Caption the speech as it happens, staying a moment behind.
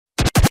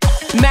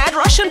Mad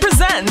Russian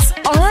presents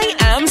I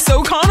Am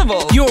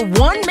SO-CArnival, your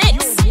one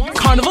mix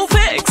carnival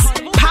fix,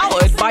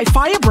 powered by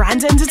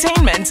Firebrand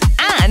Entertainment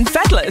and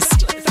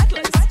Fetlist.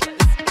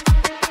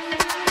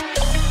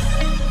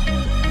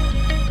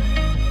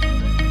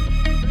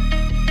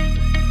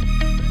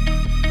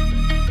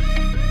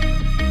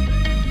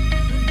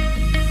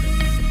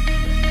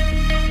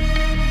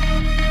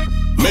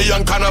 Me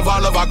and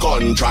Carnival of a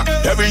contract.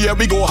 Every year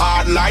we go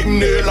hard like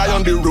nail. I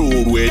on the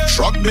road with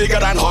truck bigger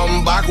than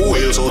humpback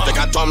wheel. So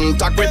take a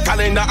thumbtack with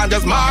calendar and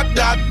just mark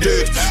that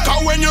date.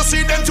 Cause when you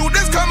see them two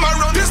this come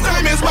around, this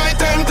time is my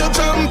time to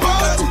jump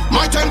out.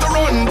 My time to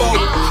run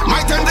bout.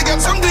 My time to get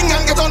something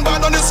and get on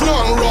board on this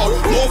long road.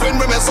 Moving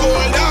with my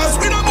soldiers,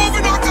 we not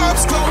moving no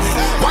cops clout.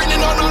 Whining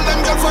on all them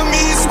girls from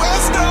east,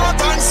 west,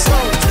 north and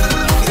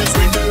south. Yes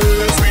we do,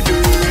 yes we do,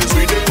 yes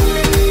we do.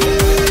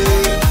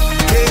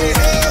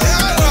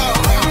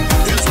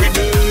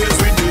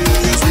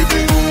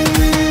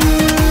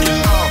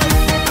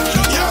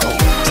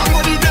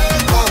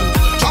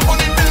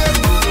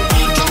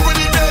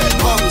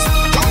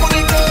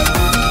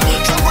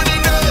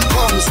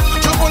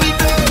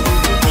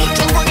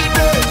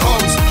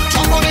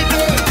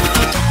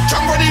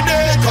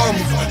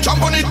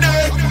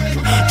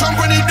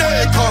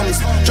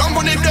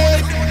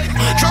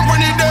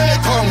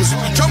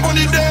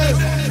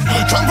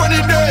 Jump when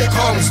the day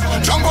comes,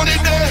 jump on the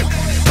day.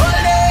 All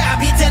day I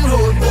beatin'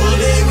 road, all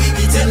day we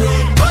beatin'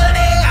 road. All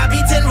day I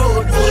beatin'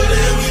 road, all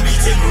day we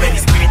beatin' road. When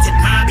the spirit hit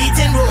my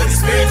beatin' road, the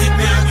spirit hit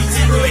my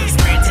beatin' road. When the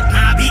spirit hit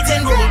my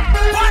beatin' road.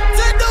 What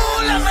to do?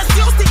 Let me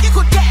see how stick you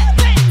could get.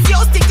 See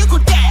how stick you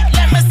could get.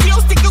 Let me see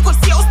how stick you could.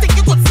 See how stick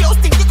you could. See how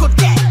stick you could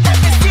get. Let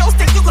me see how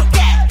stick you could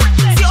get.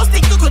 See how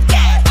stick you could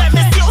get. Let me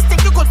see how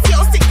stick you could. See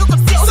how stick you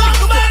could. See how stick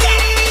you could get.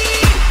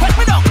 Wet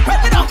me down, wet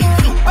me down,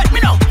 wet me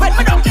down, wet me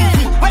down,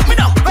 wet me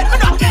down, wet me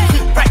down.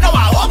 Right now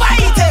I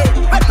overeat it.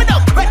 Wet me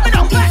down, wet me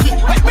down,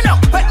 wet me down,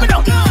 wet me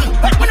down,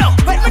 wet me down,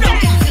 wet me down.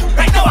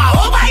 Right now I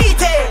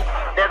overeat it.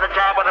 There's a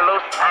job on the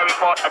loose. I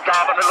report a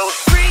job on the loose.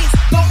 Freeze,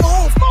 don't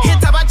move. Hit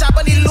a job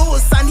on the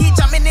loose, and he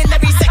jamming in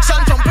every section,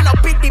 jumping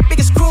up with the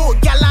biggest crew.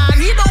 Galan,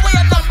 he don't weigh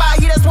a number,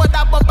 he just want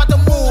that bumper to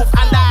move.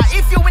 And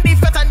if you win the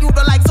fete and you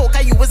don't like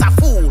soca, you is a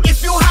fool. If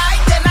you high,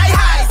 then I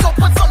high. So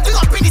put something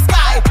up in the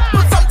sky.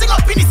 Put something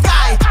up in the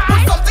sky.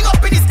 Put something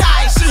up in the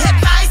sky. She head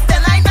nice,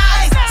 then I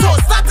nice. So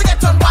start to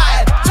get on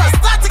wild. Just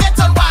start to get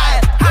on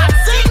wild. And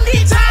sing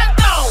the chant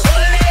now.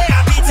 All day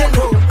I beatin'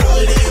 road.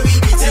 All day we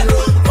beatin'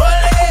 road. All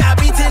day I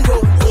beatin'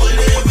 road. All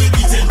day we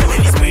beatin' road. When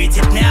the spirit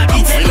hit me, I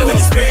beatin' road. When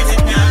the spirit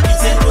hit me, I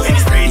beatin' road. When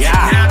the spirit hit me,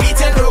 I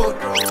beatin' road.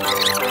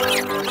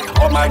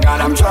 Oh my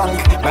God, I'm drunk,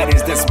 but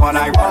is this what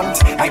I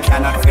want? I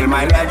cannot feel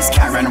my legs,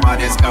 Karen,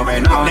 what is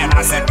going on? Then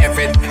I said, F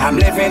it, I'm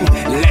living,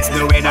 let's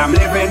do it, I'm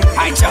living.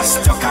 I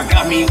just took a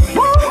gummy,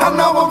 and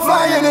now I'm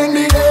flying in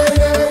the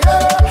air.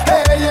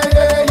 Hey, yeah,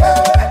 yeah,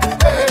 yeah.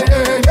 Hey,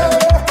 yeah,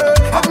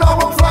 yeah. And now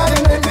I'm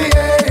flying in the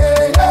air.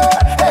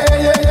 Hey,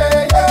 yeah,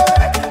 yeah, yeah.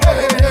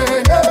 Hey,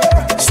 yeah,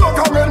 yeah. So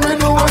come when we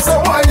do, I say,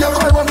 why you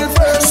cry on the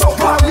face? So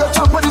why you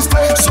jump on the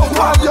stage? So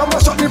why you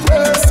mash up the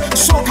place?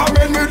 So come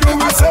when we do,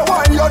 I say,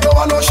 why you don't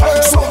want no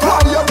shame? So why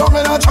you don't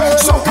in a train?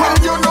 So why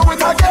you do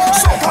it again?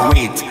 So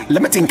wait,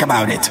 let me think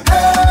about it. Hey,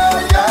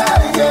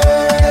 yeah, yeah.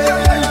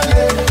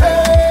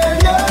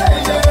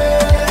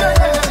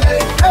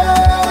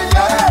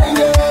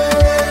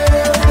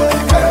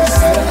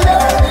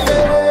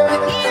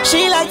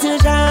 She like to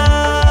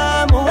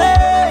jam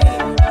away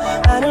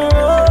and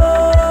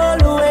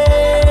roll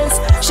away.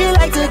 She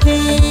like to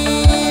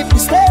keep the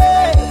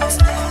stakes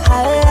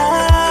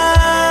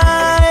high.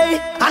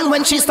 And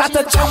when she start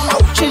to jump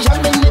out, she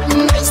jamming it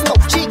nice now.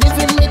 She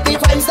giving me the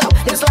vibes now.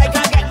 It's like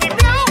I get it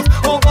down.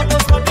 Oh, but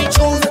that's what we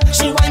choose.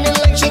 She whining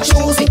like she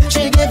choosing.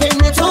 She giving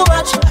me too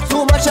much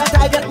that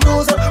I get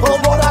loose. Oh,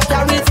 but I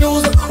can't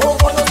refuse. Oh,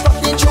 but that's what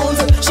we choose.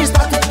 She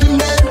started the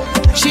man.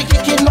 She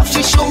kicking off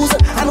she shoes.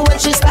 And when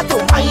she start to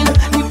whine,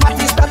 the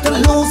party start to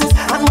lose it.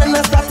 And when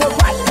I start to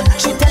whine,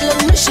 she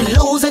telling me she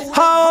lose it.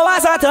 How I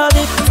start to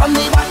it from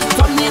the back,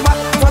 from the back,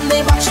 from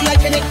the back, she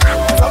liking it.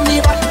 From the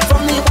back,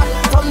 from the back,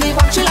 from the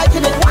back, she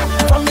liking it.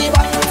 From the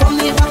back,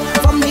 from the back,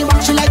 from the back,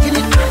 she liking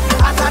it.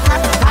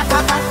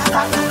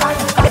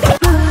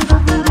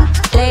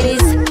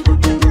 Ladies,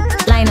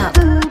 line up.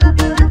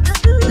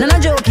 No, no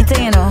joke, it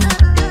you know.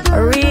 A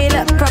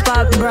real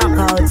proper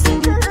brokout.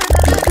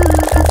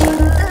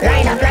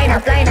 Line up, line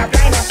up, line up,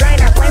 line up,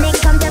 line up. When it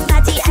comes to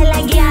party, I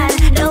like y'all.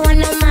 Don't want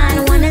no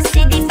man, wanna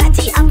see the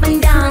party up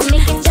and down.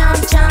 Make it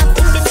jump, jump.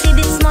 If you see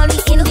the smally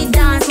in the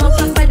dance, more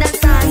proper that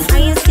dance. I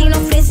ain't seen no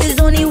faces,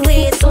 only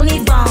weights, only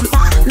bump.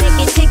 Make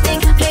it tick,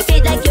 tick, play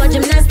fit like your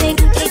gymnastic.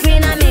 Take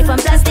green and made from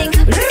plastic.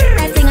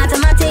 That thing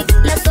automatic.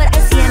 That's what I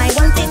see and I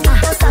want it.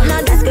 Don't stop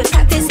now, that's good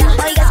practice. Oh,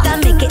 you guys gotta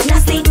make it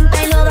nasty.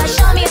 I know that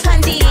show me a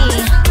panty.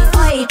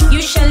 Oi,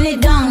 you shutting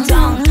it down,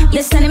 down.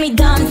 You're sending me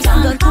down,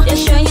 down. You're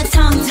showing your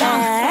tongue,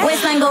 tongue.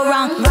 Waistline go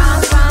wrong,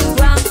 wrong, wrong,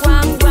 wrong,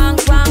 wrong, wrong,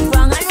 wrong,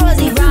 wrong. And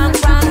Rosie, wrong,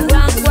 wrong,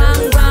 wrong, wrong,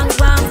 wrong,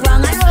 wrong,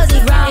 wrong. And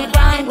Rosie, wrong,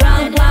 wrong,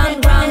 wrong, wrong,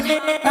 wrong,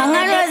 wrong.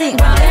 And Rosie,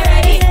 wrong. Get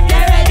ready,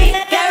 get ready,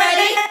 get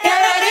ready, get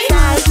ready.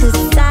 Side to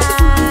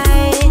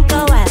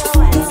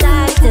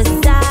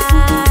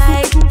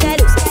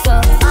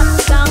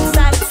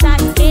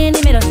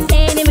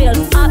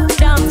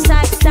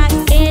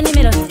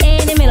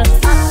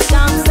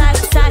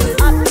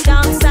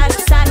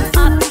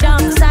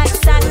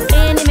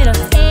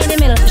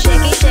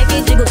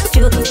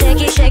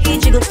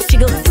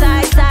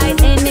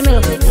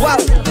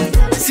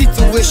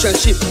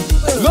relationship.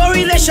 No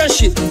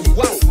relationship.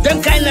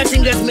 Them kind of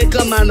thing that make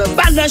a man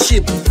abandon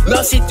ship.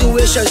 No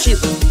situationship.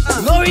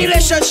 No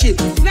relationship.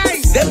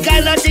 Nice. Them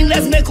kind of thing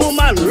that make a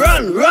man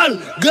run.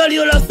 Girl,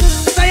 you love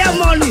your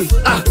money.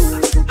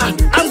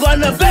 I'm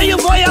gonna pay you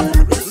boy up.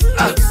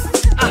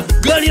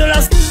 Girl, you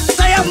love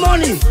your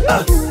money.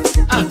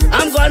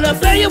 I'm gonna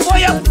pay you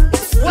boy up.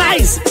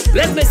 Nice.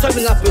 Let's make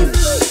something happen.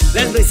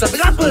 Let's make something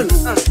happen.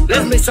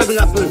 Let's make something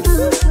happen.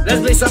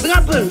 Let's make something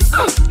happen.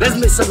 Let's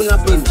make something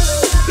happen.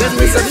 Let's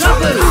make something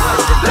happen.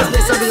 Let's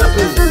make something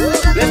happen.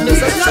 Let's make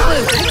something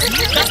happen.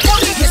 The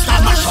police is a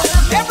mash up.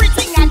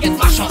 Everything I get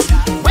mash up.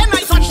 When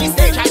I touch the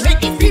stage, I make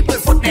the people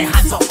put their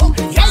hands up.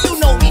 Yeah, you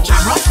know we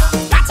jam up.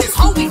 That is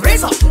how we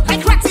raise up.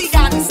 Like Ratty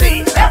Garden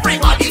say,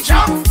 everybody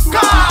jump. Go!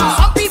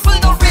 Some people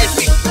don't raise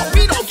me, but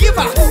we don't give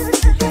up.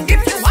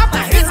 If you have a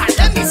hater,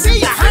 let me see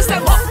your hands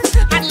them up.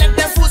 And let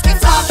them fools be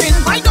talking.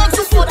 My dogs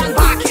are good and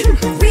barking.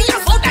 We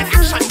about that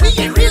action, we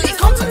ain't really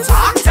come to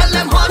talk. Tell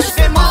them hush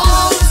them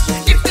out.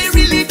 If they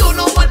really don't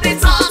know what they're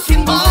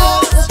talking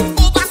about.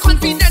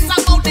 Overconfident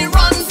about they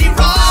run the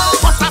road.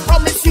 But I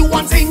promise you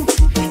one thing.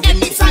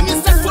 Anytime you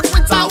step foot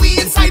with our we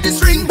inside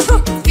this ring,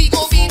 we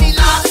gon' be the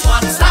last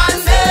one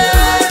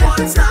standing.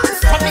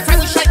 From the time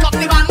we shake up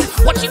the band,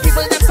 watch the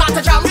people them start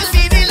to jam, we'll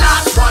be the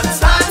last one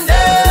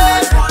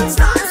standing.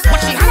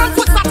 Watch the hand and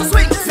foot start to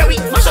swing, now we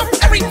mash up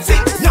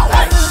everything. Now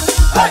hey.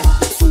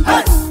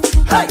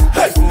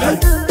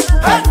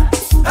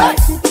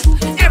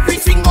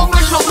 Everything go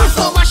mash up.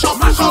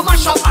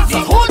 The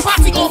whole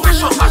party go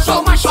mash up.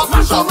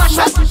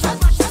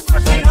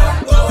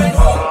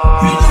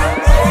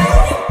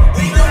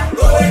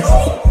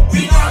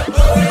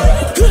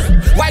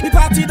 Why the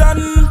party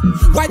done?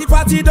 Why the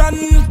party done?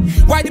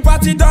 Why the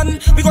party done?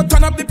 We go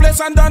turn up the place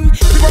and done.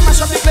 We go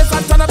mash up the place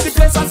and turn up the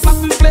place and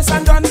flatten the place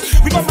and done.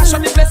 We go mash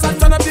up the place and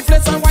turn up the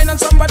place and wine on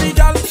somebody,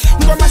 gal.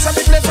 We go mash up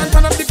the place and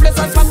turn up the place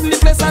and flatten the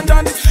place and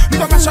done. We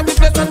go mash up the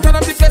place and turn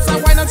up the place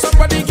and wine on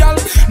somebody, gal.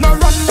 Now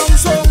run down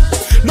so,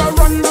 now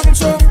run down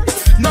so,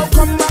 now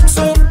come back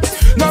so,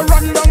 now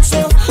run down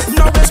so.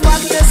 Now there's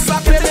madness, I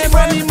pay the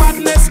money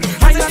madness.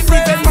 I not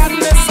even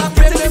madness, I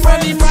pay the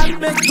money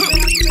madness.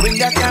 Bring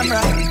that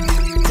camera.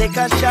 Take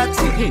a shot.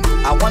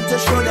 I want to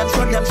show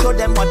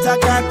them what I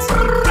got.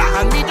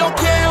 And we don't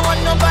care what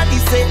nobody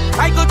say.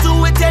 I go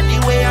do it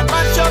anyway and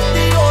mash up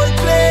the whole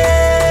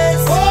place.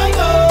 Oh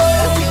no,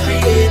 we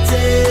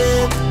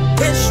created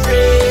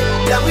history.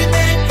 Yeah, we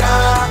make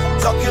a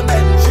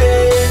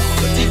documentary.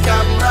 Put the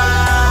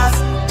cameras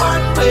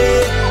one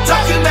way,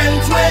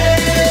 documentary.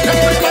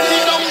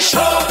 Everybody don't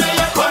show me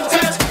your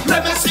content.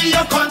 Let me see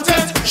your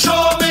content.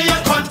 Show me your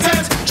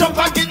content. Jump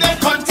and give them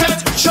content.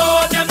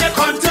 Show them the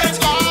content.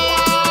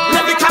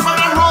 Let the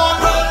camera roll.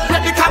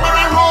 Let the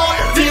camera roll.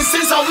 This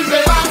is how we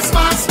play. Pass.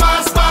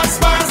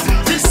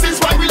 This is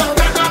why we love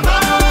them.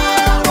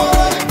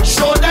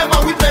 Show them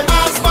how we play.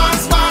 Pass.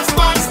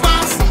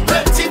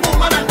 Plenty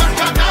woman and that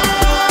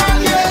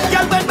canal. Yeah.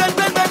 Girl, bend.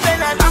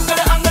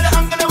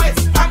 I'm gonna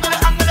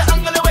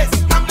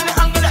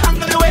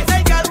waist.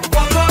 Hey, girl,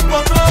 walk up.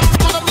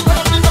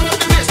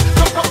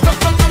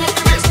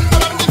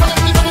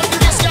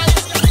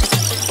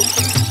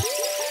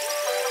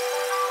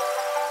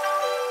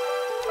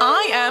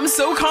 I am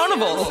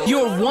SOCArnival,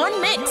 your one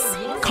mix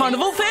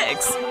carnival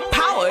fix,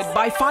 powered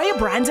by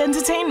Firebrand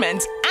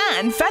Entertainment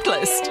and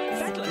Fetlist.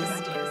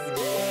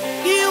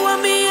 You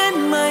and me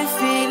and my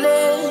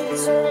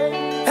feelings,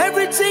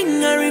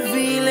 everything I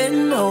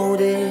revealing, know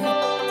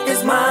that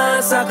it's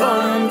mass I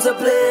come to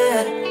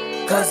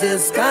play, cause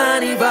it's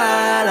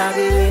carnival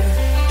again.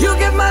 You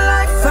give my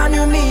life and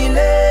you mean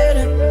it.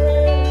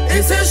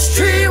 It's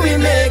history we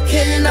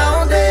making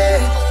all day.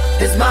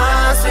 It's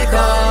mass we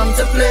come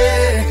to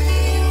play,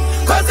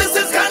 cause this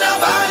is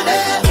carnival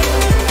day.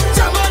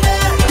 Jump on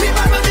it, we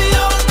vibe on the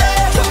whole day.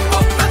 Jump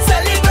up and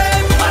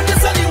celebrate, on the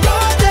sunny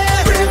road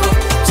day. Brave up,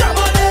 jump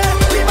on it,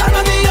 we vibe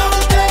on the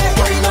whole day.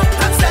 Wind up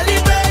and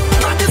celebrate,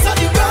 on the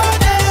sunny road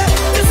day.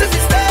 This is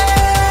the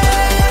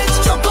stage.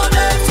 Jump on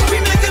it, we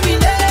make it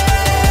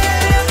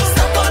relate.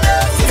 Stop on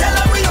it, tell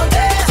them we don't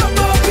dare. Jump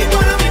up, we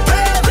gonna be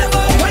brave. Live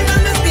up, wind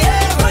on this the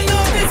air. Wind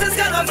up, this is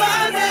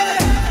carnival day.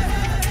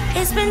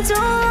 It's been too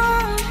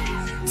long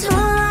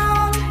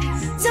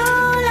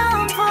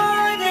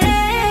for this.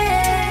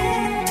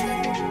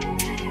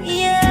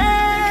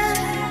 Yeah,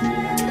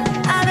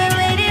 I've been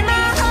waiting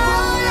my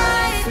whole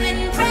life,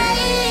 been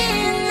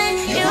praying that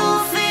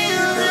you'll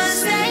feel the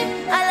same.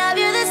 I love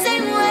you the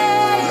same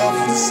way.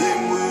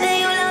 That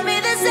you love me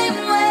the same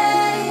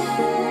way.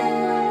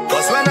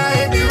 Cause when I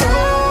hit the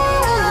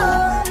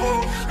road,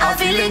 I'm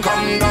feeling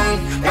come down,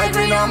 like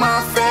rain on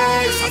my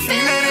face. I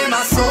feel it in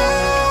my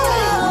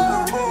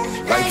soul,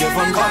 like if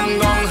I'm come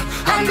down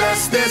and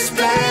bless this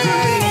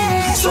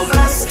place. So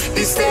bless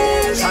the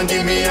stage and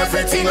give me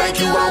everything like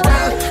you are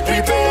well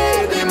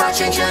prepared. They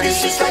matching cherries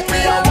just like we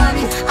are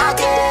one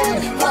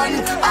again,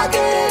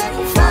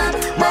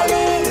 family.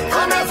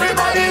 Come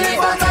everybody live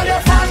out of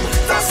your fun.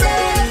 That's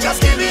it, just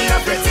give me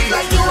everything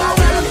like you are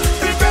well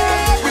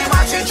prepared. We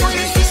matching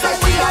cherries just like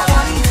we are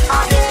one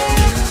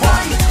again,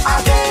 family.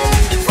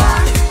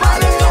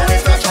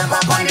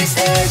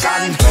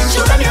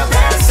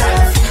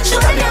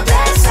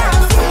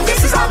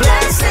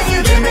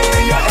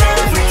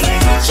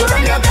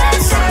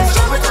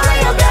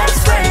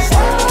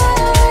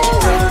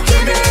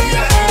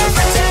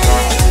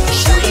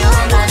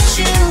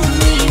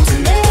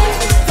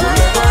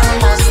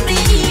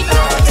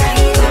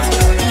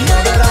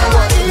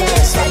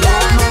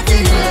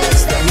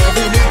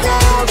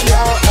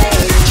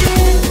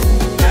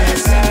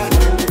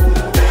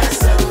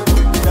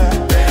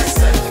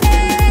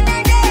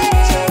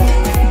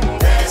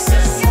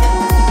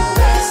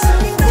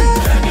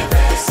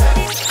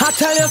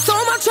 so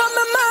much on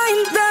my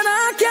mind that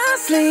I can't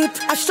sleep.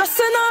 I'm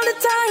stressing all the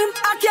time,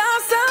 I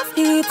can't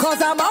self-keep. Cause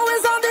I'm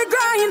always on the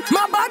grind,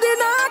 my body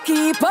not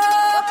keep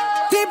up.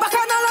 The back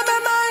and all of my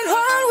mind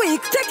whole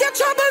week. Take your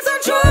troubles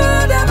and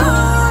throw them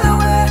all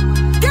away.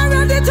 Get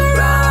ready to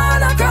run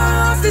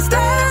across the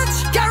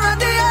stage. Get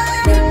ready,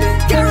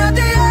 get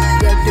ready,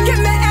 give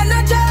me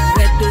energy,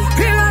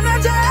 real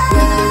energy.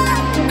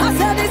 I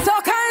said it's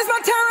okay, it's my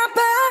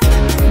therapy,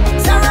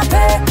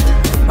 therapy,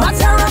 my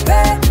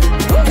therapy.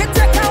 It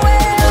take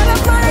away all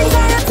of my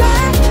anxiety,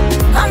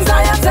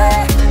 anxiety,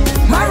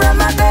 my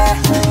remedy.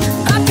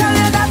 I tell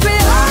you that we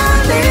all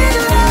need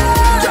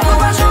love. Jump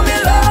up and show me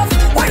love,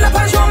 wind up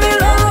and show me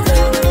love.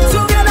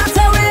 Together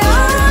say we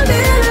all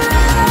need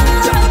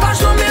love. Jump up and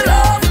show me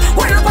love,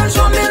 wind up and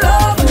show me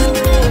love.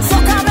 So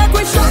come make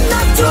we shine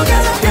up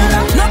together.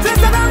 No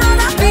place that I'd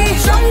rather be.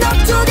 Shine up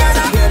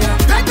together.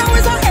 Right now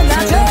is our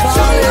energy.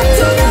 Shine up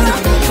together.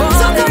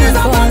 So come is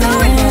our partner.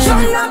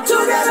 Shine up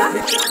together.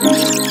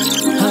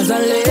 As I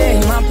lay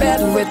in my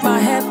bed with my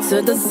head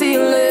to the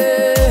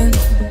ceiling,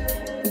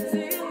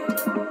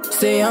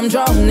 say I'm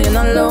drowning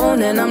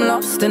alone and I'm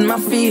lost in my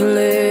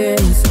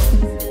feelings.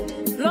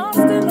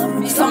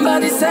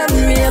 Somebody send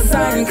me a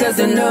sign, cause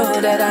you know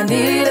that I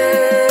need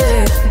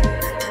it.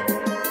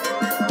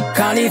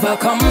 Carnival,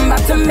 come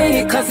back to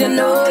me, cause you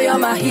know you're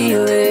my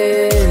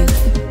healing.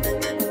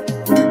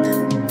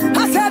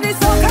 I said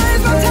it's okay,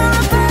 it's my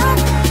therapy,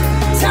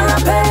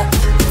 therapy,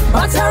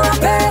 my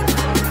therapy.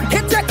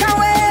 It take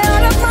away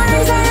all of my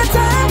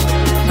anxiety,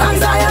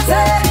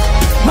 anxiety,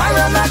 my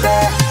remedy.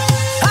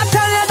 I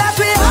tell you that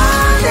we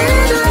all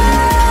need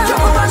love.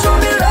 Jump up and show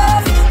me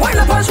love, wind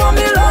up and show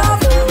me love.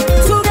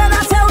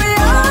 Together say we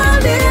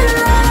all need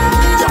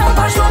love. Jump up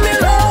and show me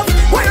love,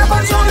 wind up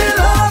and show me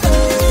love.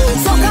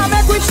 So come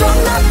make we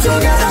shine up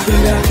together.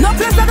 No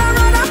place that I'd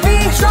rather be.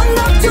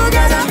 Shine up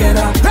together.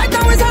 Right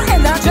now is our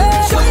energy.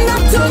 Shine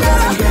up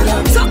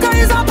together. So come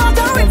is our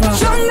battery.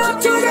 Shine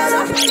up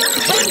together.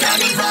 When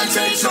carnival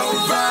takes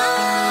over,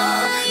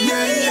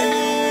 yeah,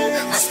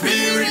 yeah, my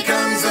spirit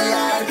comes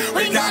alive.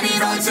 When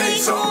carnival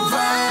takes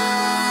over,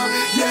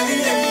 yeah,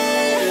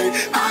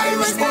 yeah, I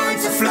was born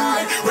to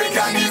fly. When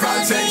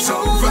carnival takes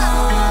over,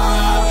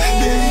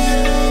 yeah,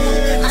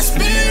 yeah, my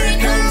spirit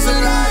comes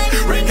alive.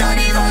 When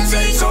carnival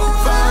takes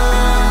over,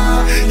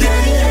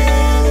 yeah,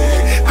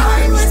 yeah,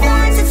 I was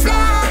born to fly.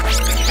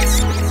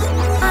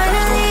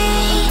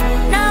 Finally,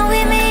 now we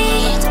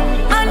meet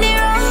on the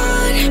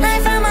road,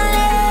 life family.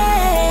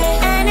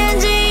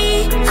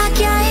 Energy, I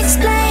can't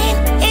explain.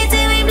 It's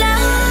in we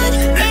blood,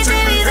 it's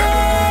in we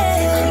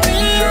veins.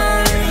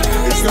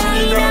 It's not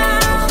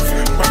enough,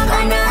 back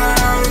and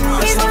down.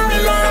 It's not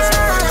enough.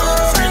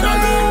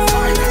 Finally,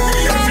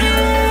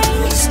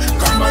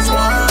 come as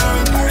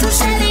one to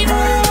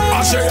celebrate.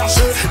 I say,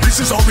 this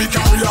is how we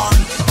carry on.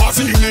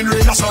 Partying in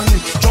rain and sun,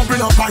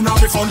 jumping up and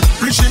having fun.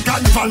 Preaching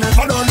carnival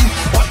never done.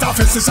 What a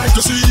fest is sight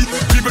to see.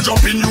 People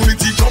jump in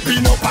unity,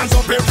 jumping up, hands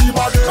up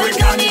everybody. When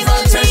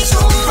carnival takes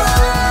over,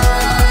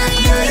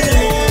 yeah,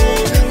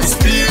 yeah, the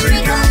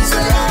spirit comes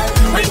alive.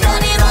 When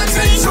carnival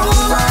takes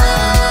over,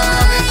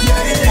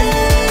 yeah,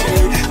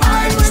 yeah,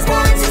 I was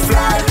born to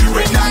fly.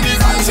 When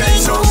carnival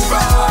takes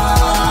over,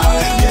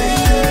 yeah,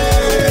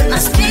 yeah, the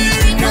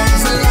spirit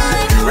comes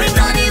alive. When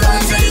carnival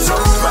takes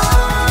over,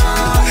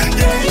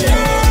 yeah,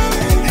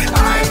 yeah,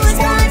 I was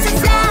born to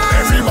fly.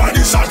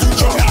 Everybody start to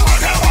jump,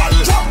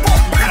 jump up,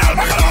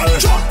 bacchanal,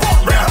 jump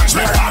up, bare hands,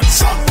 jump up, bare flags,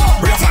 carnival, jump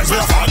up, bacchanal,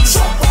 jump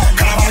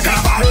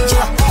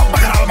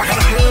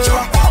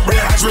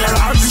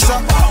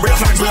up, bare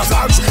hands, bare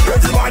flags,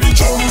 everybody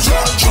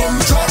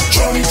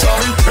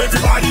jump,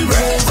 everybody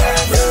rave,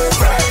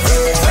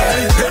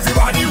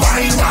 everybody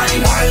wine,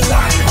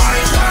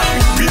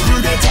 people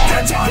get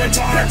on.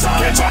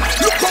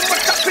 Look up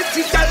at the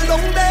pretty girl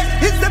down there.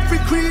 It's every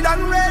creed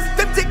and race.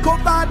 Them take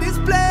over this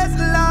place,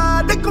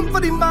 Lord. They come for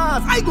the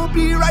mass, I go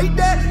be right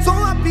there. So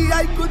happy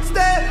I could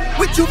stay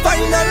with you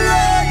finally,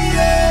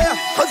 yeah.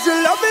 Cause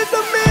your love is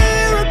a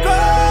miracle.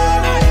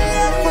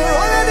 For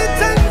all of the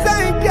times I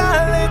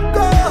can't let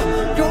go,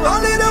 you're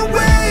all in the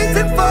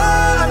waiting for.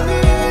 I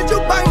need you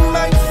by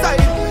my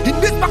side in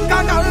this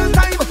bacchanal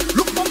time.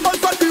 Look up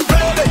on the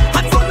railway,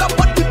 hands all up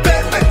on the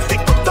pavement. They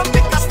come to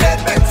make a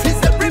statement.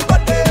 It's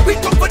everybody, we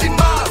come for the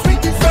mass, we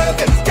deserve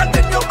it. Can't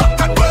take your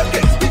back and work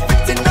it. We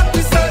fitting and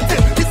we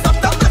certain. It's not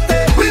that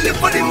matter, we live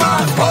for the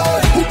mass.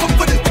 Boy, who come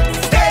for the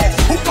stage?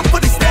 Who come for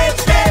the stage?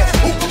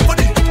 Who come for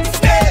the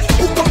stage?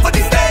 Who come for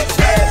the stage?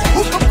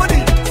 Who come for the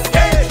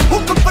stage? Who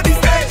come for the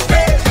stage?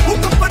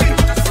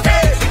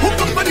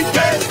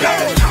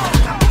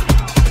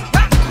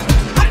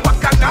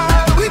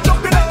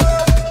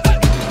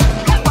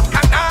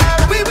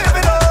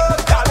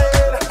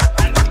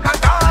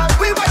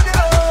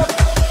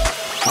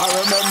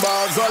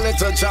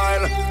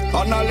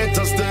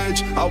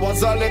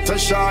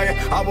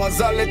 I was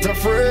a little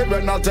afraid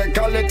when I take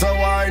a little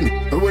wine.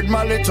 With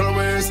my little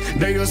waist,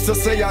 they used to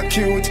say you're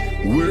cute.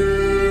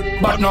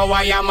 But now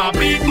I am a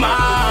big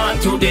man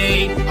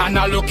today, and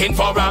I'm looking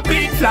for a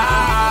big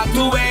flag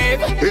to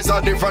wave. It's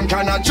a different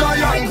kind of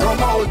giant come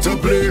out to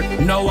play.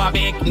 No a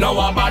big, no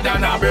a bad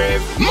and a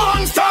brave.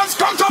 Monsters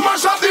come to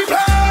mash up the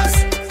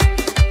place.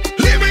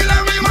 Let me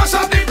mash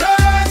up the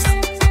place.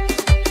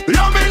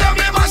 Let me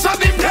mash up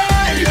the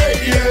place.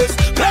 Yes,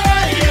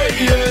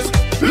 yes.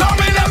 Let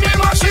me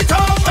mash it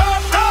up.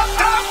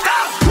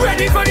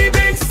 Ready for the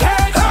big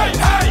stage. Hey,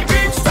 hey,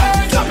 big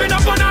stage. Jumping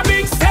up on a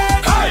big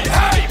stage. Hey,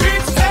 hey,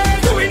 big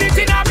stage. Doing it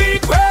in a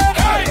big way.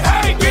 Hey,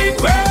 hey, big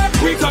way.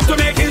 We come to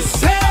make it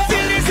safe.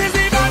 Feel this is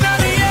the man of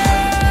the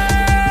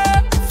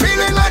year.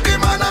 Feeling like the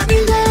man of the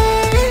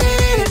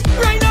year.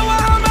 Right now I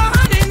have my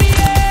hand in the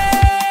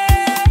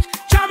air.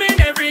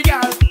 Jamming every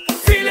girl.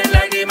 Feeling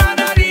like the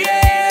man of the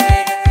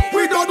year.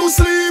 We don't do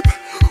sleep.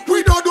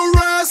 We don't do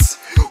rest.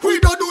 We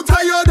don't do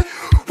tired.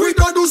 We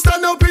don't do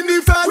stand up in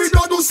the fence. We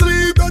don't do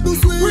sleep.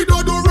 We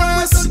don't do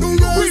rest.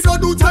 We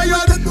don't do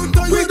tired.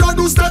 We don't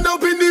do stand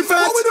up in the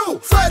fence. What we do?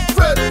 Fete.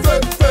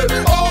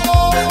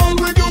 All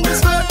we do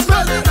is fete.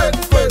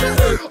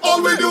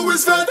 All we do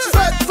is fete.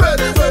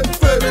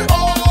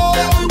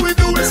 All we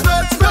do is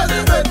fete.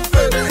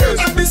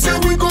 And this year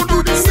we gon'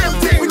 do the same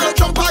thing. We gon'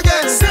 jump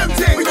again, same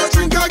thing. We gon'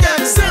 drink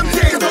again, same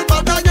thing. We gon'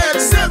 back again,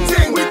 same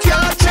thing. We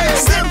can't change,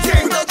 same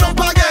thing. We gon' jump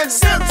again,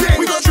 same thing.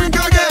 We gon' drink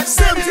again,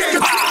 same thing.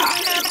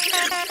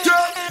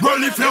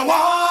 Well, if you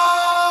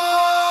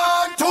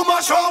want to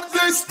mash up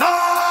this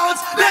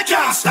dance, they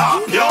can't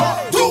stop you.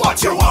 Do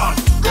what you want.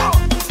 Go.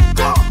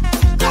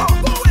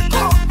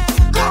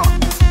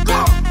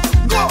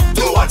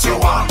 Do what you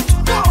want.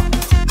 Go.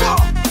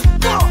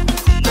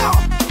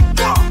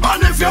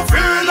 And if you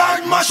feel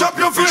like mash up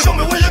your feet, show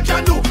me what you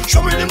can do.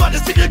 Show me the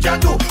maddest thing you can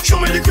do. Show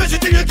me the crazy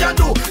thing you can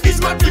do. It's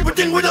my people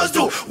thing with us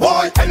do.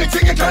 Why?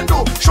 Anything you can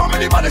do. Show me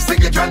the maddest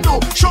thing you can do.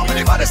 Show me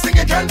the maddest thing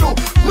you can do.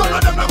 None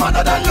of them no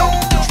madder than you.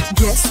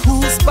 Guess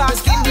who's back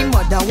in the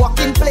mother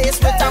walking place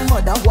with a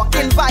mother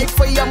walking vibe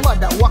for your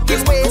mother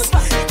walking ways.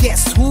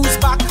 Guess who's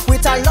back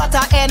with a lot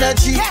of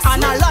energy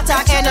and a lot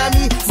of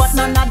enemy, but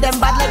none of them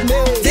bad like me.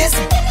 This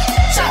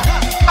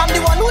I'm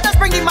the one who does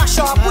bring the mash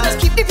up, who does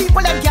keep the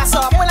people them gas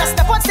up. When I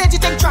step on stage you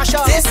think trash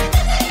up. This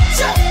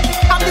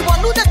I'm the one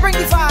who does bring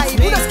the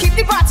vibe, who does keep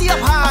the party up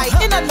high.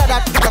 In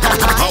another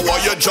how are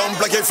you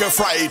jump like if you're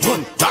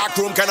frightened? Dark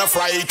room kinda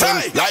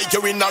frightened, like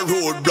you're in a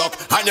roadblock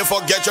and you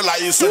forget your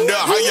license. They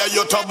hire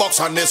you to box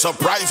and they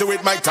surprise you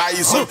with Mike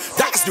Tyson.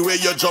 That's the way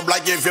you jump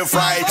like if you're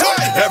frightened.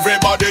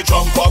 Everybody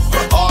jump up,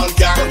 all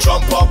gang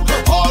jump up,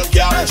 all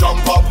gang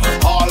jump up,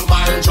 all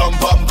man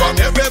jump up. Come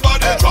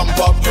everybody jump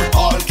up,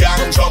 all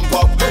gang jump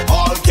up,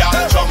 all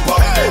gang jump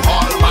up,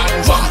 all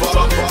man jump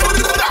up.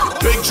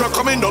 Big truck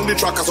coming down the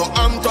track, so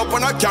I'm top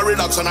and I carry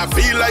lots and I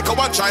feel like a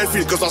child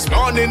feel, cause I was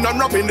born in and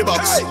up in the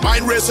box.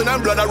 Mind racing and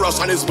blood a rush,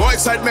 and it's more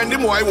excitement the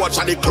more I watch.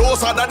 And the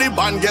closer that the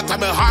band get,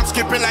 and my heart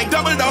skipping like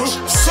double dutch.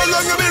 So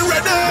long I've been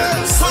ready,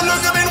 so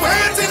long I've been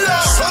waiting,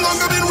 love. So long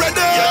I've been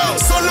ready,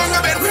 so long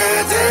I've been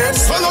waiting,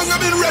 so long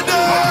I've been ready,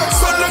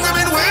 so long I've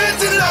been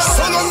waiting, love.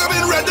 So long I've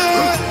been ready,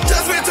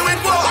 just wait till it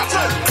walk.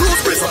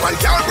 Cruise brace up and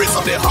can't brace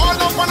up, they haul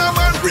up on a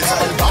van brace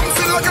up,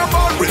 bouncing like a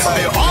ball brace up,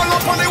 they haul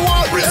up on the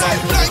wall brace up,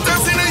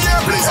 lighters in the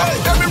air brace up,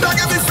 every flag,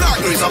 every flag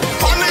brace up.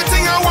 Only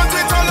thing I want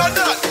is all of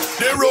that.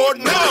 The road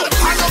now,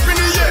 hand up in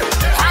the air,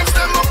 hands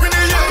them up in the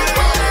air,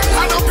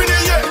 hand up in the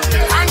air,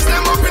 hands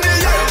them up in the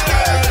air,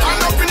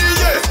 hand up in the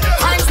air,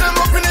 hands them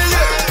up in the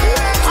air,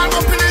 hand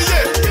up in the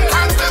air,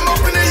 hands them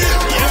up in the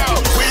air. Yeah,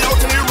 we out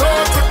in the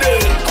road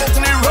today, out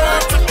in the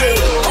road today,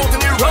 out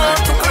in the road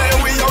to play.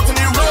 We out in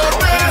the road,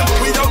 man.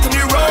 We out in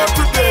the road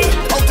today,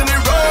 out in the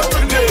road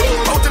today,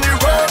 out in the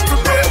road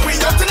today. We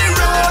out in the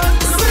road.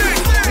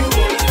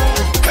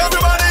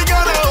 Everybody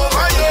got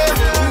over here.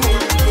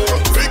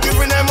 We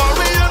giving them all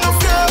we on the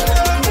floor.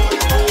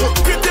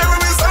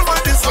 Preparing ourselves for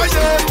this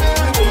fire.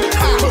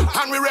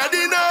 And we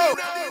ready now.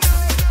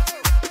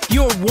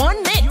 Your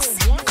one mix,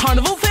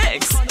 Carnival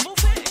Fix.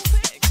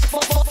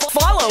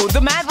 Follow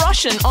the Mad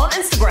Russian on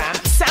Instagram,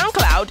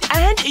 SoundCloud,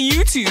 and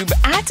YouTube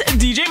at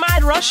DJ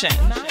Mad Russian.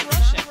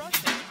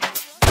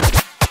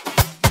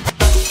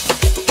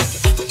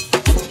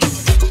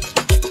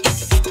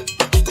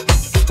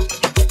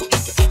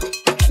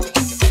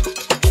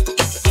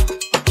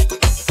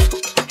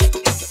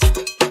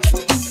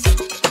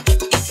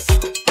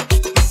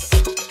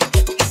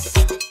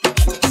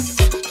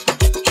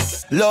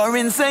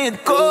 Lauren say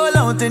it cold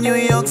out in New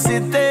York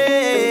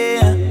City.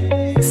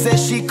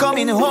 Says she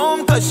coming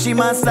home cause she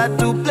must have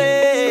to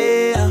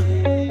play.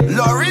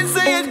 Lauren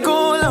say it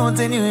cold out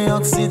in New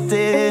York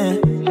City.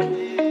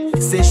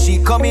 Says she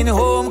coming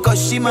home cause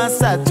she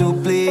must have to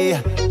play.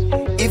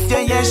 If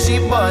you hear she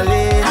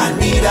ballin', I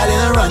need a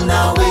little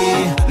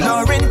runaway.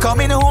 Lauren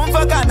coming home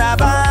for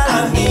carnival,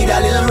 I need a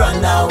little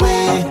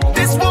runaway.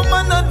 This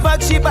woman not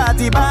back, she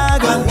party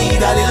bag, I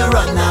need a little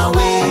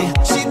runaway.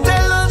 She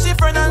tell all she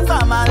friend and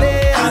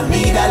family, I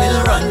need a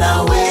little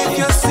runaway. If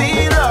you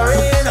see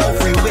Lauren,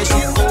 everywhere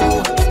she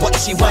go, what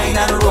she whine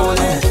and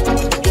rolling?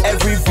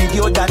 Every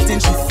video that in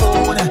she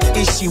phone,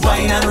 is she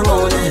whine and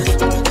rolling?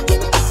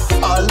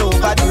 All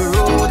over the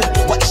road,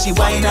 what she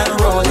whine and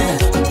rolling?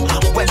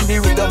 When the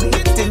rhythm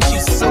hitting she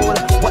soul,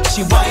 what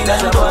she whine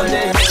and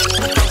rolling?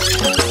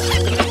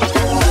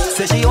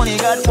 Say she only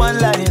got one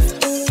life,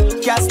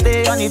 can't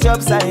stay on the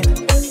job site.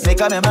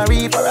 Make a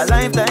memory for a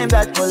lifetime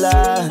that will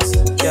last.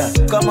 Yeah,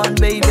 come on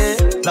baby,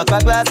 knock a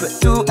glass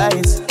with two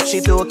eyes. She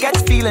don't catch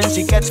feelings,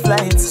 she catch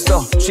flights.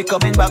 So she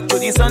coming back to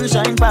the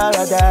sunshine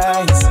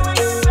paradise.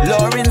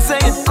 Lauren say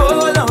it's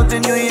cold out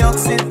in New York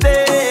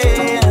City.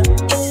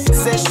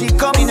 Say she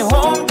coming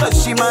home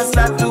cause she must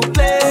start to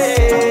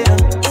play.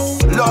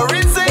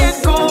 Lauren say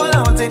it's cold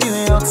out in New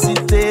York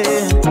City.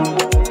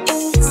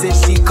 Say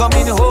she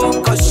coming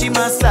home cause she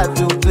must start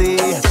to play.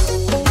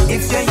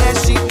 If you hear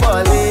she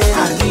falling,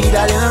 I need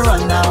a little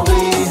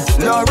runaway.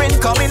 Lauren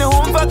coming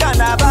home for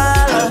carnival,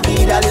 I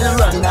need a little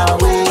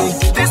runaway.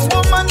 This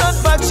woman not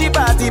bad, she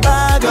party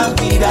bag, I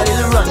need a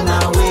little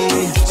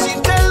runaway. She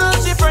tell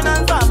us she friend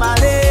and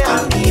family,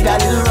 I need a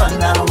little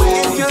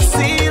runaway. If you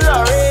see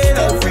Lauren,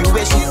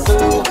 everywhere she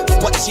go,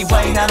 what she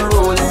whine and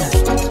rolling?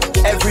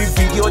 Every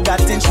video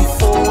that in she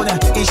phone,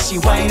 is she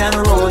whine and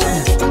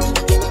rolling?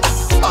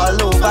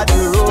 All over the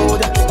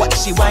road, what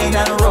she whine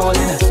and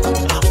rolling?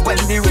 When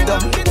the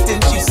rhythm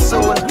hitting she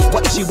soul,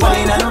 what she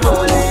whine and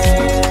rolling?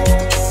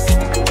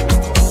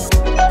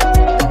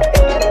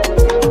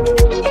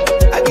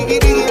 I dig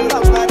it in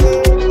back my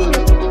day.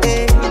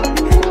 Hey,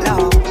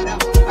 now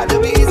I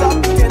do ease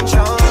up the tension.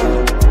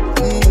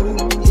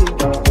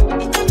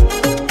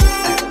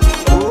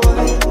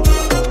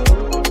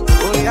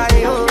 Oh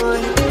yeah, oh.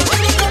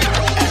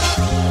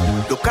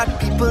 Look at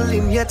people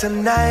in here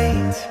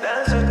tonight.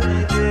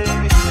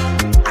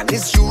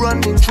 It's you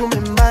running through my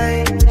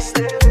mind.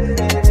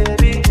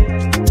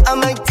 I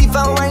might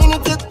even whine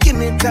if you give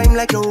me time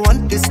like you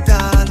want this,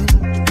 darling.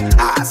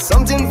 I have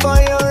something for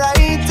you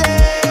right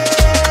there.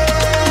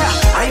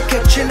 I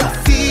catching a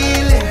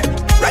feeling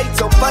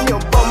right up on your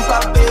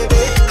bumper,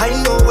 baby. I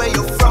know where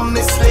you're from,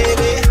 Miss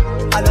Lady.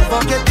 I'll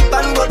never get deep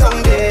and go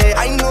down there.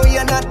 I know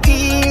you're not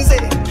easy.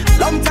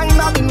 Long time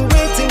I've been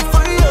waiting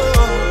for you.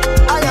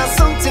 I have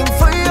something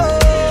for you.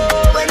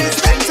 When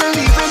it's time to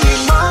leave in the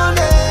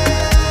morning,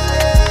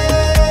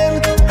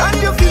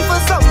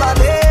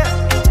 somebody,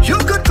 you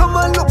could come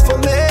and look for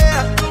me.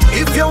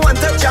 If you want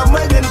a jam,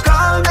 well then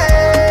call me.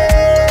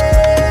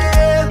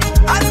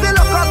 I still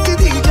look up the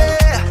DJ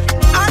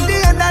at the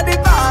end of the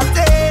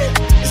party.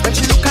 It's when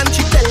she look and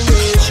she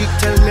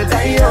tell me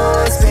that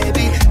yours,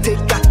 baby.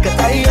 Take back a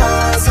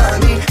yours,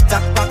 honey.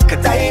 Tap back a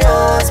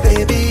yours,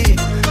 baby.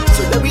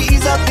 So let me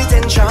ease up the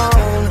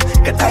tension.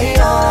 Get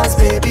yours,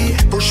 baby.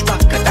 Push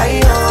back a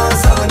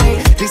yours, honey.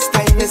 This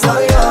time is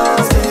all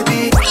yours,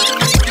 baby.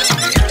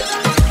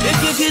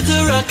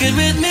 Rockin'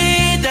 with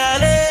me,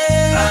 darling.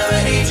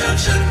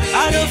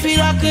 I don't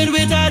feel I could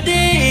with a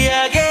day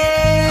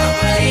again.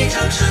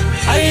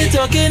 I ain't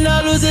talking,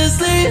 I lose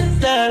sleep,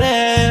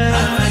 darling.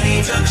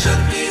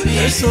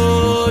 You're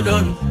so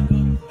done.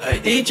 I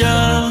need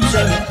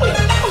junction.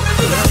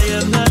 I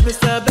am not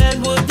Mr.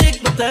 Benwood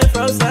Dick, but I'm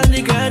from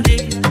Sandy Grande.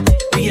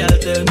 Y'all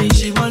tell me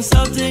she wants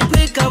something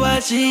quick,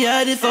 but she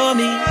had it for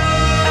me.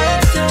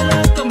 I tell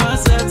her, come on,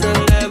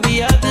 settle that we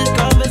have this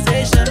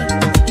conversation.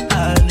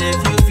 And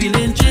if you feel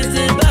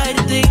interested by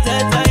the things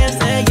that I am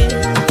saying,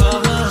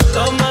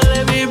 come on,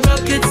 let me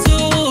rock it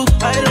too.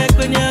 I like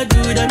when you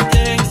do them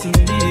things to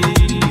me,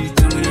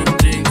 do them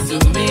things to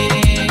me.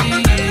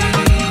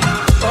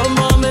 Come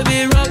on,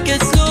 maybe rock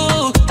it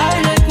too. I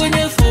like when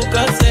you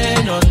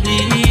focusing on me,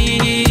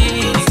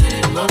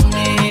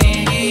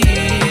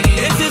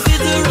 If you feel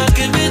to rock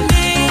it with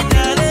me,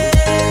 darling,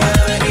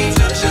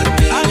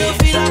 I don't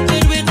feel I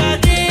could with a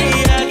day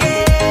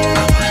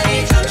again.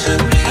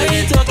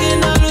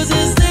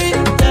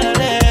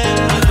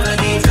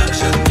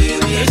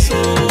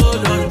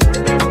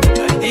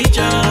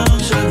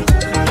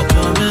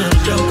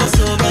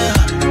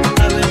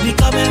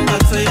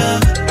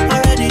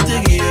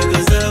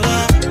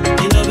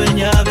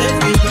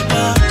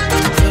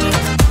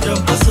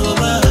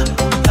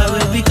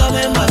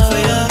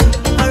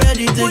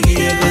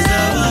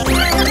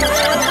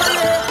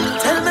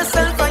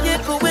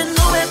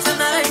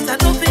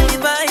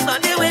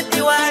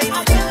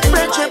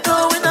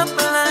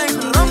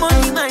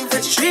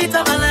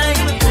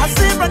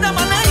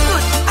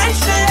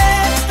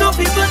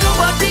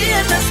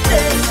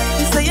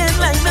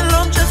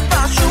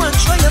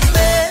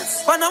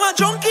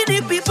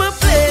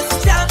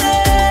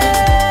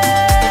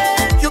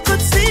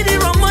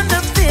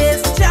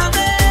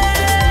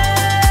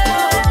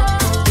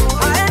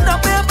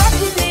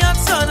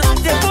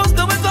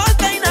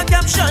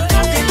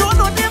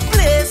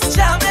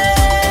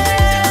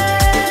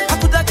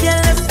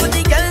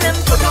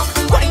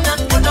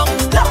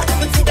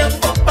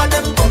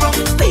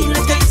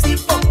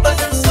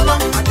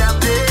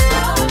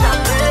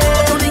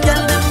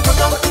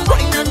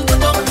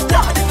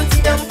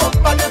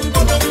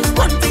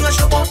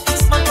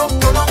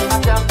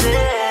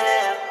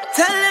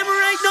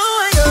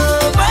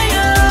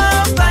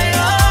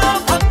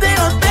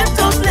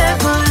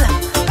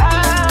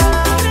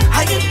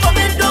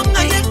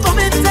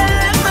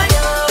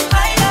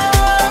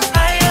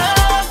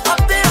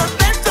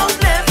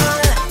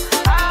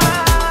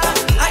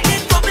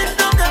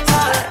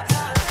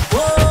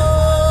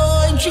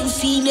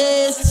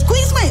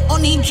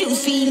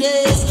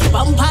 juiciness.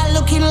 Bumper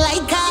looking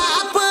like an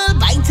apple,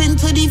 bite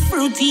into the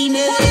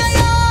fruitiness.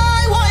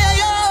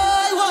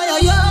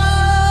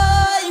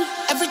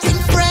 Everything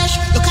fresh,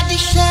 look at the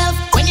shelf.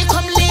 When you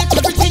come late,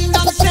 everything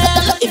done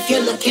sell. If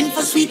you're looking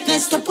for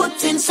sweetness to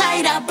put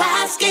inside a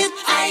basket,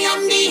 I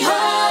am the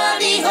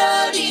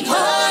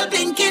whole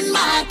blinking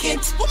market.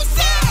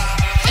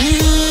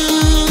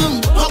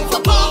 Pump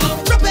for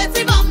pump, drop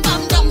every bam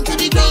bam down to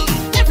the ground.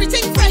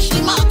 Everything fresh,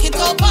 the market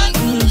open.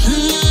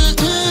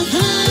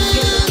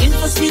 Looking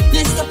for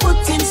sweetness to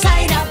put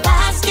inside a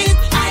basket,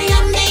 I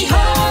am the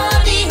whole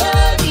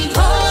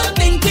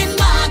blinking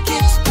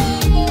market.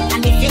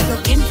 And if you're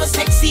looking for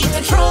sexy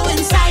to throw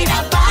inside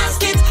a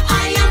basket,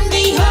 I am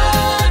the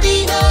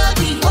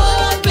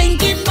whole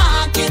blinking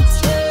market.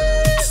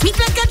 Sweet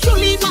like a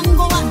truly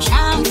mango and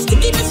charm,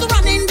 stickiness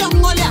running down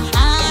all your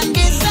hand.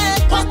 They say,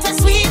 what a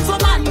sweet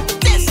woman.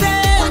 They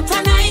say, what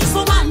a nice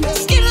woman.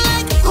 Skin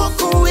like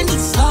cocoa in the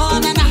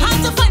sun, and a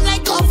heart to find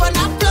like off and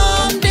a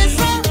plum. They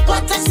say,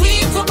 what a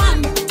sweet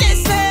woman. They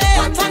say,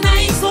 what a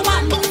nice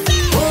woman.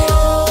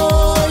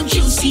 Oh,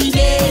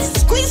 juiciness,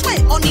 squeeze my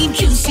honey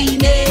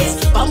juiciness.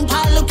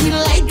 Bumper looking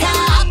like an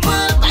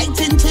apple, bite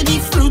into the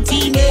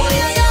fruitiness.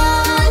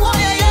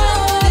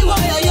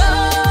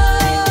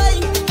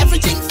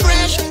 Everything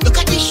fresh, look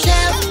at the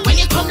shelf. When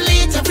you come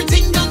late,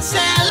 everything done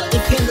sell.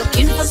 If you're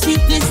looking for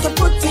sweetness to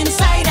put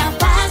inside a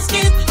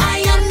basket, I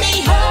am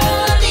the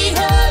whole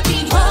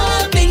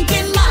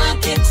blinking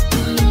market.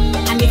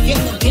 And if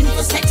you're looking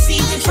for sexy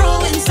to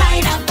throw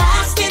inside a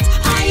basket,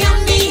 I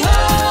am the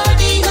whole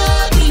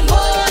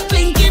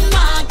blinking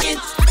market.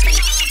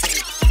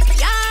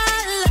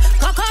 Y'all,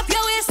 cock up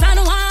your waist and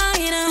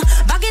wine,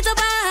 back it up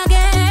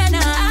again.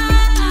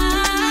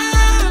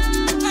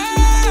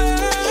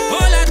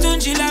 Hola,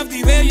 Tunji, love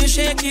the way you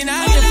shaking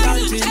and you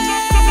flaunting.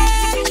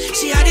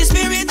 She had the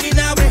spirit in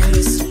her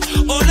waist.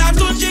 Hola,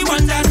 Tunji,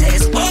 want that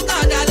taste. Oh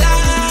God, I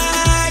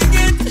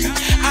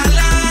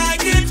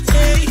like it,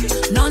 hey.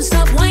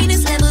 Non-stop wine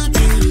is level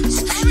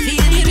pace.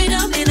 Feel the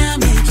rhythm in a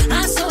me.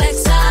 I'm so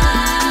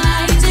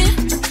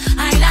excited. I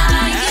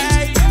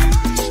like it.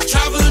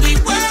 Travel the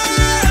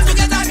world to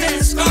get a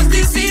taste, 'cause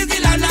this is the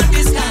land of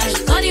the sky.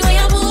 Cause the way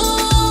you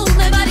move,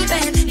 my body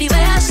bend. The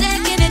way I'm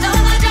shaking it all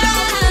my The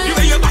time.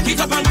 way you back it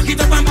up and back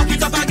it up and back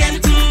it up again.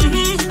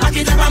 Back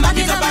it up and back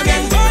it up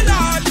again. Oh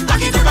Lord,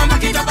 back it up and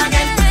back it up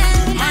again.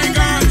 My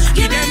girl,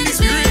 give them the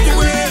spirit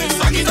ways.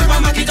 Back it up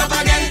and back it up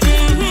again.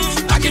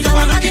 Back it up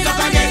and back it up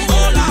again.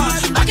 Oh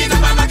Lord, back it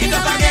up and back it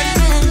up again.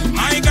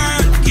 My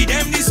girl, give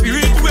them the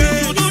spirit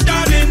ways. Do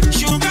darling,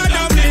 sugar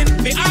dumpling,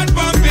 me heart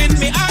pumping,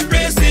 me heart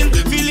racing,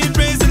 feeling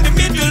praising the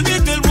middle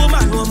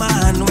woman,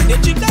 when you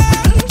chip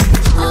down.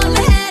 On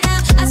my head,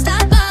 I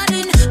start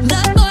burning,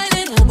 blood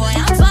boiling. Oh boy,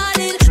 I'm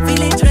falling.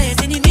 Feeling trace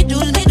in the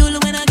middle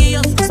when I get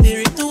your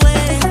spirit to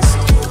waste.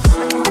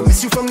 Miss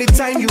you from the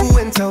time you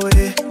went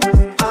away.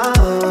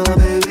 Ah,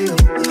 baby,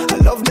 our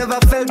love never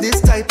felt this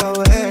type of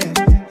way.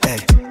 Hey,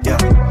 yeah.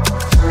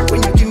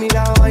 When you give me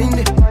that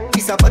wine,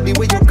 it's about the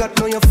way you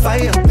got on your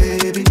fire,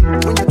 baby.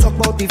 When you talk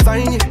about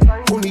divine,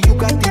 only you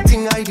got the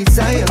thing I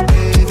desire,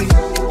 baby.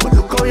 But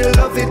look how you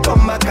love it,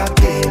 come back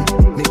again.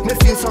 Make me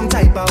feel some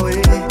type of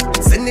way.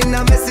 Sending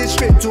a message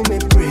straight to me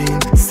brain.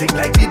 Sing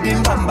like the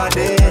Bamba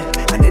there.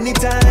 And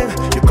anytime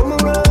you come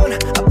around,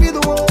 I'll be the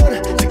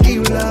one to give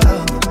you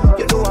love.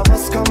 You know I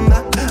must come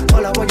back.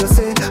 All I want you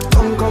say,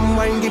 come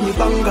wine, give me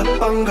banga,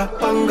 banga,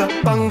 banga,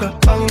 banga,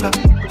 banga.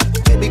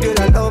 Baby girl,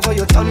 I love how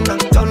you thunder.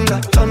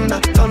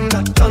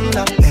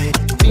 Hey,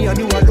 me and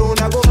you alone,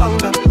 I go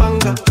banga,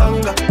 banga,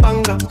 banga,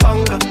 banga,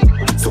 banga.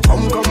 So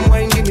come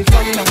wine, give me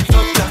thunder.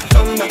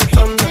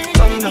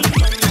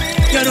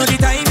 You know the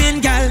timing,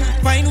 gal.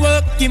 Fine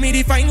work, give me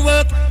the fine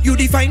work. You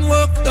define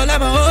work, don't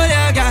have a whole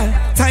yeah, gal.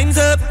 Time's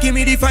up, give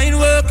me the fine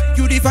work.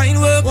 You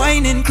define work,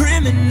 whining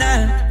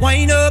criminal.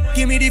 Wine up,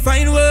 give me the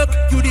fine work.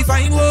 You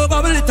define work,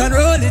 bubble it and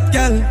roll it,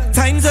 gal.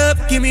 Time's up,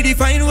 give me the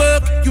fine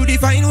work. You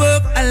define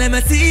work, and let me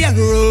see you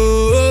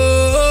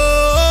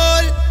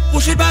roll.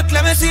 Push it back,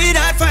 let me see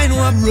that fine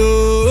one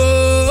roll.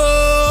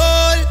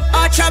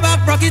 Arch your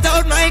back, rock it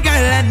out, my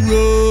girl, and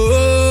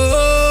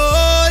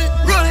roll.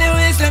 Roll your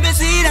waist, let me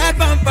see that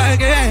bumper,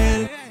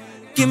 girl.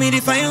 Give me the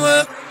fine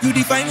work, you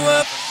define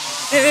work.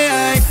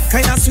 Hey,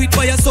 kinda sweet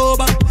but you're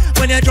sober.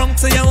 When you're drunk,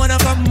 so you wanna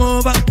come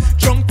over.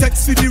 Drunk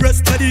text for the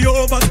rest of the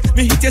overs.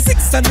 Me hit you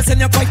 6 and me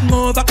send you 5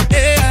 more back.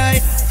 Hey,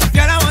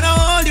 girl, I wanna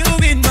hold you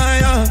in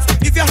my arms.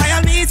 If you're high,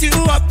 I'll meet you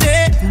up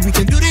there. We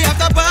can do the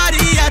after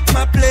party at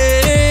my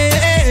place.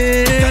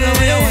 Girl, I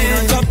want you wine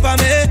on top of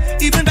me.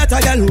 Even better,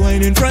 girl,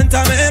 wine in front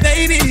of me.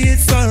 Baby,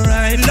 it's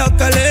alright,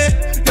 luckily.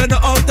 You know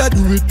how to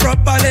do it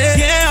properly.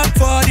 Yeah, I'm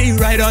for the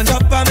ride on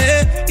top of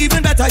me.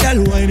 Even better,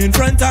 girl, wine in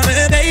front of me.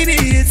 Baby,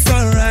 it's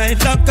alright,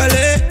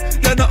 luckily.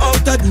 You know how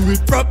to do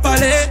it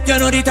properly. You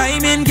know the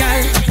timing,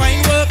 girl.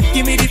 Fine work,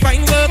 give me the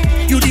fine work.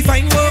 You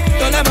define work,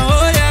 don't let me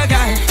hold ya,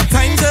 girl.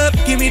 Time's up,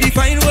 give me the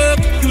fine work.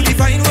 You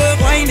define work,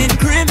 whining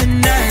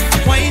criminal.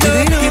 Wine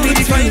up, give me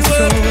the fine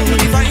work. You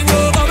define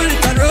work, bubble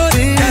it and roll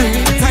it, girl.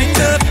 Time's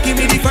up, give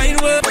me the fine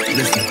work.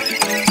 Listen.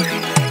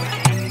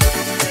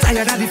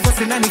 Tired of the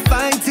fussing and the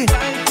fighting.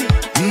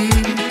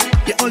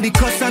 Yeah, all the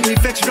cuss and we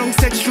fetch strong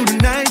sex through the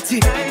night.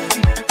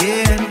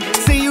 Yeah,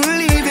 say you're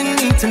leaving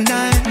me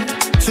tonight,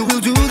 so we'll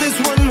do this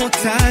one more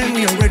time.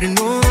 We already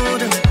know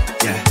them.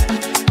 Yeah,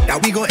 now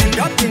we gon' end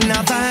up in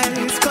our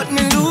vibes. Cut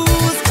me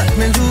loose,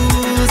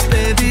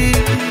 baby.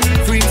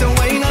 Free to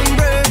wine and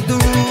break the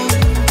rules.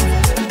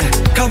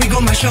 Cause we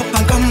gon' mash up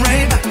and come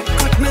right back.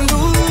 Cut me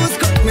loose,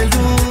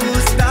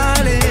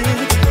 darling.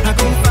 I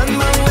gon' find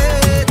my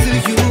way to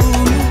you.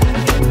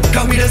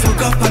 Cause we just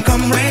hook up and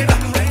come right back.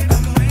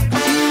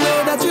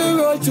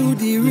 To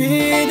the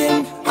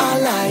rhythm, I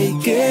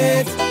like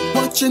it.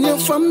 Watching you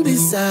from the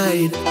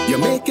side, you're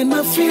making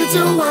me feel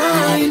to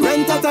wine.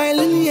 Rent a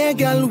island, yeah,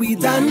 girl, we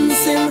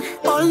dancing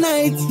all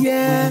night,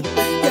 yeah.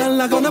 Girl,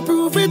 I'm gonna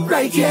prove it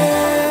right,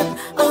 yeah.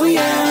 Oh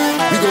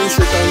yeah, we going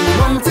straight on the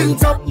mountain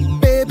top,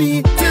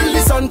 baby, till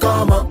the sun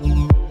come up.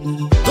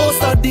 Don't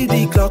start the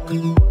clock,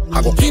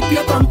 I go keep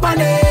you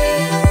company.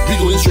 We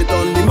going straight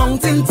on the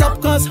mountain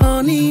top, cause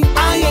honey,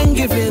 I ain't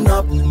giving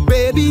up.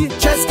 Baby,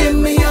 just give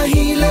me a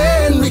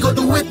healing. We go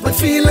do it with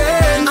feeling.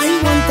 I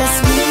want a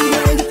smooth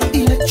ride,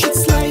 electric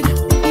slide.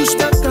 Push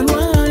back and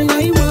wine.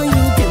 I want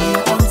you give me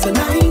all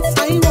tonight. I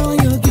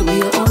want you give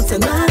me all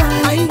tonight.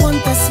 I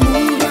want a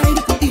smooth ride,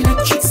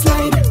 electric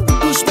slide.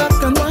 Push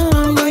back and wine.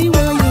 I want you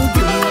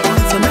give me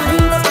all tonight.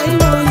 I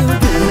want you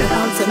give me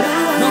all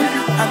tonight. No,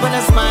 I'm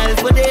gonna smile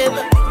for them,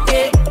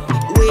 yeah.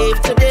 Wave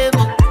to them,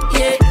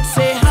 yeah.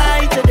 Say hi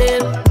to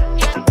them,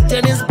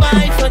 then it's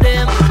bye for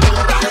them.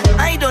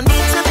 I don't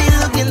need to be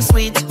looking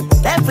sweet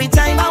every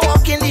time I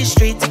walk in the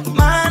street.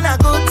 Man, a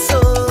good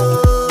soul,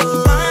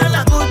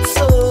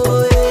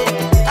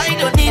 yeah. I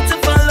don't need to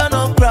follow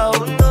no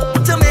crowd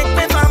to make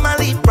my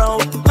family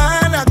proud.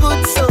 Man, a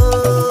good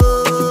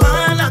soul,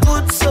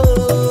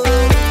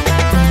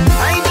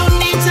 I don't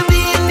need to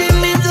be in the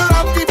middle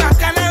of the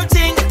bacchanal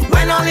thing.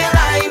 When all your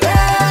life,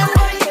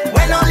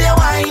 when all your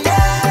wine,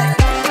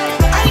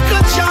 I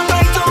could jump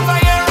right over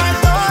here and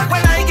Lord.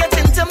 When I get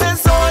into my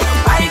zone,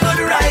 I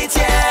could write,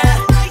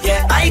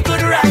 yeah, I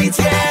could write,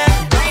 yeah.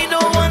 I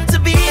don't want to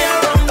be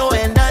around no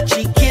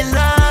energy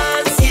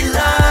killers.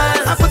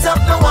 I put up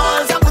my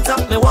walls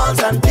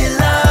and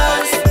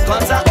pillars,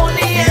 cause I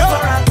only here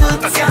for a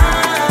good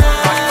time.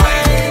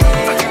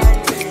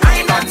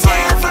 I'm not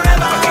here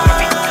forever.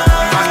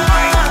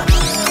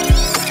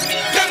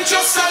 Them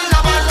just a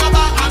lava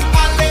and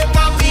ballet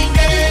for me,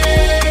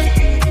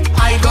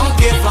 I don't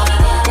give up,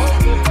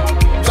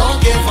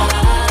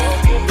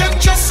 Them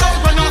just a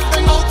run off the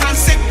mouth and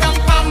sit down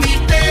for me,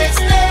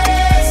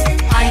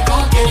 I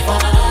don't give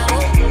up.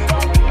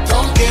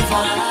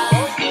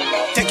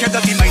 Take your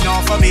dirty mind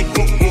off of me.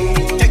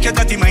 Take your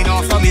dirty mind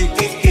off of me.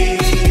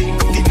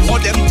 The more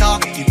them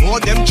talk, the more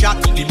them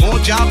chat, the more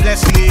Jah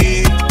bless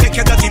me. Take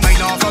your dirty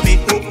mind off of me.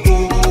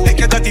 Take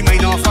your dirty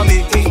mind off of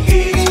me.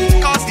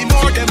 Cause the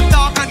more them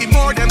talk and the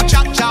more them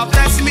chat, Jah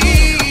bless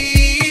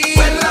me.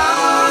 When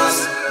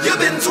last you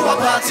been to a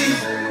party,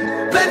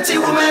 plenty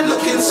women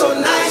looking so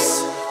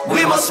nice.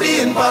 We must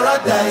be in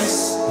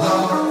paradise.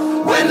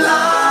 When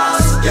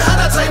last you had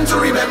a time to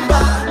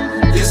remember,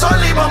 it's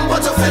only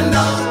bumper to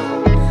fender.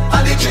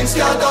 And the drinks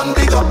got done,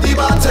 big up the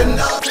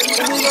bartender.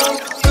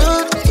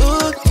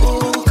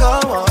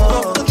 Come on.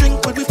 Love to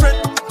drink with my friend.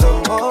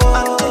 Come on.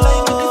 And the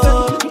line with the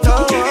friend.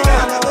 Come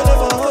on. And I will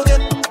never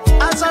forget.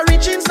 As I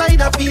reach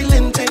inside, a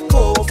feeling take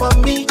over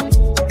me.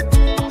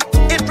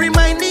 It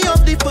remind me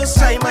of the first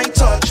time I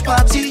touched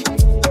party.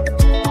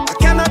 I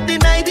cannot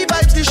deny the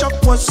vibes, the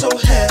shock was so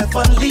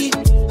heavenly.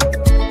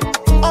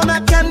 On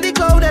a candy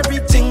cloud,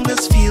 everything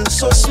just feels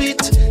so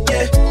sweet.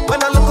 Yeah,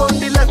 when I look on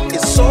the left,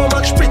 it's so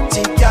much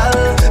pretty gal.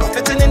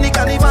 Fitting in the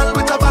carnival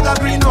with a bag of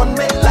green on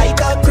me like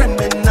a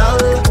criminal.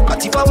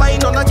 But if I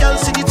wine on a gal,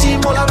 see the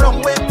team all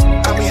around me,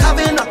 and we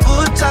having a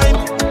good time.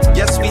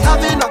 Yes, we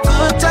having a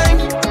good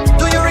time.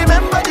 Do you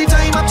remember the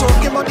time I told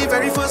you about the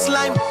very first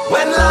line?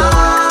 When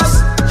last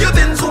you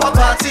been to a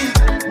party,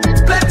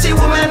 plenty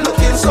women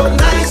looking so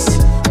nice.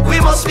 We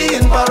must be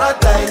in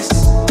paradise.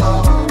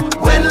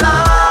 When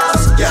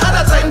last you had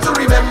a time to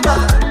remember,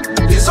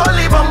 it's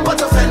only bumper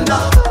to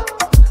fender.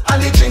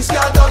 And the drinks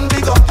got done,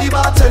 big up the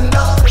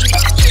bartender.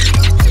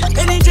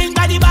 Any drink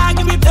by the bar,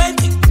 give me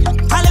plenty.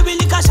 Call it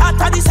liquor shot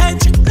at the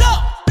century. Blow.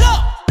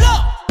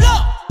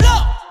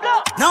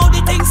 Now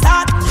the things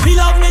start. We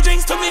love me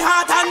drinks to me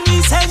heart and me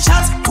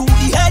essentials. To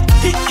the head,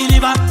 hit the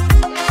liver.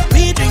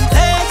 We drink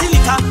plenty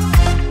liquor.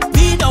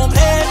 We don't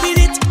play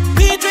with it.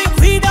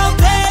 We don't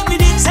play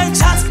with it.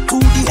 Essentials. To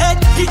the head,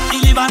 hit the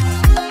liver.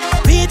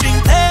 We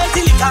drink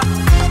plenty liquor.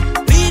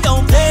 We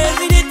don't play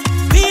with it.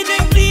 We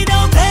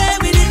don't play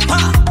with it.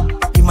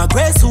 In my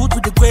grey suit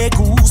with the grey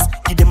goose,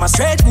 give them a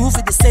straight move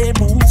with the same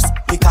moves.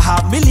 Make a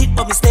half millet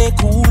but me stay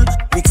cool.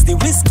 Mix the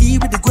whiskey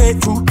with the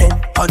grapefruit, then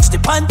punch the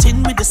punch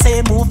in with the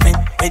same movement.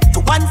 Went to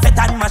one fet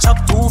and mash up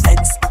two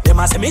fets. Them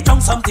a say me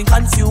drunk something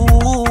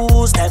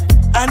confused them,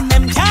 and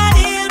them can't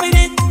deal with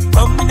it.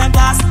 Rum in a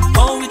glass,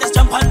 go with us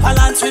jump and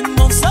balance, we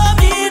move so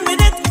mean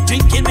with it.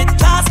 Drinking with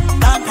class,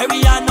 Don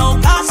Perry and no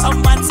glass.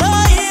 Someone so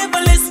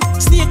evilist,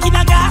 snake in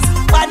a glass.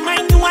 One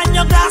mind you and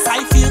your glass,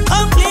 I feel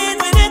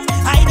complete with it.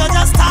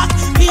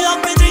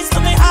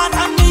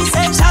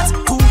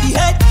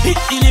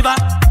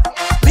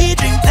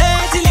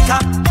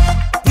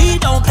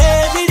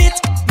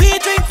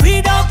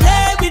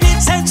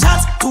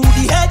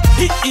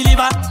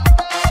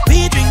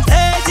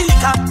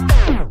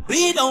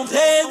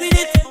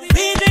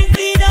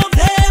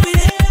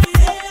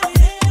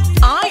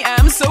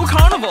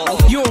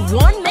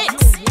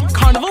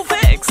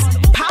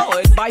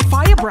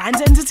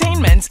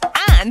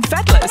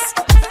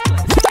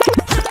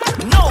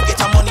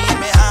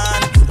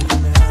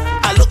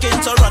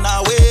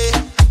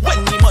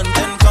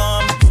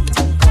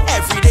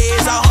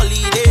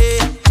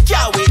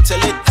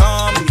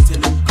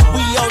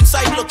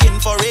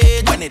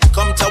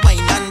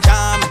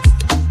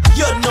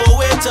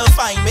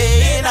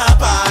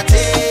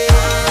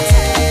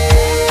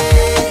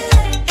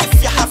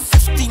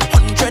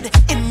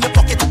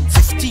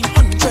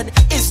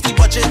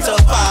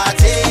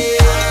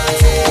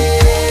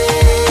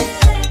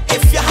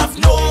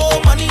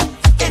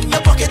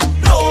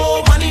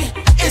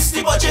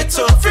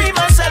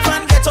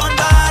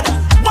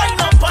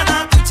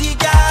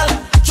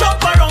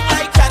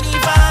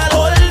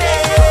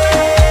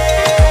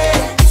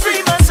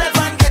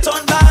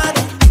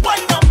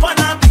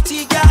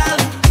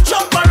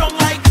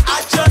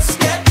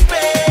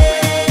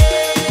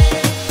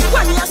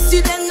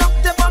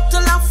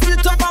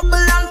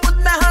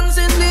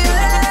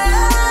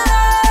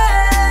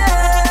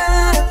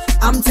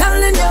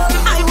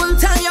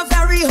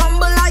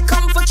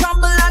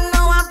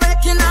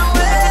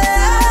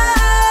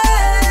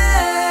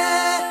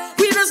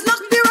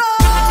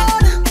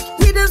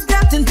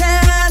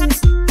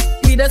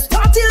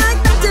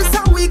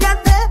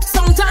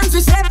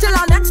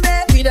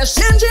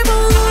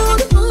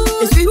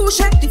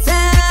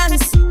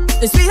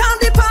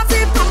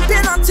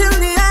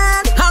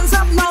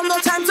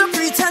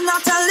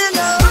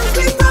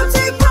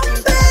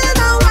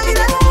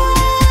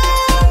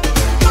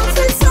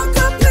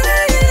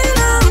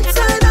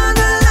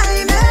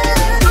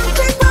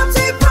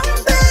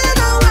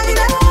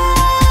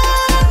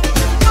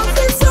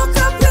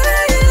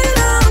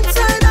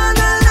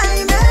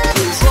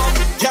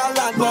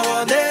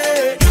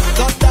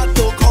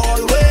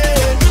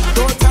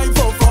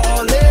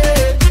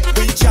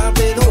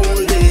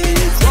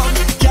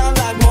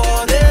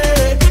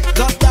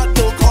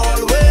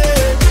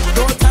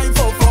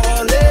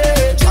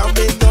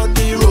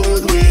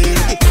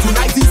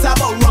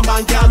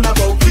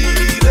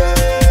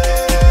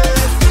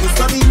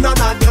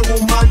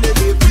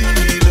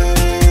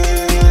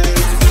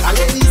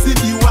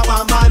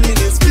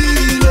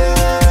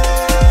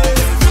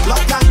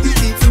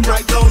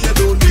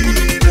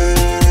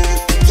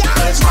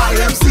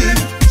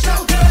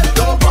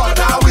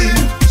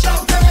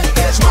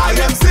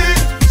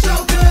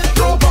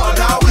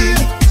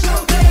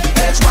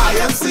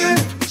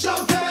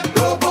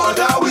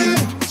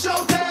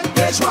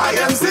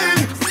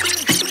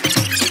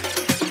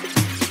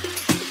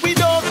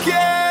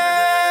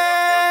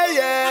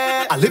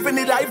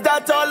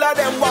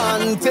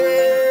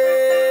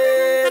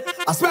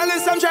 I smelling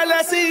some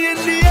jealousy in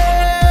the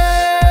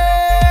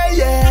air,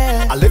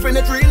 yeah. I live in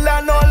it real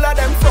and all of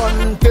them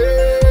front.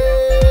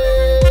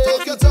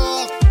 Talk your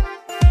talk.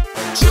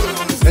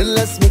 Then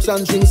let's smoke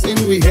some drinks in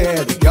we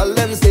head. The girl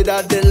them say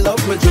that they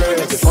love my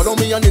dress. They follow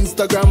me on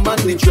Instagram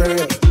and the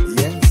trade.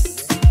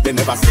 Yes. They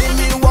never see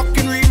me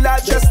walking real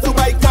life just to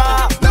buy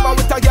car. Never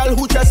with a girl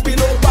who just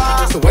below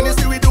bar. So when you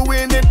see we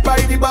doing it by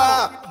the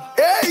bar,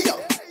 hey yo.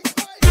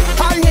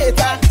 I hate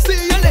her,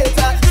 see you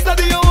later.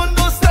 Study your own,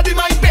 no study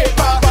my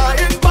paper.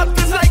 Buying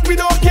bottles like we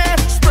don't care.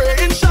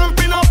 Spraying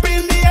champagne up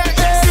in the air.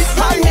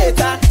 I hate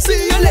her,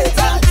 see you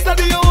later.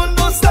 Study your own,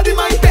 no study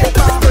my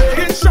paper.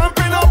 Spraying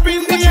champagne up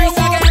in the air.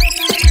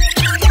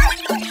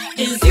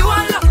 Is you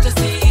I love to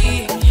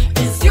see?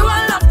 Is you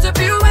I love to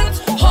be with?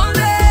 Hold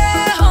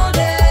it, hold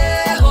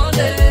it, hold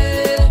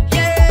it.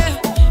 Yeah.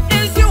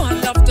 Is you I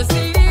love to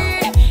see?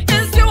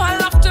 Is you I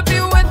love to be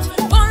with?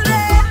 Hold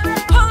it,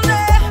 hold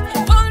it,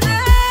 hold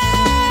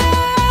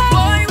it.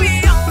 Boy, we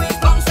always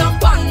bounce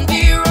up on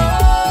the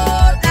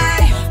road.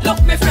 Hey,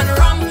 look me friend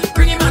rum,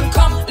 bring him and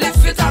come,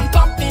 lift it and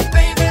pump me,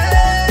 baby.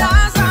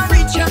 As I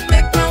reach you,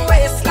 make my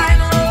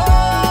waistline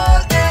roll.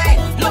 Hey,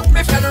 look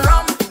me friend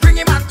rum, bring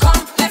him and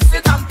come, lift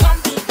it and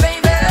pump me,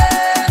 baby.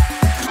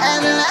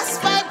 Endless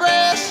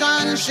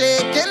vibration,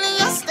 shaking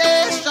your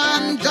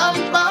station.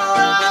 Jump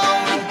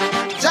around,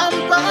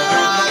 jump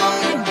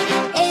around.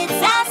 It's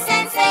a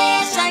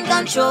sensation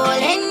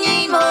controlling your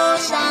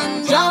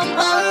emotion. Jump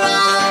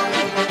around,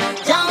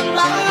 jump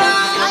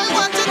around. I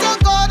want you to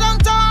go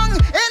downtown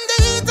in the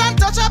heat and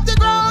touch up the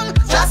ground.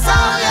 Just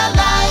how you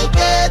like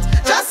it,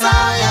 just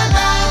how you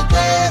like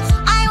it.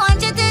 I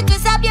want you to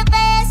twist up your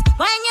face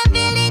when you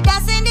feel it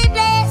dust in the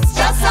place.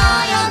 Just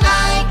how you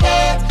like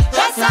it,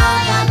 just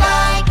how you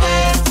like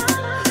it.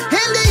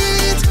 In the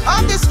heat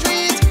of the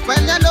street, when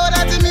you know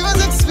that the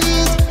music's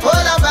sweet. Hold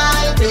a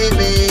vibe,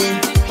 baby,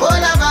 hold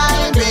a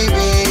vibe,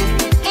 baby.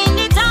 In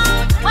the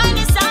town, when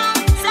the sound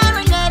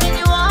serenading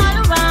you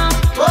all around.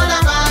 Hold a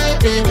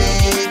vibe,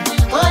 baby,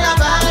 hold a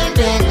vibe,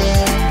 baby.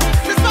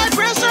 This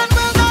vibration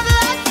will not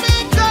let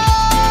me go.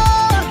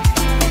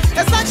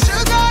 It's like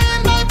sugar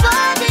in my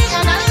body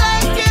and I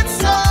like it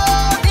so.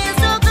 Feels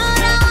so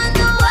good, I want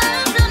the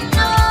world to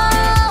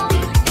know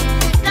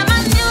that my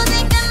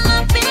music and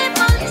my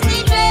people is the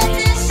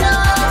greatest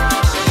show.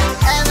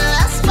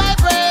 Endless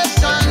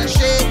vibration,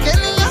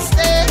 shaking your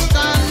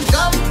station.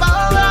 Jump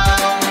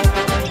around,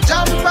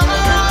 jump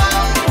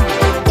around.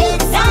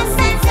 It's a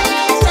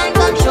sensation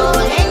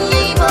controlling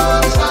your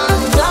emotion.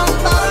 Jump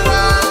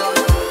around,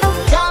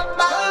 jump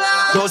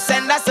around. Don't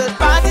send us a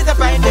party to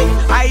find it.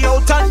 I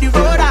out on the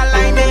road, I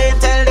line it.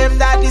 Tell them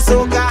that the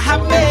soca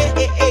have me.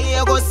 Hey, hey,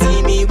 you go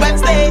see me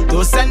Wednesday.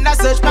 Don't send a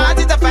search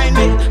party to find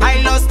me.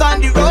 I lost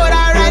on the road,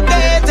 I ride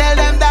there. Tell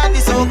them that the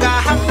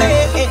soca have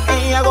me. Hey,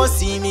 hey, you go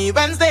see me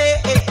Wednesday.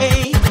 Hey,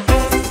 hey.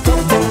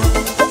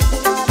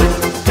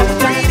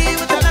 Trini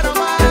with another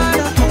man.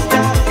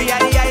 We are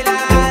the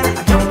island.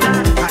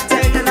 I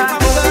tell you now,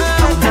 I'm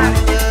good.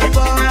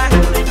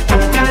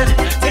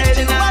 Tell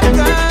you now, I'm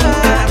good.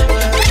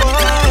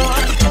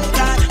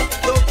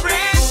 Don't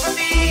pray for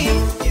me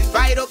if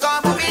I don't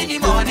come home in the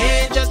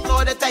morning. Just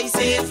know that I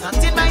say it's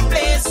not in my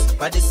place.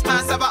 But this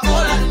man's of a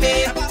all on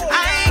me.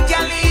 I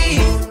can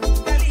leave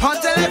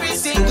until every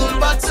single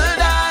bottle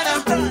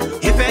done.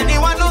 If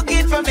anyone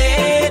looking for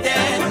me,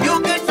 then you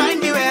can find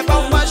me where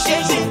bumper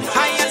shaking.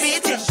 I am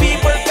meeting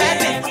people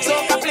betting. So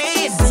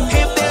please,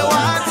 if they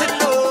want to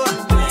know,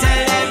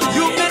 tell them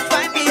you can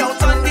find me out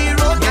on the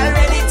road. Get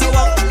ready to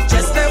walk,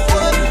 just a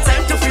full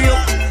time to feel.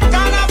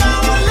 Carnival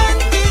won't let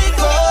me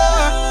go.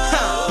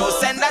 Don't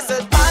send us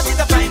a party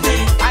to find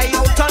me. I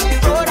out on the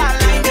road, I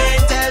line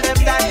it. Tell them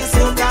that the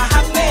soca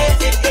have me.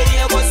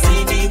 You will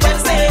see me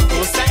Wednesday.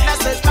 Don't send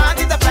us a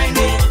party to find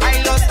me. I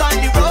lost on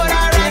the road, I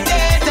ride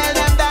it. Tell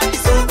them that the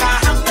soca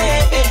have me.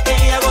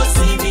 You will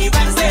see me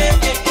Wednesday.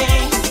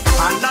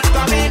 I'm not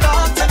coming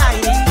home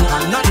tonight.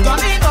 I'm not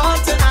coming home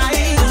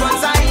tonight.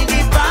 Once I in the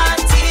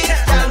party,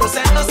 tell no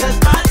send us a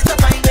party to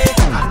find me.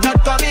 I'm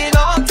not coming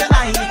home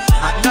tonight.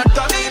 I'm not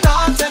coming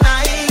home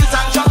tonight.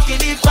 I'm drunk in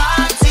the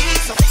party.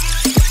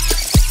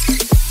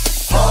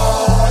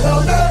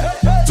 Holiday,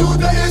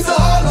 today is a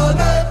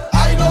holiday.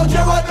 I don't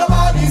care what the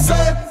body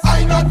say.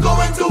 I'm not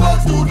going to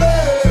work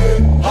today.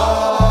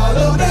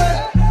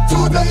 Holiday,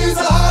 today is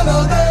a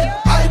holiday.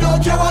 I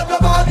don't care what the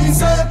body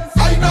say.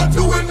 I'm not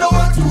doing no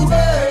work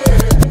today.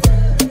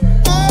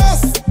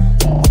 Boss,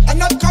 I'm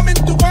not coming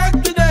to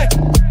work today.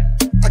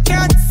 I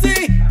can't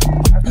see.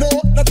 No,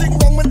 nothing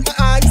wrong with my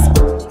eyes.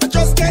 I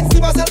just can't see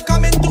myself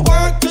coming to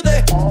work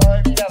today.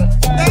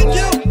 Thank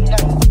you.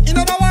 In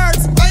other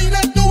words, I'm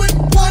not doing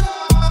one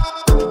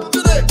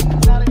today.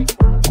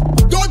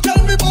 Don't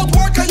tell me about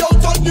work, I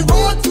out on the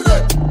road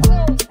today.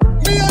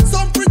 Me and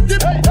some pretty,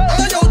 I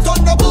out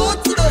on the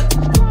boat today.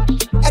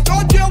 I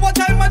don't care what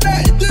I'm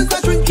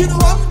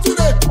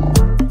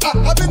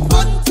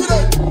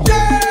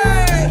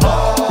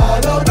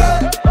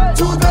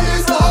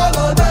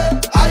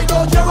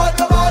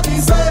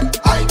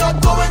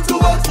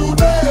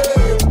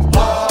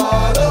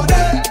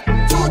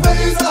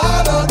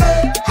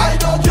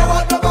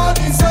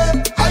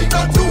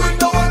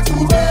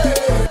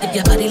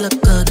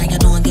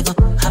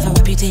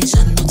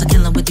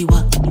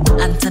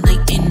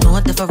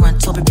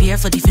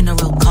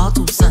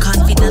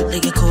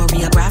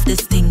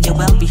you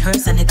well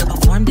rehearsed and nigga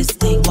perform this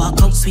thing.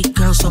 Walk out, sweet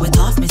girl, show it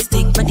off,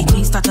 mistake. But the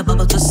queen start to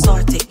bubble, just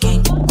sort it,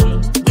 king.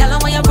 Girl,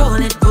 when you roll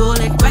it,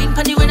 grind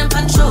pon the rhythm,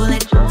 control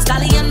it.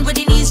 Stallion with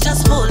the knees,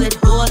 just hold it,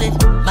 hold it.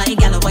 My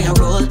girl, when you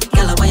roll,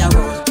 girl, when you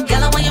roll.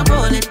 Girl, when you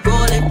roll it,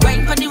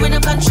 grind pon the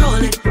rhythm,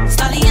 control it.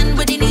 Stallion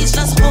with the knees,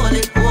 just hold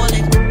it, hold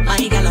it. My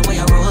girl, when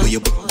you roll.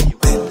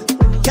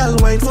 Girl,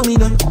 wine for me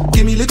now.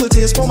 Give me little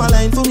taste for my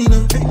line for me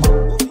now.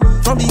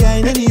 From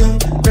behind anyhow,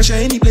 pressure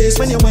any place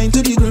when you wine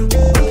to the ground.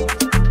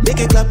 Make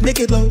it clap, make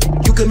it loud.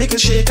 You can make it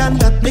shake and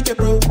that make it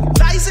bro.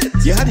 Rise it.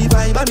 You had the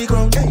vibe on the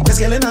ground. This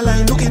girl in a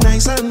line looking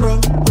nice and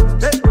brown.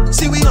 Hey,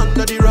 see we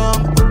under the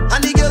rum,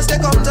 and the girls they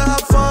come to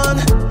have fun.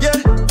 Yeah,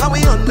 and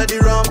we under the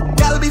rum.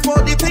 Girl,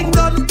 before the thing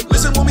done,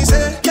 listen what me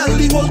say. Girl,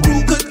 the whole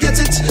crew could get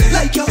it.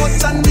 Like your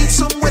hot and need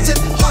some wet it.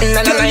 Hot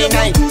girl, your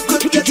whole crew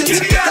could get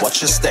it.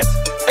 Watch your step.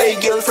 Hey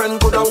girlfriend,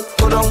 go down,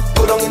 go down,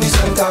 go down in the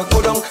center.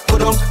 Go down, go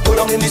down, go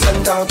down in the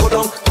center. Go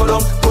down, go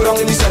down, go down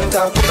in the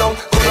center. Go down,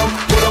 go down,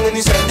 go down in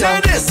the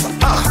center.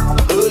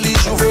 Early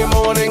Juve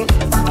morning,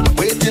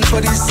 waiting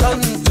for the sun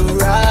to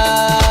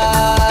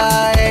rise.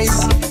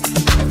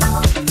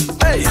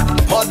 Hey,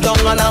 mud down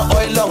and a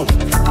oil down.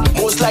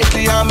 Most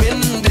likely I'm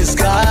in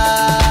disguise.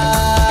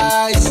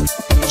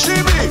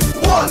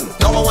 GB1,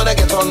 now I wanna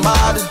get on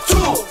mad. 2,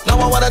 now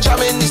I wanna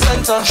jam in the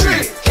center.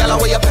 3, girl,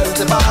 where you belt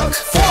it back.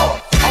 4,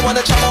 I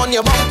wanna jam on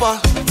your bumper.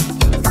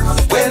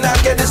 When I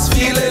get this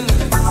feeling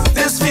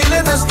is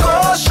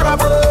no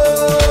trouble.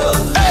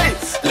 Hey,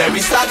 let me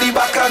start the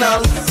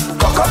bacchanal.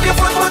 Cock up your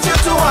foot, put your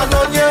 2 hand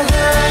on your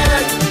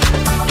head.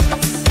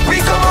 We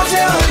come out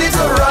here early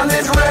to run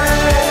it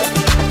red.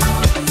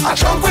 I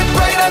drunk with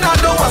pride and I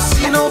don't want to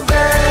see no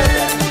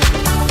bed.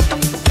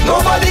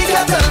 Nobody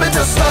can tell me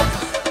to stop.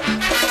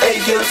 Hey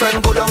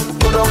girlfriend, go down,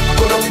 go down,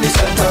 go down in the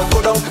center. Go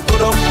down, go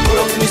down, go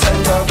down in the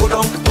center. Go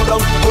down, go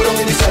down, go down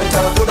in the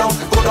center. Go down,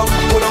 go down,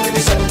 go down in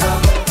the center.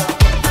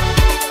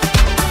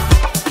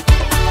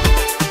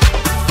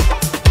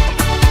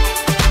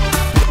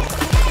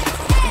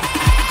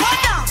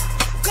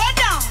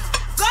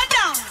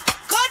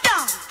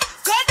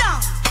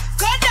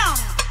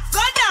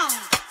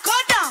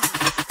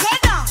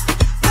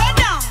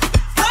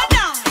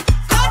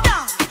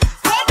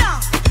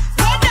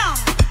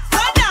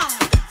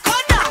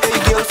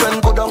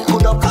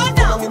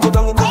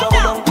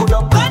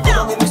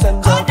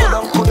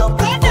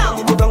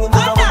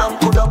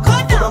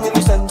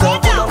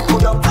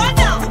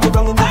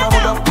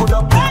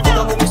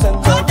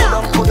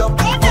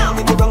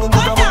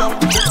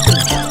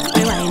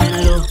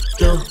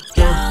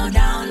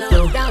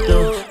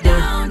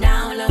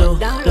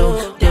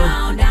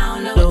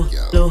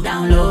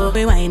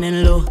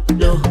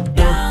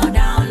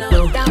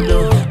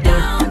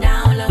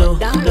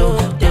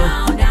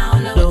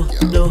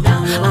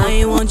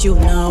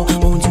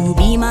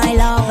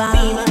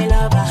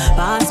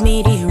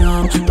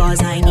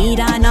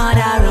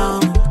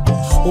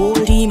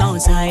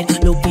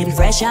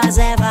 As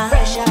ever,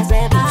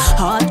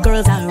 hot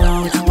girls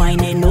around,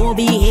 whining no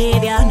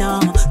behavior, no.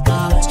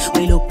 Cause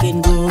we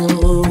looking good.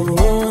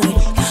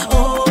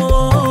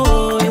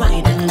 Oh, we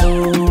whining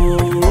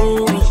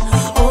low.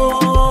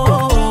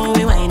 Oh,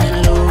 we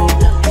whining low.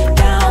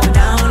 Down,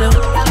 down low.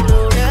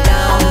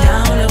 Down,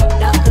 down low.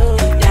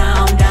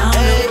 Down, down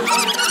low.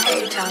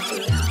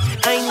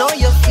 I know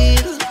you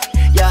feel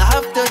you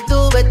have to do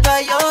it by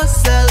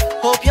yourself.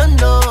 Hope you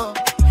know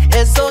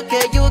it's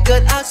okay. You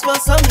could ask for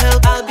some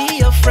help. I'll be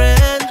your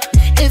friend.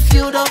 If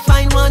you don't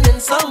find one in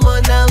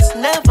someone else,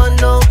 never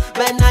know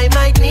when I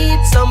might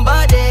need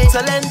somebody to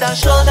lend a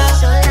shoulder,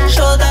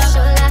 shoulder,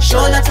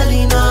 shoulder to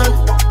lean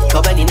on.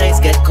 Cause when the nights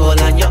get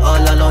cold and you're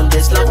all alone,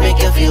 this love make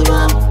you feel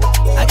warm.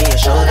 I give you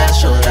shoulder,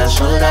 shoulder,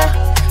 shoulder,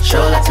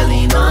 shoulder to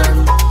lean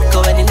on.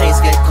 Cause when the nights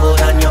get cold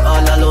and you're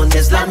all alone,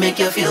 this love make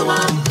you feel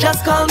warm.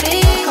 Just call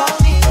me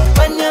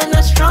when you're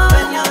not strong,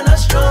 when you're not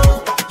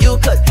strong. You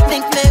could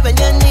think me when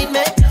you need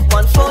me.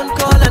 One phone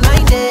call and I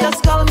did.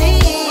 Just call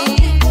me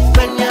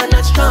when you're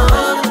not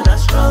strong, not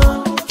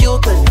strong. You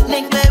could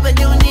link me when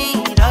you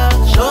need a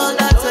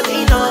shoulder to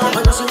lean on.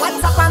 And she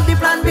WhatsApp on the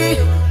plan B,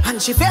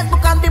 and she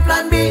Facebook on the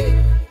plan B,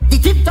 the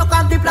TikTok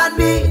on the plan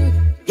B.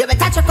 You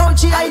better check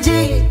out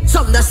IG.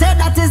 Some they say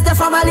that is the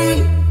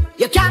family.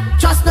 You can't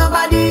trust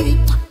nobody.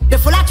 The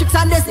full of tricks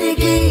and the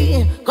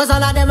sneaky, cause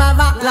all of them have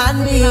a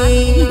plan B.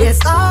 Yes,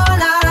 all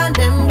of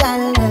them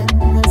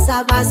girls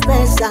have a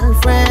special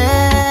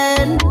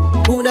friend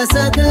who the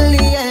circle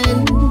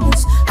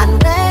ends. And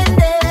when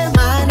they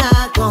man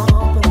are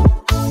come,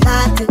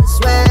 that is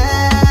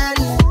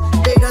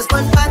when they just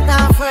contact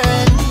a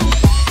friend.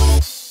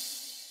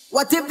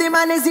 What if the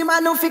man is the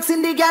man who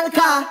fixing the girl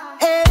car?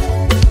 Eh?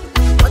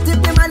 What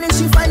if the man is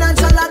she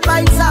financial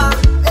advisor?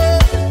 Eh?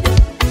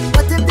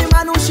 What if the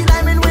man who she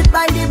liming with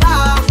by the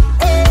bar?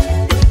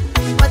 Eh?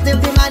 What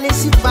if the man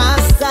is she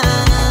pastor?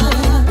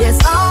 Yes,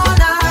 all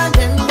of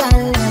them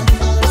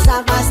girls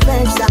have a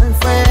special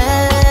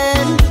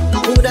friend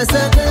who the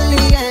circle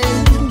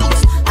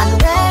ends. And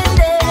when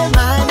they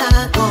man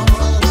are come,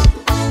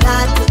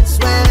 that is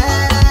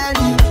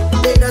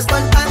when they just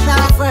contact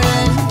a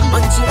friend.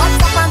 And she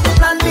WhatsApp on the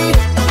plan B,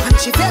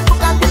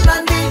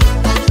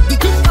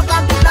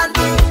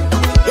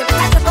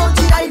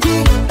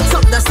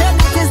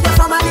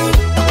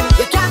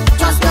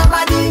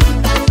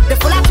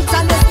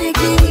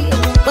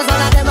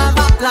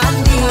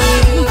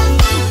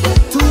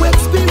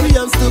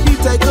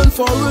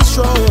 for a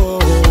show.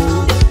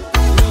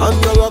 And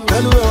you rock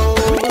and roll.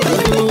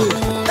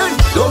 Hey,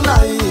 don't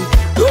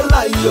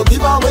lie, you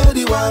give away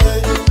the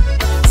wine.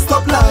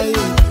 Stop lying,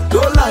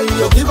 don't lie,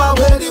 you give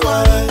away the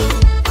wine.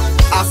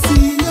 I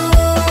see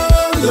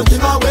you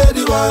give away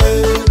the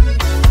wine.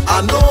 I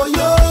know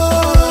you.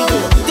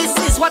 This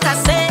is what I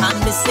say, I'm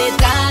the say,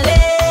 darling.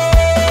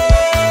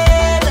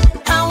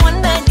 I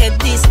wanna get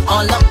this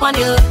all up on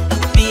you,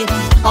 baby,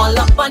 all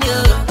up on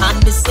you. I'm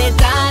the say,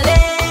 darling.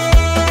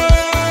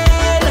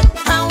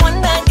 I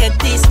wanna get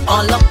this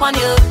all up on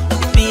you,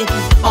 baby,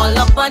 all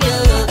up on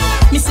you.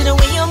 Me see the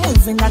way you're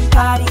moving that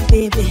body,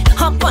 baby,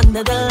 up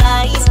under the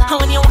lights. And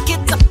when you walk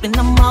it up in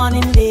the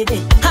morning,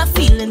 baby, I'm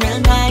feeling real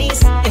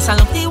nice. Yes, I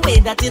love the way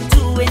that you're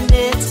doing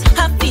it.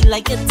 I feel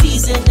like you're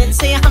teasing it.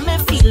 Say I'm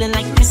feeling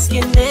like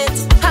risking it.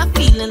 I'm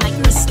feeling like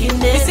risking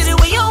it. Me see the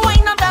way you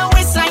wind up that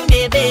waistline,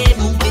 baby,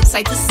 move it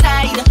side to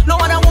side. No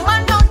other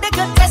woman out there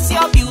could test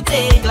your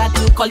beauty. Glad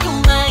to call you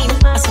mine.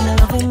 I see the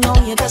love you know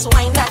you just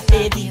wind that,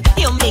 baby.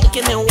 You're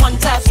making me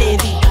want that,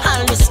 baby.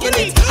 I'm risking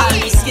it, I'm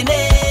risking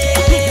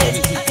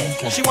it.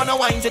 She wanna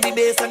wine to the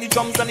bass and the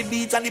drums and the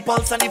beats and the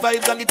pulse and the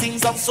vibes and the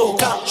things of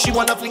soca. She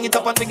wanna fling it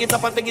up and fling it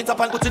up and fling it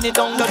up and putting it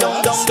down, down,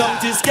 down, down, down.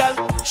 This girl,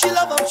 she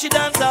love how she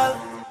dance all.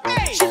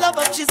 She love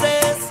how she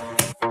says.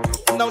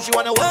 Now she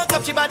wanna work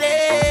up she body.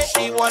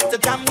 She want to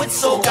jam with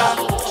soca.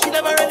 She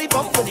never really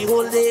bump for the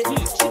whole day.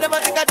 She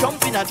never take a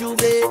jump in a juve.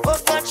 Oh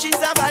God, she's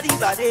a body.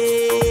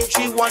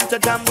 She want to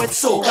jam with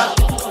soca.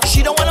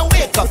 She don't wanna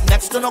wake up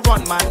next to no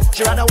gunman.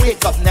 She rather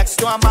wake up next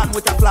to a man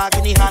with a flag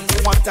in his hand.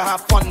 He want to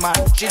have fun, man.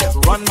 She just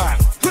run, man.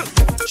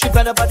 She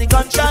fed up by the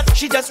gunshot.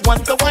 She just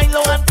want to wine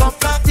low and come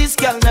back. This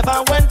girl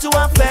never went to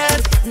a fair.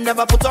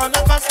 Never put on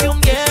a costume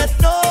yet.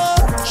 No,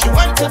 she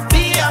want to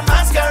be a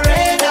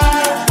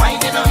masquerader.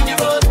 Winding on the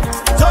road.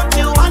 Don't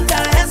you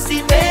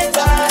underestimate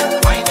her?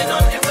 Winding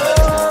on the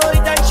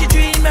road. That she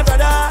dream, my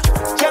brother.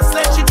 Just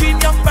like she dream,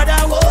 young brother.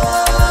 Whoa,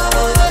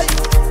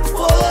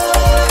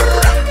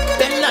 whoa.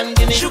 Bend and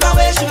give me sugar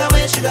way, girl. Give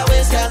me sugar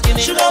way, girl. Give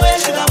me sugar way,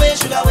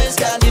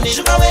 girl.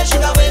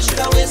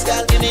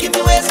 Give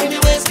me waist, give me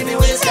waist, give me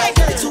waist, girl.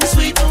 It's too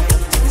sweet,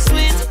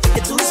 sweet.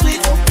 It's too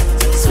sweet,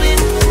 sweet,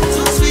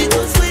 too sweet,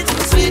 too sweet,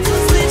 too sweet, too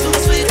sweet, too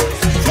sweet.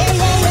 Yeah,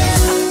 yeah,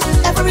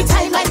 yeah. Every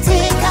time I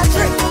take a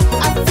drink,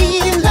 I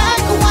feel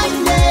like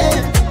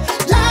whining,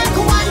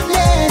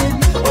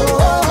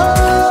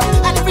 oh.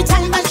 And every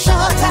time I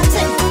short a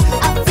thing,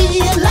 I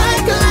feel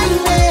like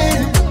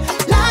lining,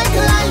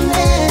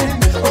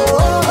 oh.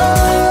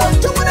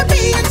 Don't wanna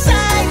be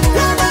inside,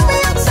 wanna be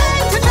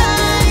outside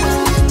tonight.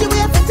 Do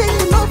everything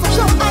you know for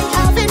sure. I'm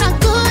having a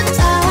good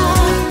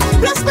time.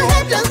 Bless my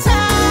head real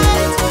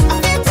tight. I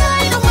feel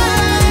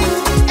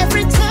dynamite.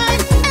 Every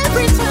time,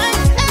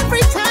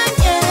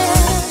 yeah.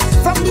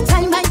 From the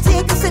time I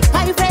take a sip,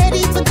 I'm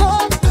ready to go.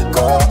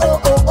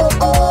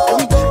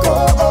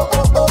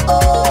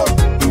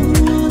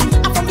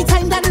 And from the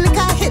time that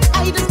liquor hit, I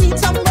just need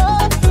some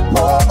more.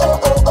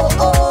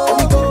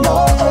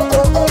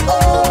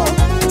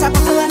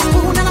 Tabanca and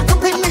spoon and a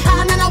cup in my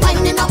hand and a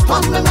winding up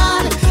on my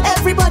man.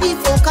 Everybody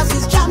focus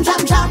is jam,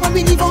 jam, jam. When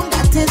we leave on,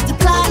 that is the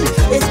plan.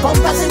 It's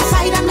bumpers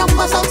inside and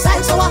numbers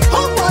outside, so I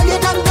hope all you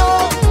don't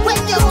know. When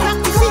you crack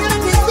the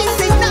ceiling, it's the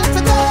signal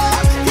to go.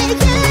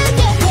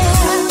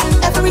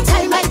 Yeah. Every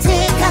time I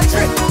take a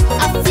drink,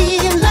 I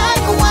feel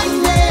like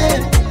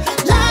whining,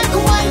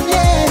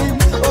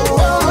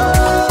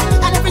 oh.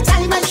 And every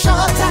time I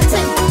short a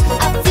thing,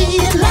 I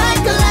feel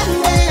like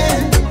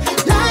lining.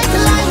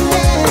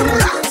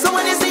 So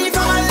when you see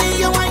family,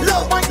 you wine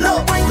low, wine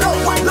low, wine low,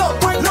 wine low,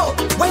 wine low.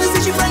 When you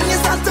see she friend, you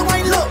start to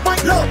wine low,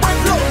 wine low,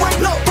 wine low, wine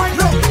low, wine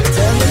low.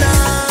 Tell me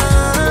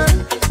now,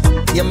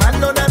 your man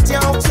know that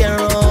you're out here,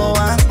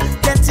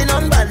 getting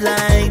on bad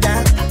like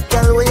that.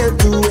 Girl, what you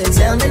doing?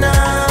 Tell me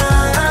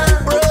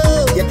now, bro.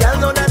 Your girl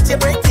know that you're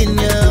breaking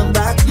your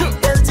back,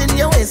 belting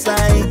your waist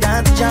like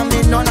that,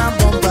 jamming on a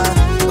bumper.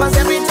 'Cause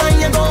every time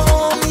you go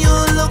home, you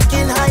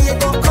looking high, you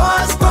go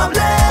cause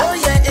problem. Oh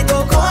yeah, it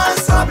go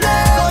cause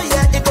problem. Oh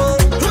yeah, it go.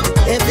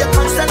 If you're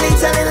constantly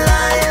telling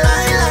lie,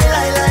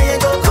 it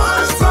go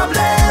cause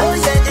problem. Oh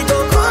yeah, it go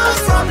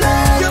cause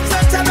problem. You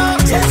better know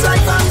it's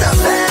like on the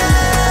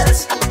fence.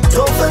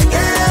 Don't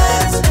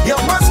forget, you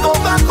must go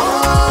back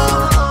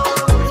home.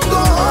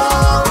 Go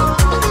home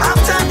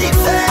after the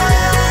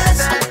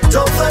fence.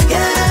 Don't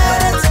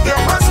forget, you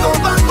must go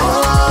back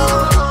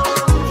home.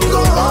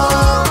 Go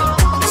home.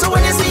 So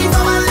when you see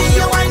family,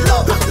 you wine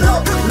low.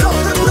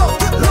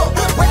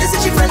 When you see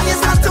she friend, you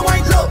start to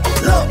wine low.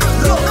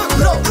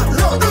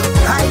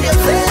 Hide your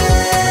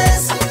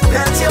face,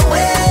 plant your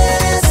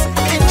waist.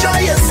 Enjoy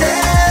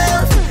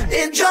yourself.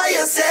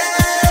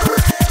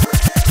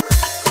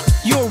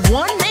 Your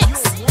one mix,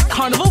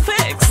 Carnival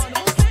Fix.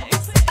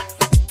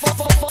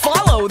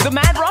 Follow the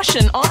Mad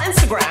Russian on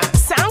Instagram,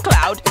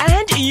 SoundCloud,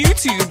 and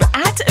YouTube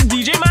at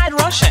DJ Mad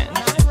Russian.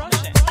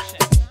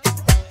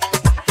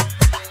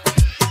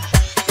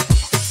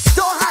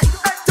 Don't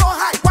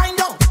hide, wind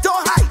down.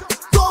 Don't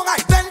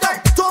hide, bend down.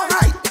 Don't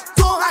hide,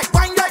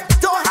 wind down.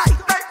 Don't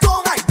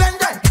hide, bend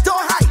down.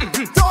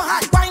 Don't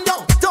hide, wind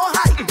down. Don't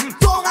hide,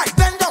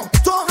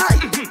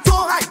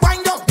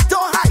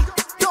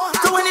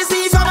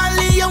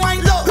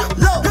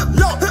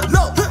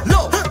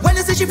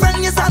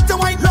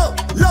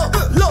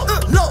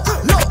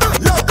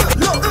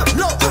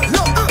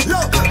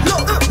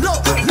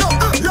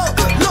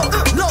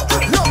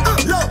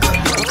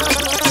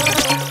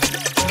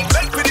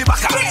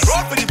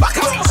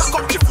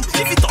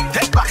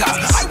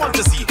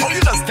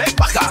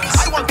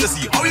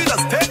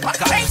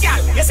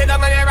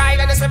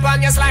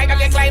 ride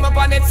and you climb up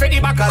on it for the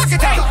backers. You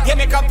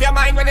make up your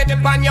mind when you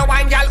dip on your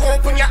wine, girl.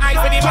 Open your eye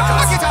for the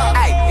backers.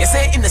 Aye, you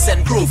say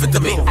innocent, prove it to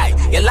me. Aye,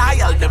 you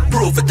loyal, then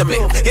prove it to me.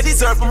 You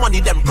deserve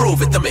money, then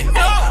prove it to me.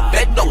 Aye,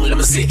 bed down, let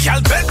me see.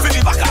 Girl, bed for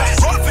the backers,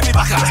 roll for the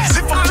backers.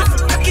 Zip on it,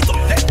 take it up,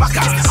 head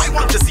backers. I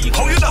want to see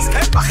how you just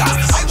head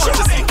backers. I want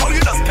to see how you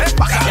just head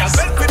backers. Girl,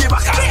 bed for the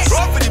backers,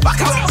 roll for the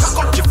backers.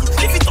 Cock up your foot,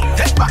 lift it up,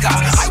 head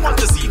backers. I want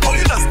to see how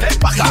you just head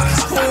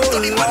backers.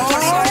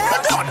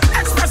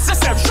 Express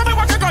yourself, show me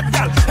what you got,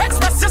 girl.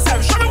 Express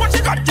yourself, show me what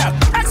you got, girl.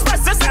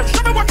 Express yourself,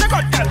 show me what you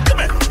got, girl.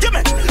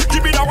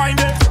 Give me the wine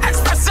there.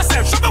 Express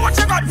yourself, show me what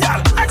you got,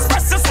 girl.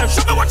 Express yourself,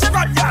 show me what you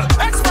got, girl.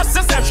 Express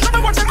yourself, show me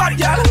what you got,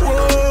 girl.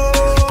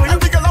 Whoa, you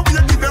think I love you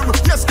give them?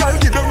 Yes, girl,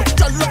 give them.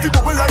 Girl, love you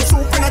bubble like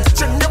soup in a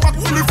kitchen. Your back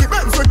full of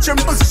fibs, switch in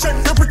position.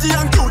 You're pretty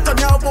and cute, and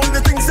you have all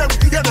the things that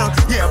you know.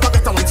 Yeah, but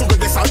get away to the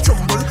this, I'll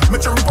tremble.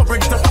 My cherry pop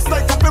brings the past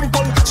like a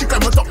pimple. She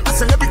climb on top, I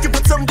say, let me keep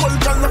it simple.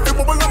 Girl, love you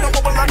bubble and a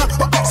bubble and a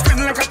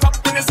spin like a top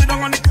when you sit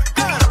down on it.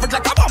 Put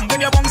like a bomb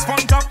when your bones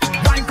front up.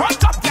 Wine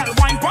front up, girl,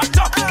 wine front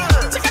up.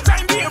 Take your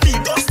time, baby,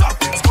 don't stop.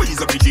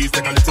 Squeeze up your cheese,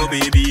 take a little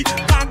baby.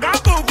 Gaga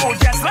boo boo,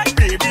 just like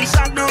baby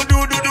shark. Do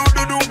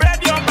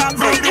bed your back,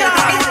 baby.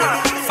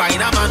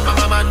 Find a man,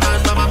 wine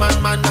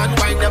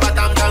the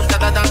bottom,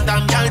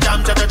 dam,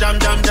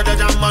 girl,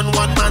 jam, man,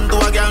 one man to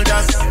a girl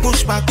just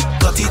push back,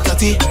 dirty,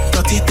 tick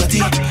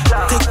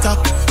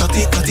tock,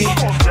 dirty,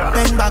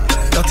 bend back,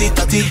 dirty,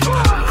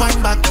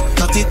 wine back,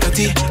 dirty,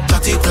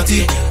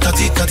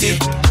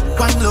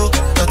 wine low,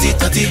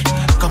 dirty,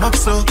 come up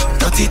slow,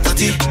 dirty,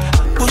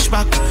 push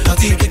back,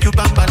 dirty, make you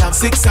bang bang,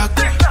 zigzag.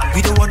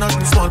 We don't want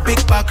nothing small,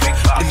 big back.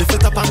 You lift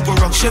it up and go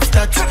wrong, shift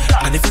that.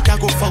 And if you can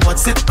go forward,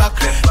 sit back.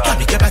 Can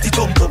you get back to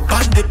jump up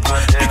and dip?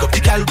 Pick up the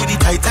gal with the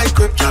tight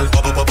grip. Gal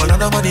bubble on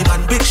the money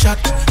man, big shot.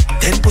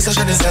 10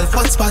 possession is self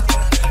one spot.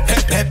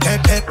 Pep,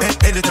 bend it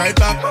right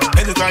back,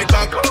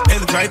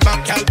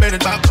 gal, bend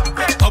it back.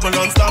 Bubble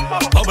on stop,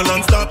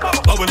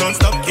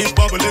 keep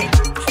bubbling.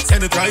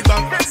 Send it right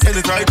back,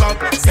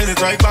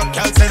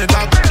 gal, send it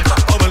back.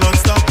 Bubble on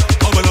stop.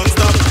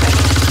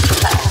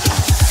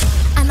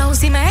 I now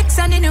see my ex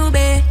and the new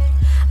babe,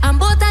 and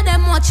both of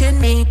them watching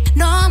me.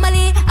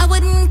 Normally I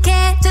wouldn't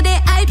care, today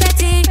I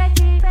petty.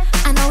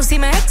 I now see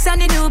my ex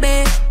and the new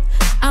babe,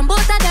 and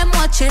both of them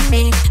watching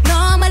me.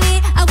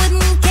 Normally I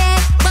wouldn't care,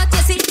 but you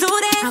see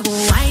today I go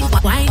wine for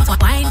spite,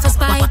 wine for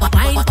spite,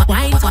 wine for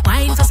spite,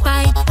 wine for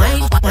spite,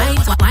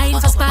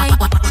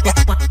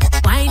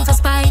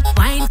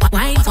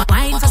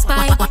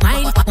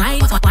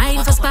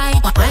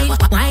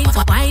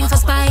 wine for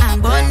spite,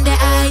 and one day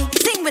I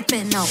sing with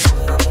me now.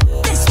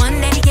 This one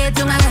dedicated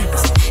to my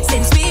ex.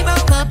 Since we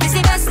broke up, it's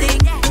the best thing.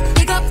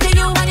 Big up to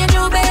you and your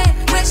new babe.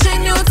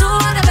 Wishing you two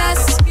are the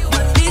best.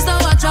 But please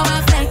don't watch how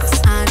I flex,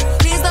 and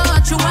please don't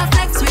watch who I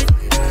flex with.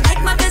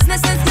 Like my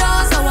business is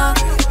yours, so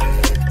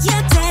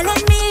you're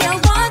telling me you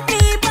want me,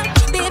 but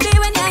baby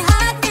when you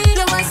had me,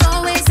 you was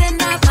always in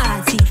the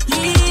party,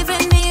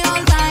 leaving me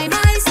all by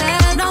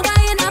myself. Now I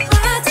in a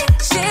party,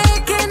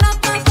 shaking up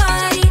my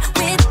body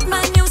with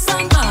my new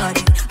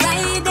somebody.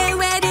 Right there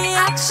where the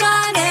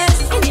action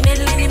is. In the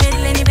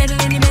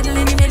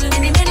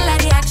middle of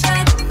the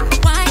action.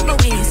 Why my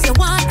waist? You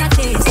want that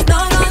taste? No,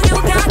 you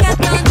can't get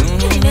done.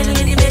 In the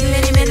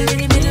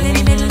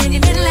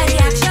middle of the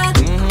action.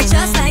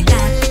 Just like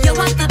that, you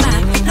want the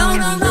back. No.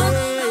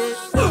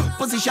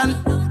 Position,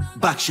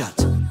 back shot,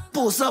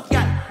 pose up,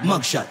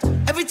 mug shot.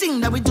 Everything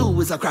that we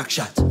do is a crack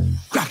shot.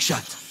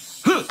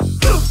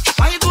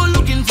 Why you go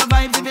looking for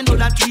vibes even though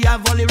that we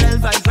have all the real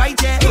vibes right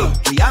here?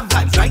 We have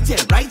vibes right here.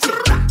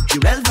 The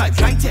real vibes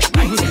right here.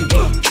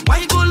 Why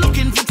you go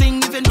looking for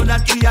things even though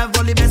that we have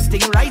all the best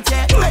thing right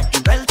here?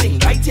 The real thing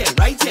right here.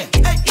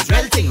 It's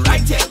real thing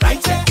right here.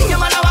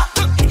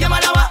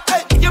 Yamadawa,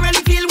 hey, you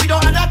really feel we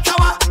don't have that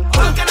tower?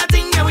 All kind of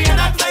thing, yeah, we have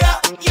that fire.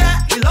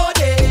 Yeah, we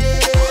loaded.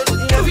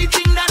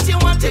 Everything that you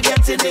want to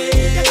get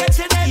today.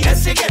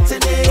 Yes, you get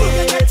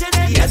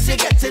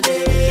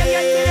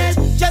today.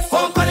 Just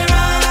walk on the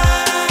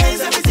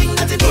rise. Everything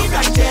that you need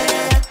right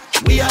there.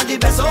 We are the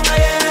best over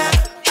here.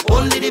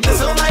 Only the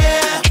best over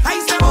here. I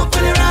say walk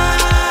on the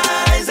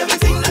rise.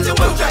 Everything that you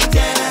want right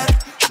there.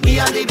 We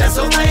are the best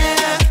over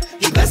here.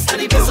 The best of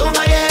the best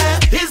over here.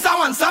 It's a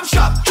one-stop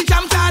shop. The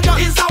jam garden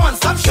is a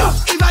one-stop shop.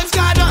 The vibes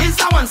garden is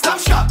a one-stop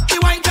shop. The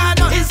wine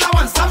garden is a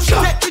one-stop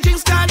shop. The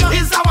drinks garden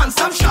is a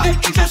one-stop shop.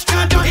 The cash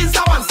garden is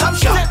a one-stop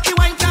shop. The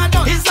wine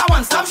garden is a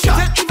one-stop shop.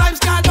 The vibes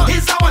garden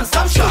is a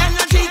one-stop shop.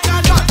 Energy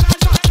garden.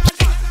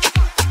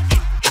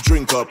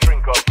 Drink up.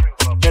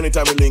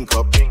 Anytime we link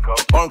up.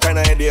 All kind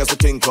of ideas to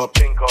think up.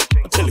 I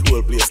tell the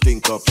whole place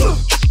think up.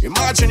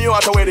 Imagine you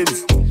at a wedding,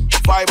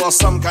 vibe or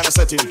some kind of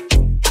setting.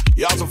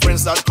 You have some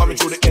friends that coming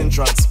through the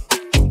entrance.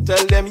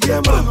 Tell them,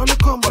 yeah man, all you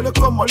come through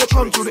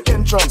the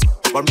entrance.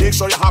 But make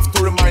sure you have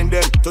to remind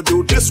them to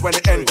do this when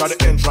they enter the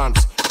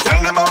entrance.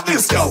 Tell them about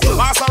this, yo.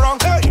 Pass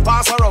around, hey,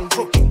 pass around.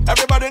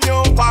 Everybody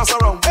new, pass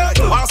around, hey,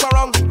 pass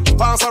around.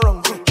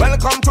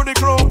 Welcome to the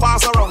crew,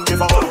 pass around.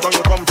 If a uptown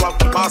you come from,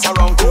 pass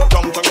around.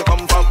 Downtown you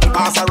come from,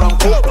 pass around.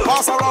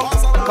 Pass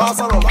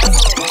around.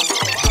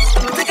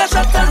 Take a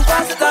shot and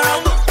pass it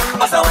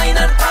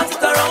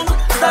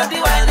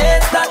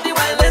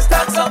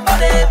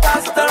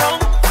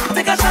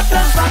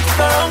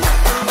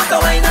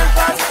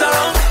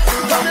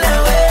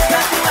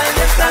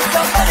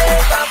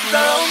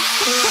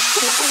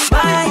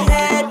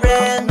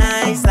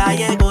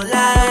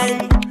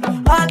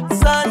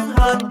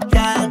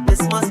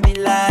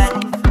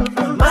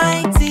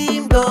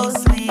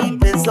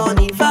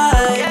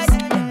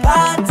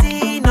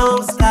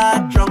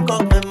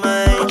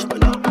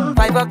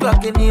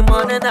the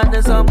morning and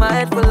the sun, my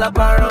head full of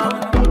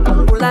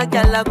rum. Pull a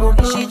gal a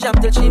boogie, she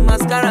jump till she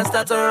mascara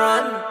start to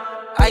run.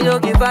 I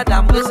don't give a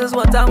damn, this is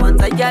what I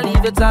want, I can't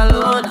leave it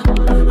alone.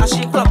 And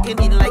she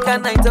clocking in like a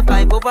 9 to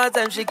 5,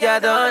 overtime she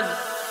get done.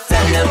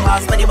 Tell them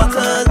pass me the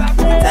bottle,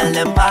 tell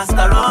them pass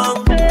the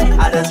wrong.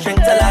 I just drink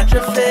till I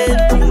drifting,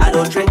 I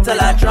don't drink till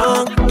I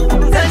drunk.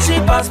 Tell she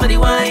pass me the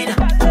wine,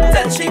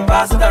 tell she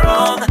pass the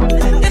wrong.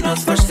 You know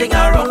first thing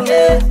I wrong,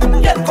 yeah.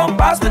 Yeah, come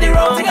pass me the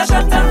wrong. Take a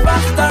shot and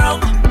pass it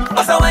around.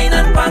 Pass a wine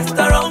and pass it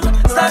around.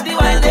 Start the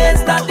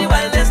wildest,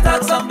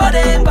 start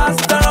somebody pass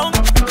it around.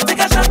 Take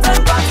a shot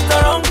and pass it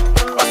around.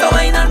 Pass a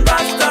wine and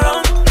pass it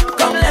around.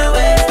 Come let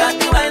way, start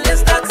the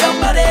wildest, start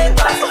somebody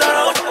pass it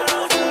around.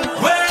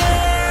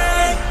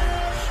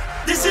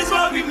 This is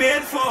what we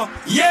made for,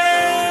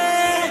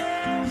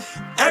 yeah.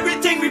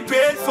 Everything we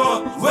paid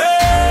for,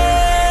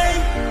 way.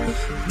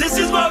 This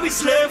is what we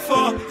slave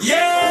for,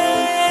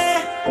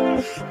 yeah.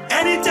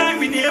 Anytime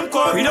we name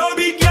call, we don't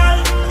beat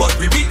girl, but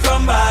we beat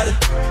drum bad.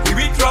 We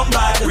beat drum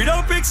bad. We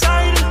don't pick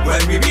side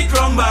when we beat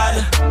drum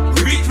bad.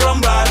 We beat drum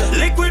bad.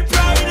 Liquid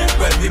pride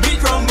when we beat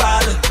drum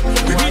bad.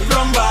 We beat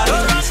drum bad.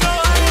 Don't rush no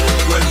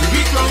hide when we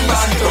beat drum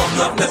bad. Drum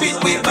up the beat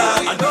we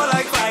bad. I don't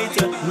like fight.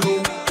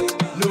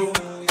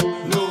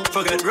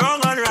 Forget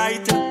wrong and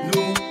right.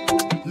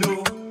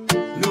 No.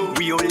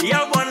 We only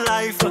have one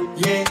life.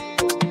 Yeah.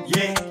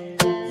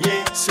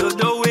 So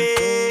don't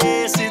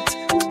waste it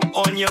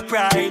on your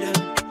pride.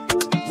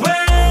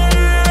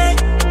 Wait,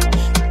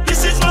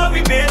 this is what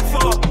we made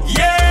for.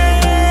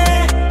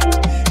 Yeah.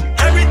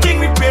 Everything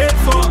we paid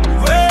for.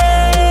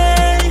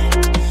 Wait,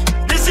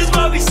 this is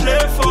what we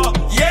slave for.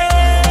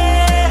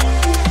 Yeah.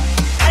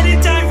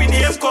 Anytime we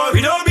name call,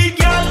 we don't beat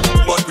girl,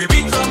 but we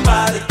beat drum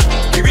bad.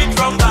 We beat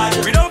drum bad.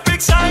 We don't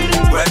pick side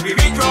when we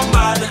beat drum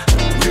bad.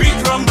 We beat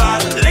drum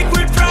bad.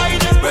 Liquid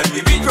pride when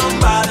we beat drum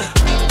bad.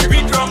 We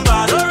beat drum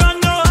bad. Don't run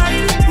no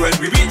hide when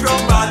we beat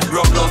drum bad.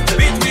 Rum love the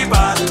beat we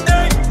bad.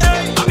 Hey,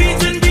 I'm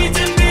beating.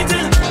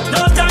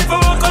 No time for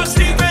walk or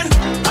sleeping.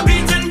 I'm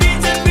beating.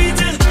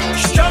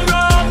 Strong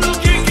rum no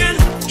kicking.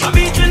 I'm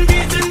beating.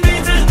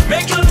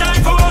 Make no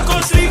time for walk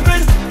or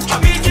sleeping. I'm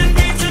beating.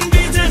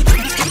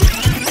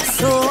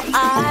 So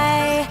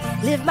I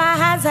lift my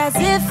hands as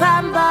if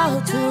I'm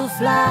about to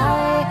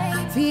fly,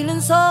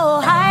 feeling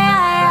so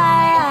high.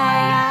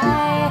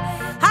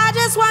 I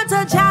just want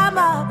to jam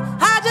up,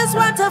 I just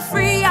want to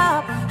free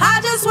up, I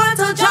just want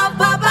to jump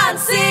up and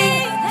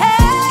sing. Hey.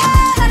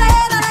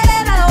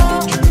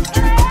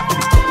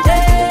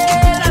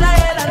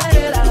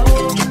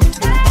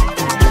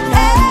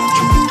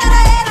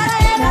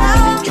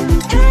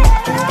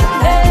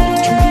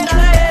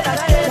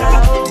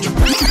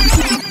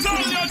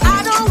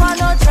 I don't want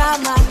no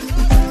drama,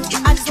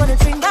 I just want to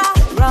drink my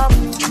rum.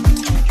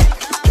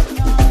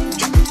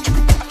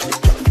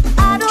 I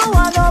don't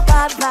want no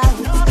bad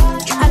vibes,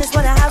 I just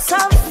want to have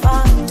some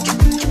fun.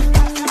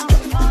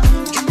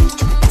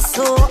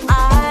 So I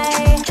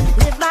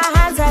lift my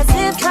hands as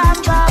if I'm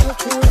about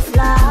to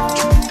fly,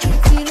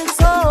 feeling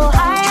so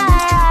high.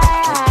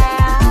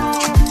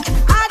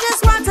 I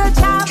just want to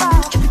jam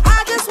up,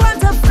 I just want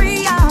to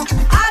free up,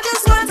 I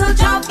just want to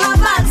jump up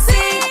and sing.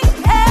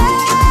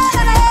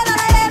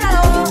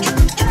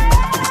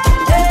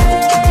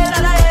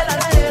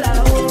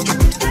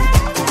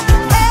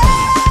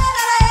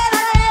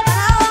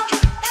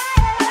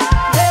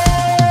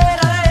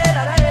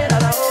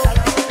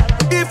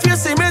 If you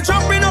see me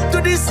jumping up to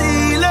the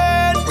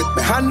ceiling with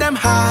my hand them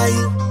high,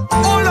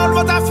 oh Lord,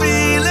 what I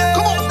feeling.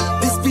 Come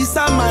on, this peace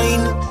of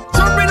mind.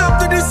 Jumping up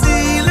to the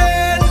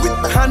ceiling with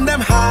my hand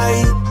them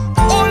high,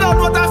 oh Lord,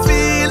 what I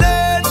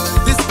feeling.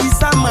 This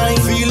peace of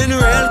mind, feeling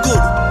real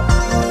good.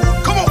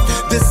 Come on,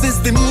 this is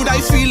the mood, I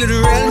feeling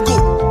real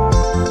good.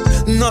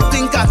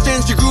 Nothing can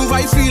change the groove,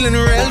 I feeling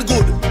real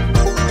good.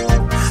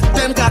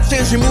 Them can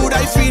change the mood,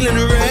 I feeling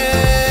real good.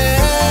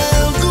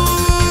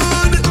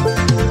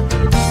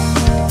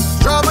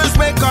 Troubles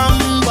may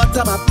come, but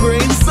I'm a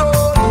brain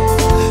soul.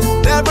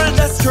 Devil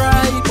just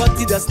try, but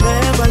he just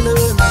never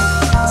learn.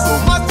 So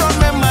much on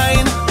my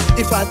mind,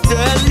 if I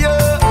tell you,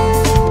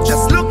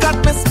 just look at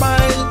me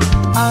smile.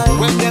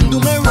 When them do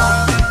me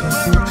wrong,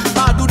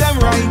 I do them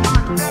right.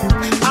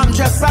 I'm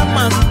just a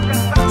man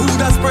who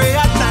does pray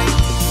at night.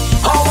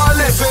 How I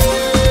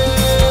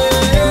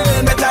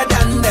living better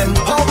than them.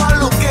 How I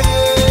looking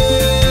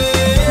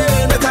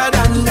better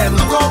than them.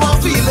 How I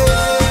feeling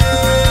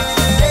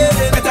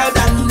better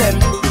than them.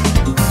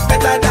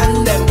 Better than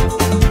them.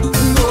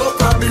 No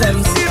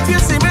problems. If you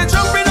see me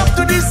jumping up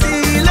to the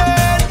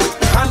ceiling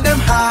and them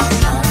high,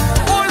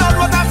 oh Lord,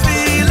 what I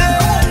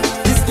feeling.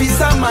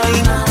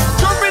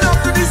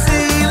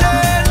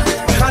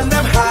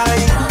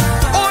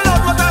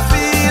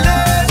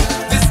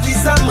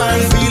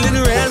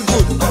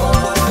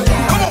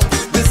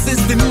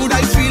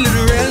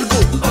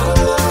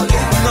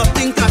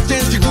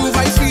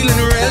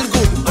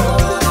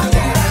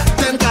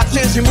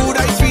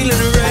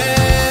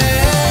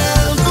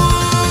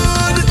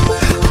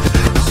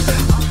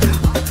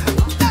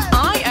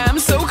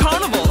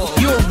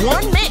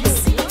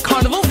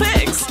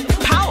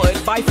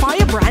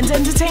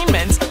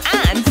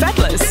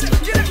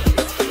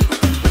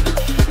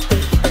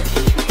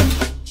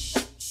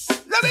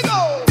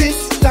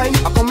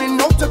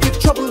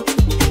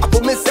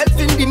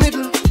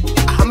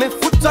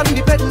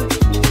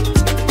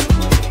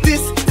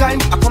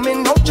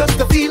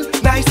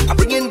 nice. I'm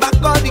bringing back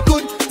all the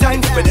good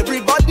times when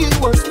everybody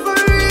was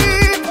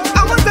free.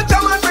 I want to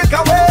jam and break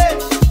away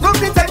from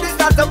the time they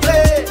start to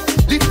play.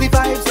 Lift the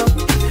vibes up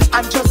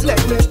and just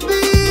let me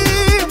be.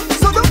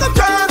 So don't come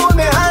try and hold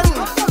me hand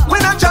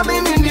when I'm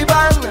jamming in the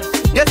band.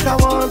 Yes, I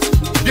want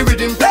the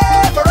rhythm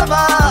play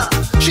forever.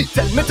 She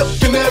tell me to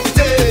give me every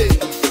day,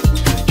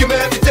 give me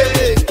every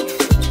day,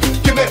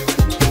 give me,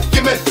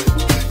 give me,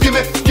 give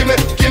me, give me,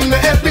 give me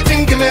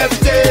everything, give me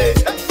every day,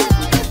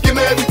 give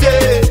me every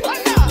day,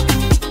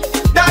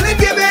 darling,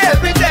 give me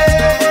every day.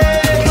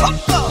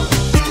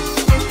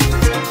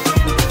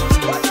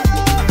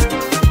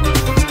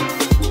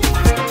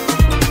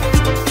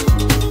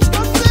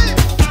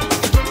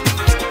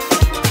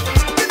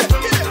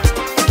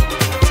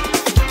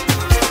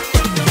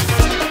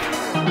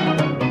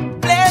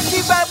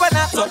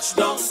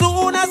 Touchdown.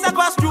 Soon as I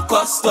pass through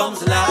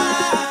customs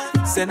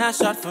line, send a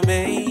shot for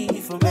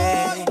me, for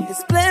me.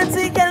 There's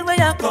plenty girl where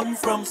I come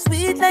from,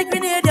 sweet like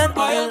Grenadian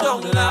oil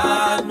down the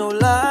line. No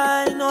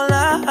lie, no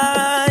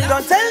lie.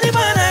 Don't tell the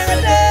man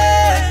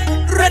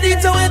I'm ready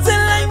to wait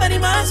till line when the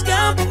mask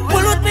come.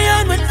 Pull with me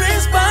on with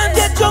wristband,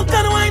 get drunk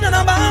and wine on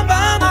a bam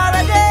bam.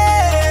 Already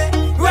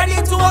ready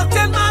to walk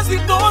 10 miles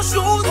with no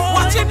shoes,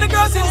 watching the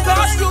girls in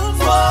costumes.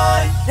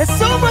 Boy, there's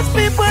so much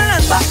people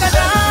and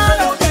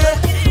bacchanal out there,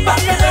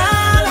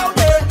 bacchanal out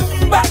there,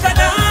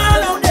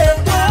 bacchanal out there.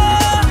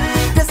 Oh,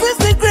 this is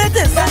the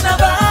greatest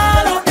carnival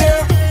out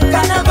there,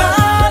 carnival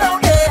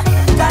out there,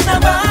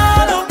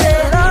 carnival out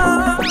there.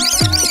 Oh.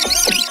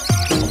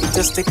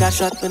 Just take a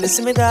shot when you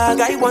see me, dog.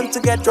 I want to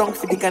get drunk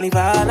for the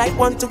carnival. I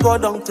want to go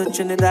down to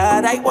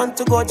Trinidad. I want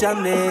to go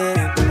jamming.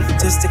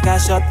 Just take a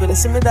shot when you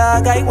see me,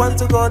 dog. I want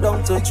to go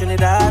down to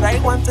Trinidad. I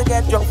want to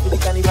get drunk for the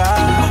carnival.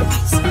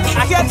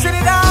 I get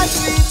Trinidad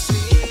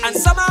sweet, and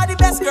some of the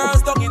best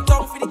girls down in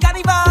town for the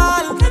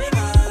carnival.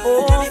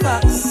 Oh,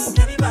 facts.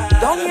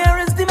 Down here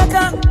is the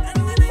Mecca,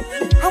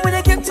 and when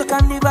you get to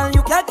carnival,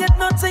 you can't get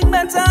nothing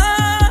better.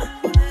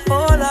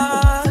 Oh,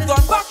 Lord.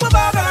 Got back my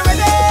bag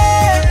already,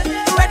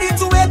 ready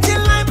to wait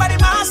till line by the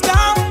mask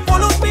down.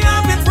 Pull up me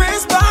up with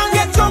wristband,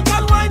 get drunk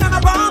and wine on a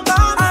bam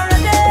bam.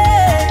 Already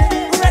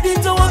ready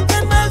to walk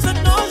 10 miles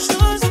with no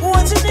shoes,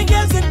 watching the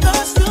girls in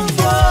costumes.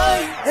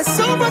 Boy, there's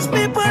so much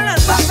people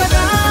and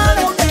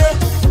bacchanal out there,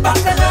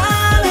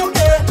 bacchanal out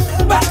there,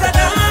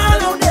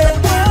 bacchanal out there.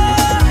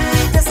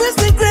 Oh, this is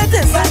the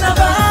greatest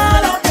carnival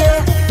out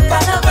there,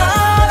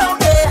 carnival out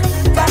there,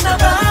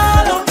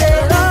 carnival out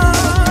there.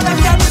 Oh, I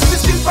can't miss the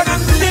street, but I'm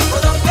living for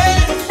them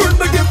there. Burn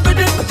my gift, but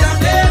it's my jam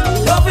there.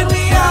 Loving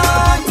we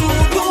are to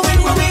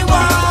doing what we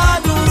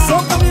want to.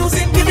 Soca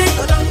music, give it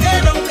for them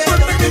there, them there.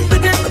 Burn my gift,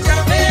 but it's my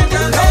jam there.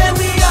 Loving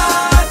we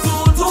are to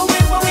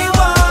doing what we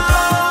want.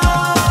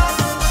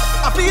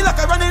 I feel like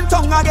I run in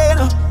tongue again.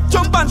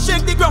 Jump and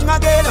shake the ground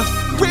again.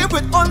 Play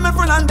with all my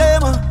friends and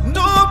them.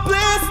 No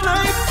place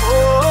like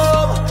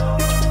home,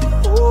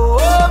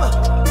 home,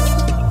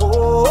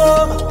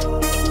 home.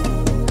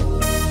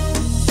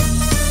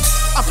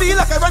 I feel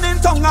like I run in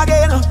tongue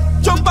again.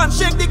 Jump and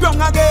shake the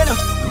ground again.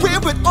 Play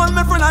with all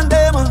my friends and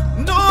them.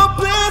 No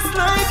place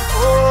like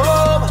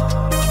home,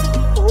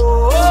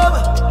 home,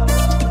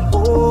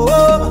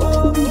 home.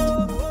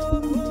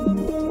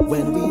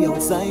 When we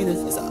outside,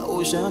 it's an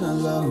ocean of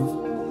love.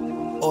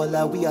 All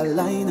that we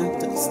align up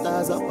to the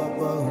stars up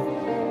above.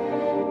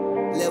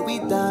 Let we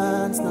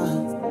dance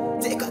now,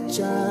 take a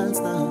chance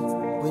now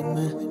with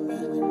me.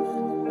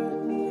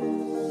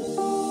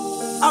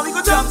 And we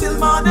go jump till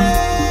morning.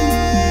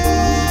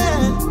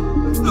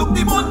 Look,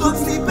 the moon not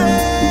sleeping.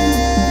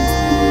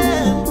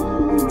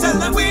 Tell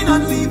them we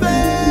not leaving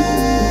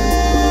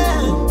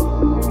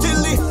till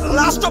the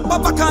last drop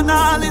of a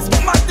canal is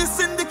madness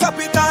in the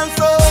capital.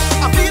 So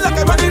I feel like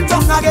I'm running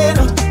tongue again.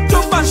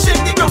 Jump and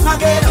shake the ground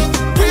again.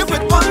 Play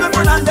with all my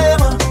friends and them.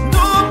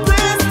 No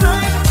place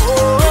like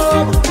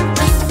home,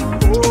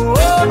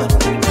 home,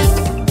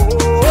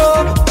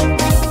 home.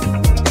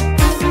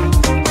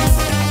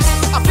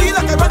 I feel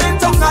like I'm running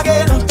tongue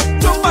again.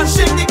 Jump and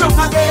shake the ground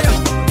again.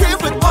 Play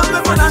with all my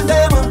friends and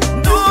them.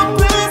 No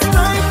place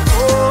like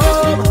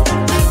home,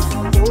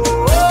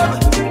 home,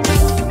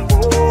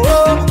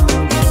 home.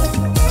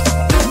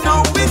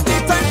 Now is the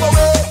time for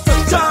us to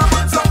jam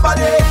on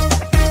somebody.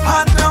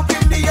 Hand up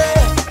in the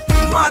air,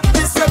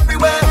 madness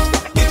everywhere.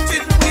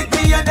 Itching with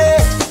DNA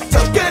to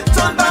get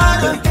on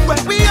bad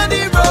when we on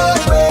the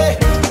roadway.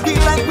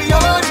 Feel like we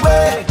on the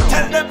way.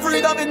 Tell them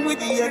freedom in with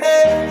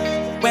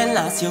DNA. Well,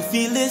 as you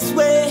feel this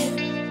way,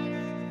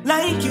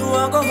 like you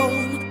are go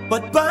home,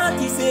 but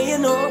party say you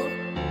know,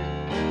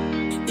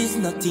 there's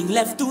nothing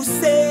left to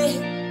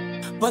say.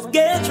 But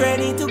get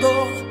ready to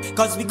go,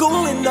 cause we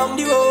going down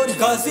the road.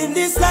 Cause in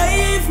this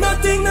life,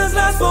 nothing does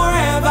last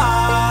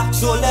forever.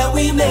 So let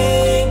we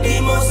make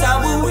the most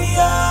of who we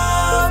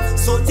are.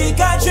 So take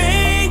a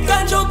drink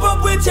and jump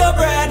up with your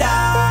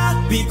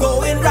brother. We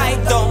going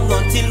right down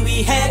until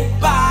we head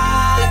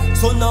back.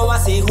 So now I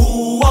say,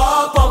 who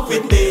walk up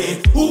with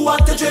me? Who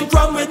want to drink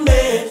rum with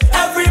me?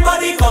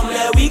 Everybody come,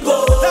 let we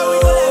go.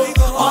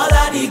 All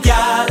of the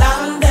gal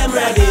and them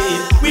ready.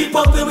 We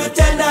pumping with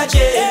tender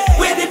J.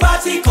 With the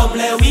party come,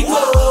 let we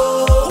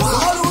go.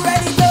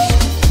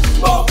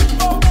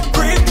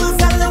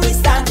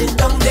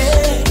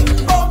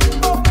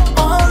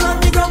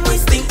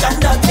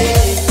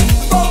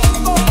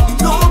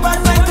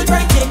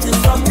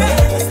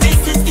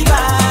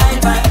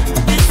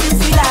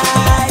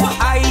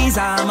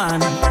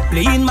 band,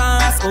 playing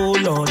mass, oh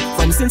Lord,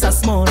 from since I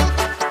small.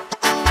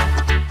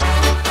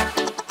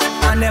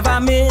 I never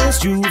miss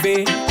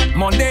Juve,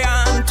 Monday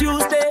and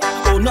Tuesday,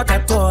 oh not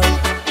at all.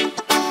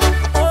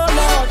 Oh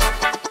Lord,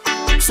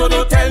 so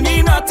don't tell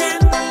me nothing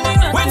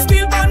when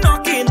still band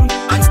knocking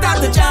and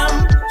start the jam.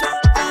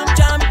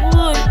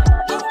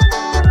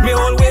 Me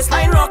whole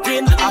waistline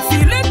rocking, I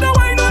feel it the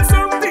wine on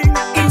something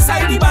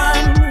inside the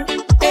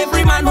band.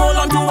 Every man hold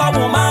on to a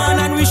woman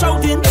and we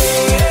shouting.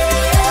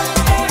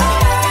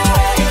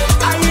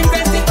 I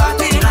invented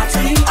party,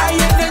 I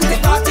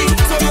invented party,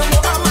 so you know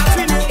I'm a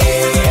Trini.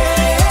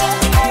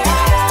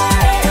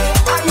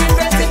 I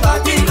invented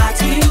party,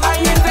 I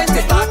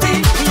invented party.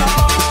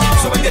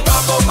 So when they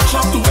talk about mash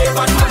up to wave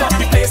and move up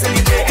the place any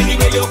day,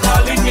 anyway you're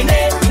calling me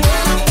name,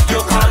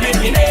 you're calling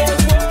me name.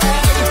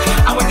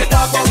 And when they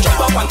talk about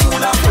jump up and pull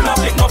up,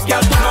 make enough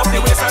girl turn up the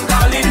waist and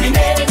calling me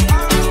name,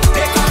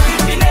 they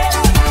calling me name.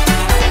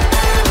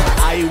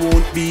 I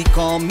won't be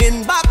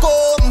coming back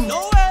home.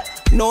 No way.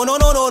 No, no,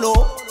 no, no,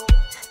 no.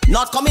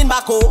 Not coming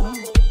back home.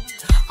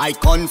 I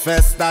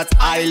confess that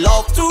I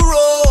love to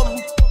roam,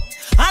 and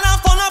I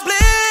found a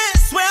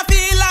place where I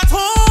feel at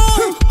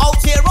home.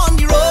 Out here on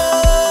the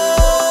road,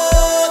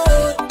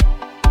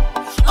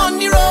 on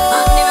the road,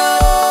 on the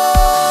road,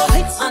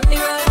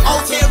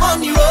 out here on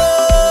the road.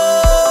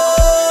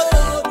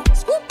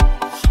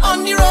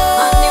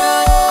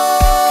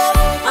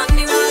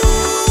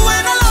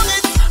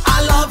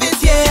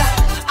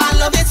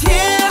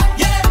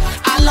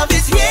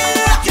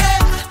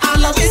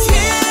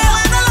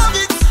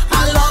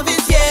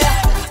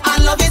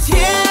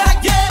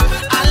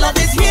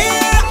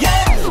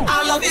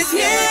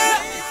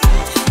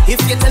 If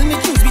you tell me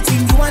choose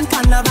between you and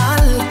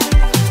Carnival,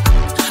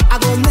 I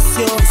go miss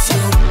you,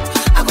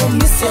 I go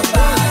miss you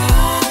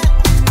bad.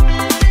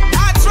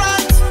 That's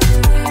right.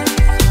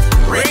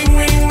 Ring,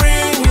 ring,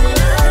 ring.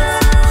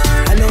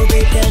 Hello,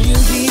 babe, can you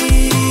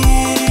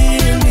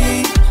hear me?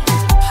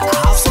 I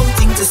have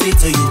something to say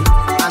to you,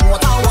 and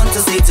what I want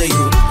to say to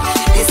you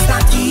is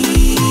that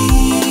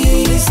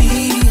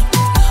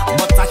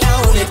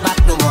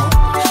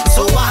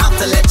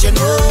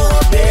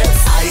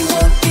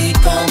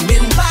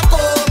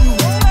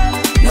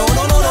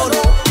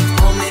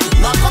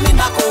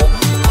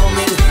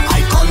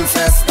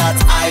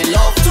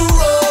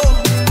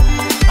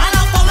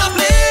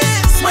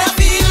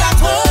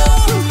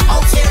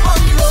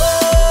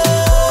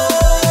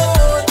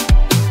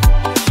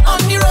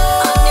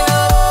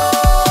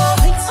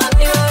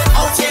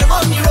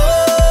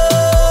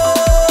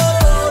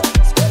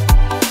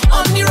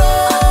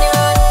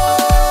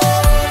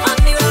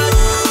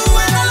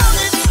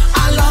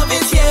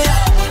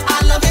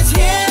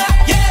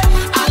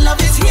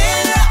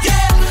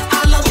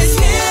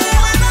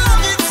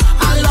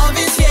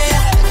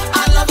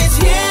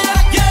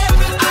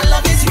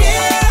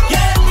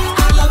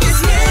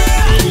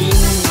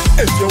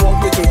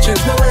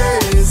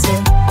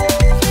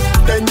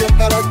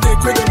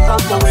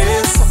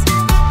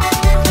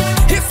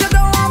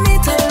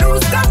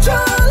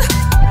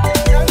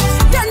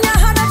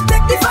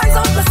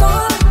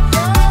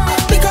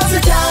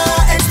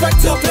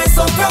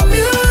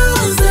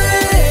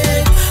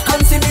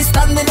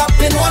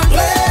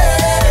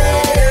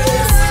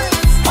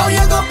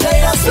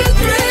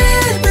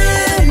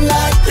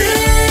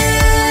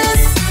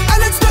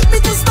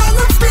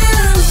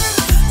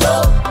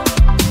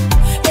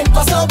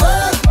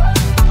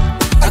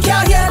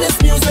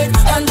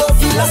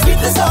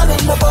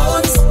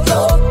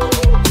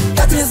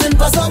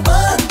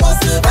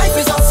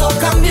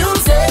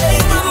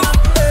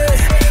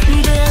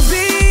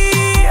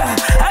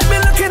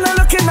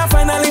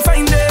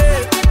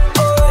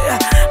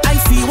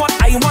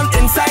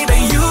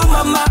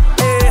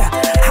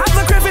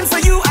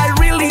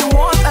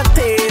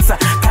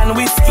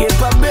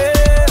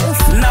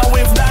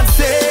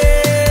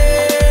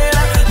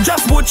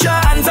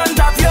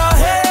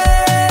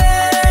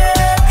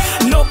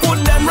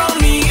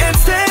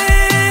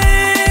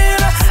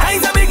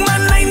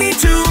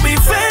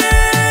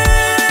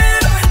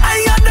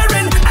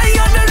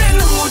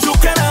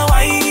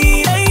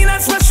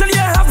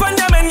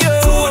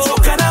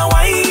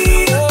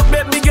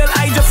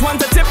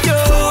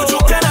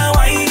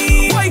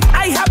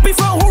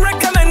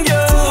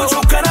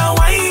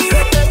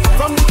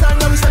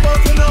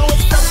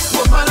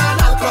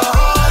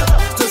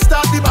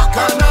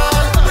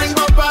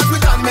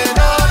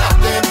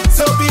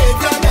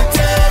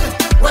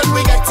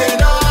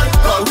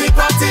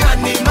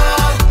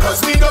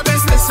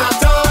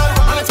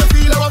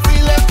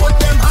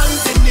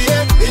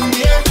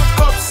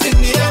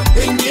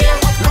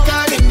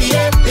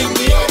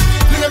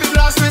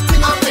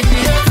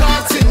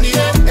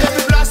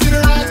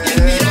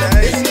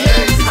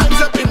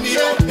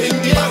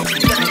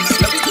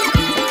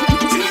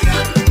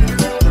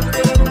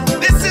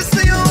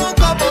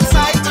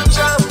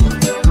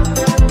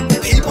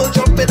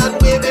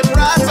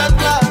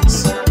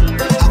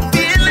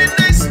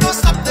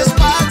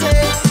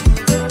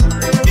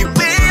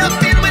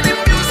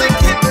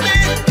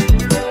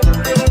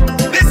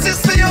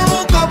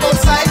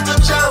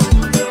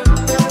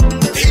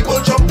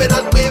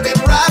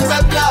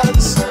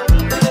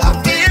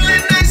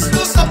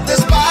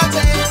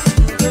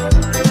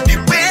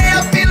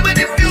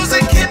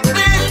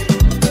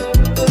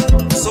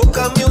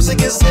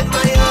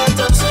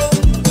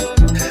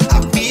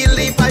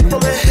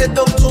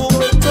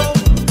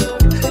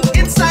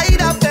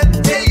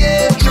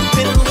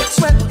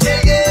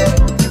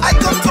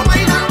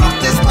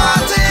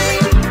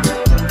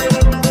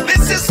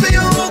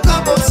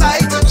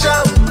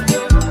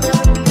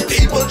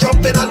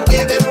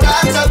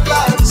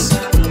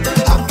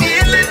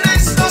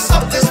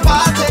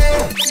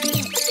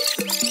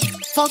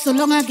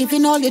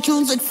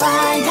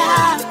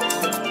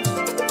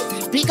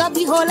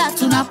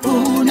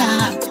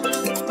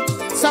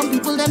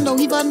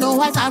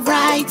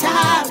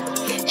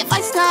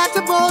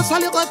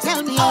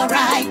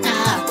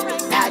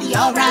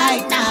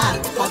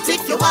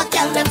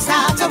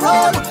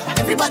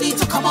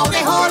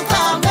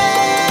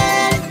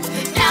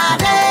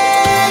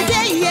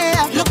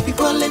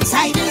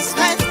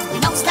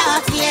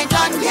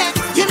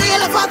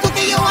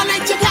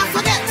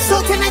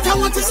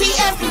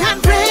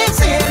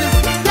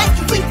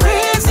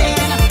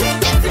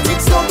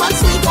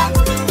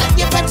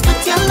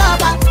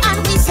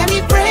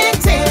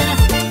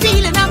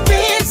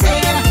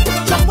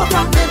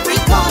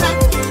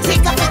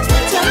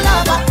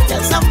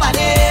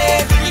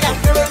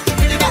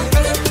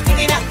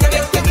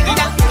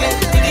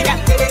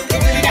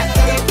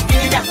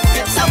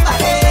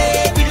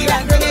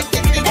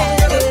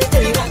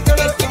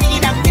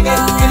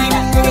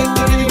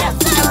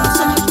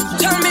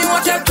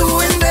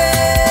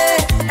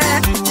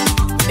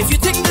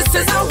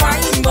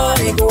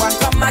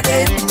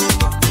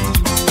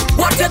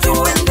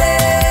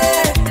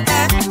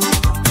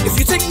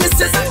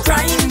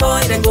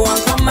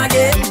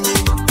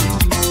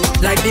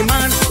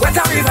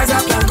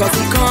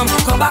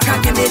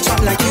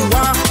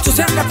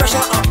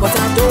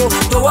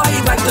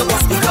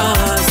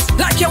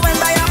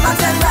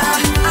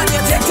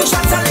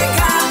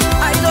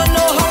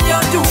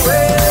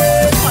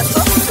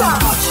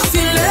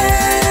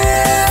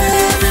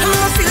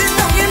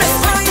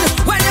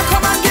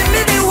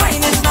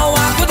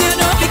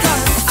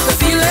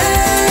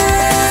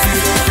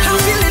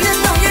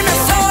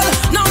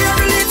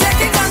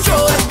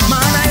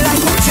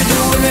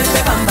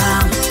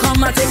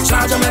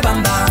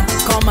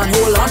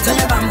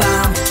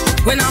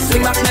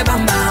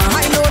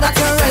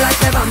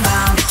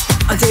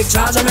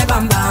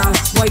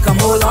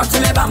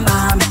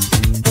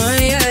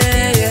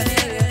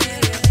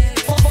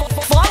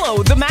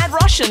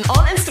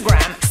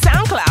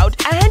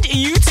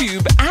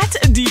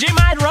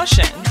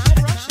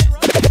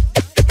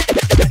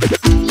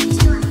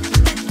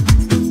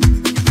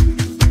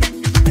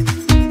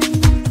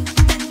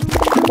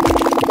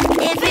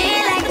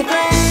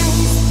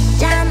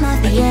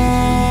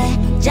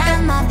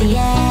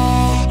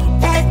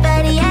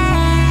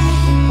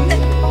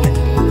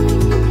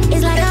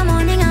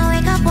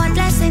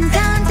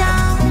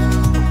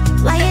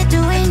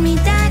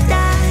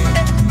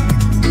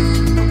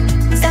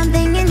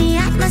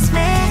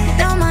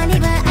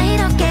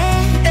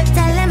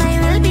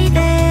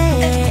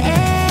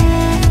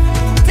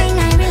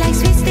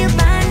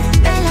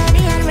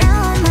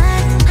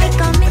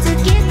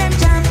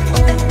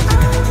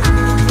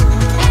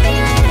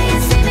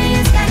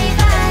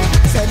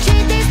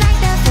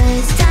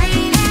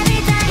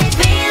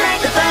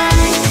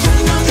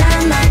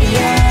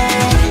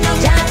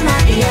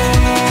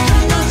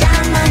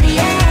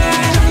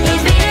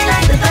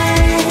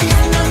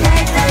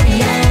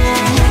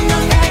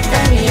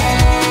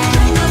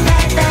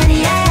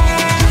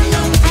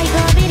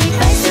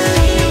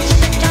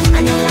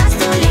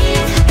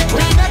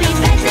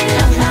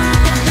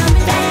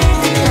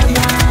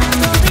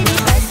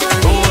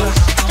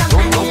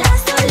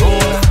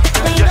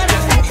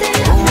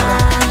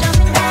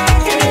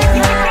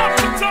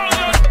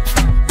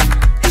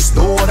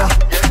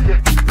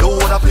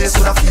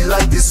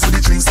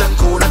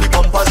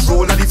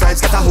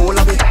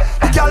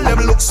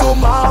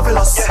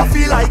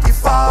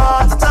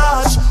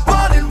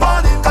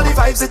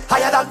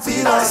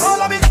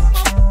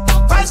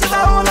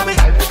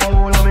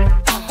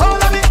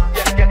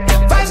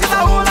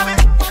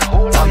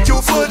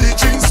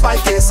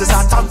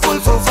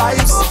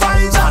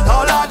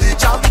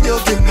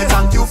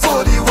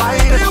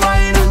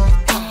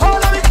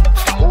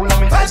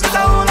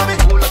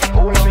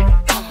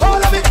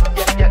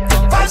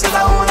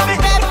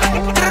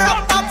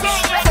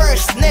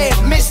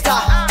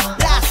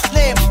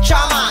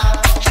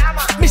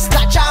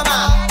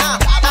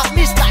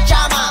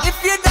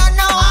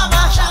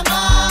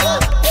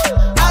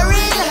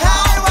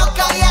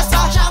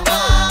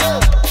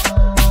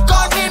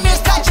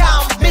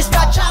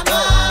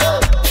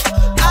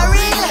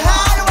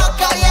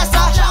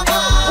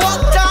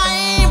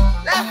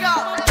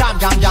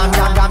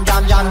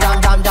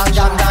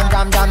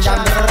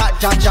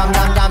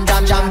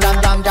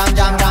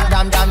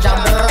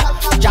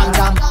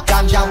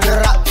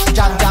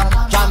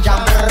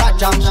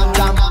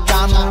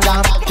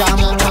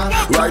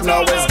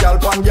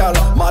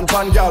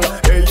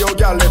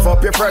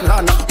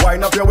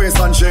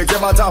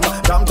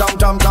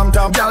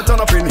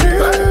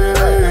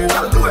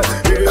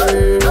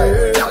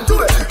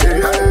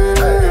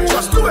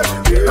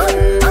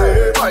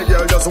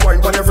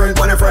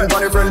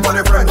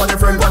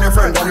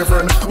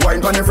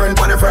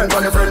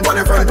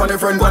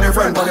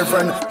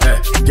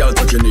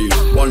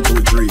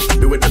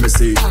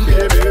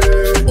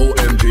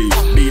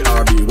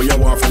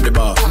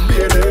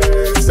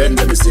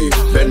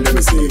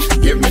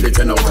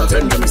of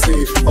 10 let me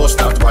see. Bust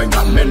that wine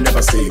that men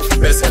never see.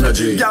 Best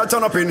energy. Y'all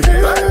turn up in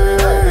here.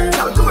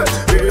 Y'all do it.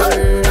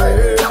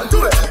 Y'all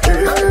do it.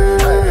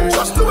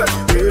 Just do it.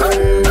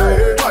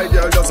 My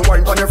girl just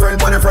wine on your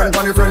friend, on your friend,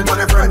 on your friend, on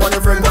your friend, on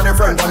your friend, on your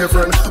friend, on your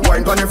friend.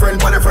 Wine on your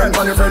friend, on your friend,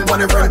 on your friend, on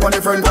your friend, on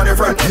your friend, on your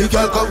friend. Hey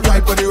girl, come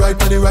right, on the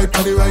right, on the right,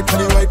 on the right, on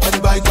the right, on the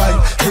bike ride.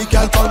 Hey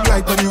girl, come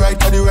right, on the right,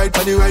 on the right,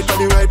 on the right, on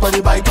the right, on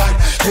the bike ride.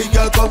 Hey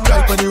girl, come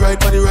right, on the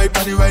right, on the right,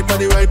 on the right, on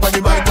the right, on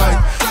the bike ride.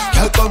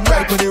 Girl, come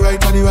right, on the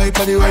right, on the right,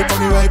 on the right, on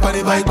the right, on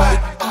the bike ride.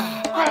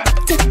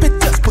 Take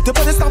pictures, put up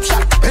on the stop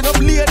shot. Pen up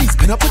ladies,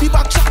 pen up for the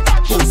back shot.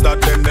 Post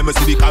that then, let me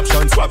see the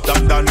caption. Swap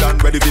them down,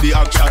 ready for the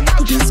action.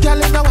 This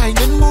girl in a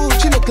whining mood.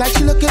 She look like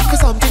she looking for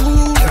something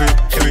rude.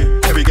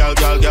 Every girl,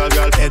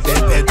 head.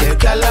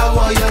 Girl, I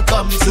want you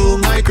come to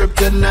my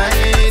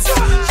kryptonite.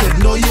 You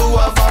know you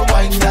have a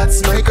wine,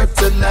 that's my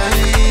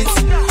kryptonite.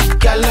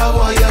 Girl, I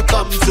want you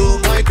come to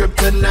my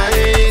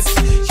kryptonite.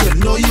 You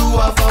know you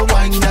have a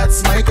wine,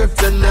 that's my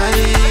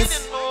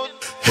kryptonite.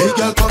 Hey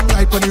girl, come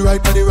right, on the right,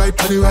 on the right,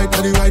 on the right,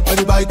 on the right, on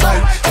the bike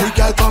ride. Hey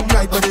girl, come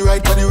right, on the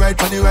right, on the right,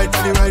 on the right,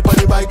 on the right, on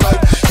the bike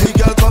ride. Hey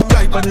girl, come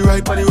right, on the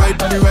right, on the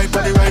right, on the right,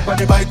 on the right, on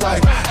the bike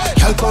ride.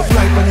 Girl, come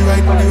right, on the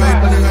right, on the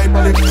right, on the right,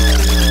 on the.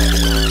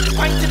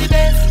 Wine to the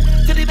bass,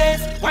 to the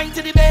bass, wine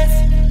to the bass,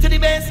 to the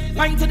bass,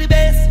 wine to the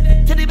bass,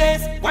 to the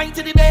bass, wine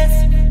to the bass,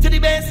 to the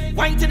bass,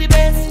 wine to the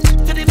bass,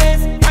 to the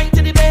bass, wine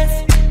to the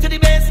bass, to the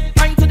bass,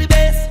 wine to the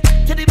bass,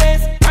 to the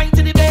bass, wine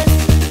to the bass,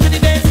 to the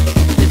bass,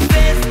 the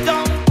bass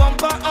down.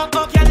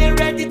 Up, girl, you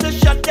ready to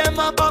shut them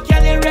up?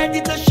 Girl, you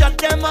ready to shut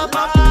them up?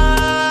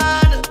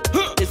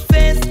 It's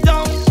face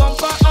down,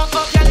 bumper up,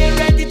 girl, you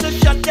ready to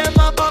shut them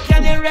up?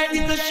 Girl, you ready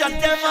to shut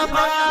them up?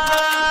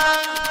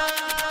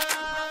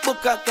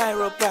 Book a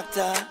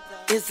chiropractor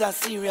is a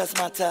serious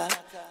matter.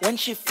 When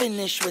she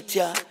finish with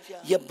ya,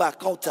 you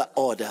back out of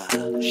order.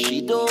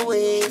 She don't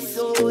waste,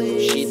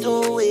 she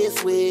don't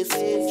waste,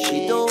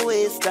 she don't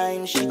waste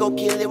time. She go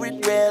kill it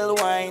with real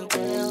wine.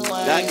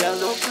 That girl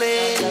don't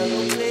play,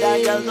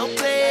 that girl don't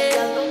play,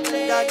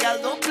 that girl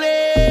don't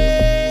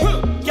play.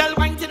 Girl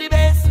wine to the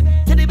bass,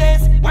 to the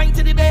bass, wine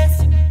to the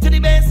bass, to the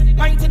bass,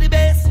 wine to the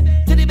bass,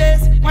 to the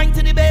bass, wine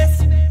to the bass,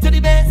 to the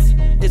bass.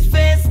 It's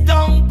face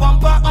down,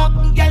 bumper up,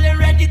 girl you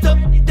ready to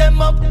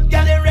them up,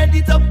 girl you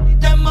ready to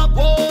them up.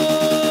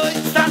 Boy,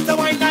 start to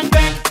wine and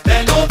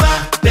bend over,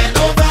 bend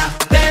over,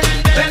 bend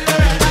over, bend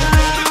over,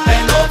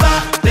 bend over,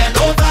 bend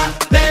over,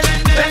 bend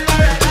over,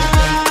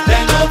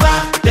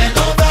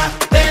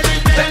 bend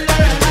over,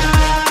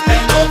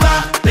 bend over,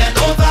 bend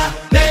over,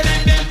 bend.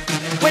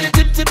 When you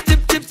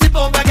tip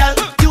over, girl,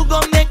 you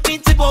gon' make me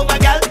tip over,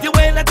 girl. The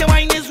way that the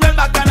wine is real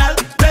bacchanal,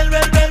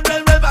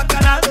 real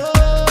bacchanal.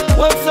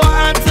 Work so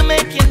hard to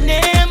make your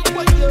name,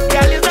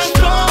 girl is a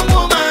strong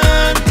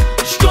woman,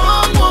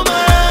 strong woman.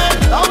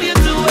 How you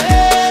do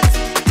it?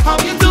 How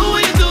you do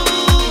it?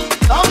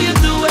 How you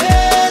do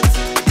it?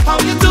 How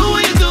you do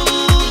it?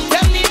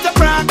 Them need to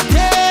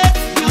practice.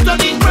 You don't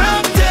need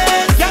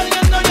practice. Girl,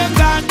 you know you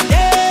got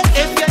it.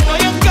 If you know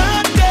you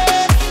got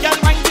it, girl,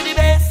 wine to the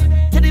bass,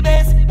 to the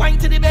bass, wine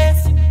to the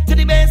bass, to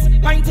the bass,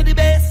 wine to the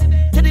bass,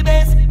 to the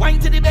bass, wine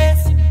to the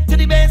bass, to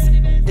the bass.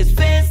 It's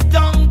face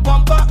down,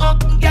 bumper up.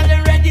 Girl,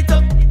 you ready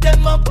to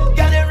them up?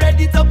 Girl, you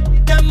ready to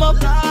them up?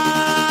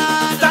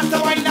 Start to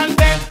wine and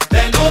bend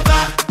over,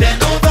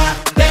 bend over,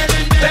 bend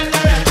over,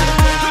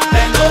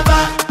 bend over,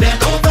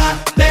 bend over,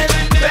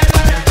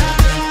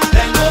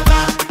 bend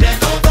over,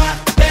 bend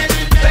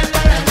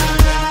over,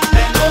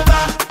 bend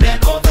over,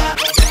 bend over.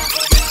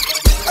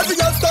 Every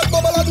girl start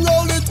bubble and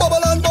roll it,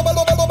 bubble and bubble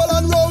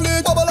and roll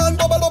it, bubble and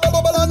bubble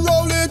and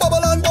roll it,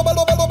 bubble and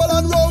bubble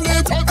and roll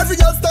it. Every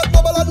girl start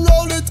bubble and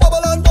roll it,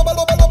 bubble and bubble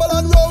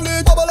and roll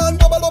it, bubble and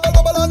bubble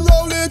and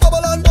roll it,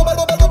 bubble and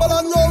bubble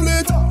and roll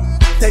it.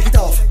 Take it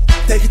off,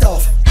 take it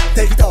off,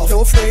 take it off.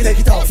 Don't afraid, take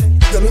it off.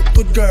 You look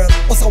good, girl.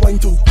 What's a wine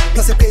too?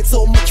 Plus you paid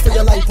so much for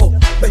your life, oh.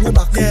 Bend your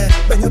back, yeah.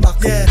 Bend your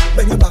back, yeah.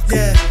 Bend your back,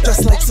 yeah.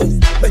 Just like so.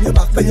 Bend your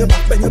back, bend your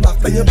back, bend your back,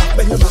 bend your back,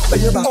 bend your back,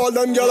 bend your back. All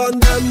them girl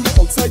and them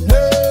outside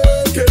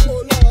naked.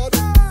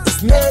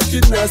 It's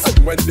nakedness,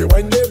 and when they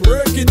wine they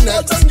breaking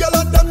that. All them girl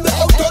and them they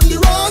out on the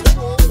road.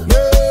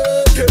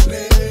 Naked,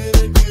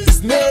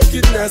 it's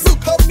nakedness.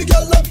 Look how the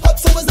girl them hot,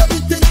 so is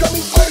everything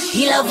coming quick.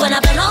 He love when I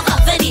bend over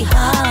for the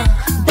ha,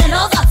 bend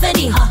over for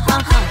the ha ha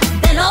ha,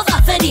 bend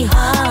over for the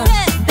ha,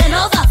 bend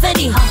over for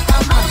the ha ha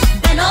ha,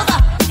 bend over.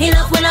 He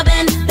love when I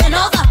bend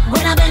over,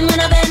 when I bend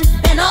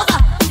over.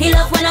 He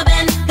love when I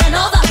bend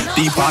over.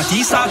 The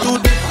party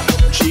started,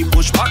 she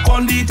push back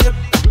on the tip,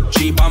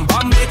 she bam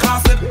bam make her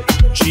flip,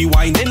 she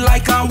whining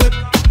like a whip.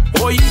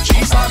 Boy,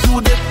 she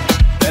started dip,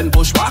 then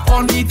push back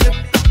on the tip,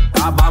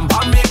 a bam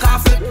bam make her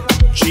flip,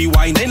 she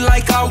whining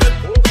like a whip.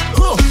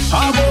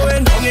 I'm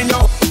going down in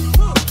yo,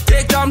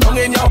 take them down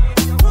in yo,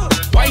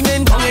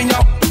 whining down in yo.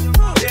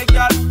 Take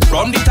that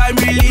from the time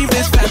we leave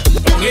this flat,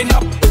 down in yo,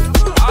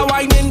 I'm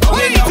whining down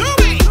in yo,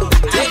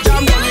 take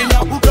them down in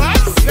yo.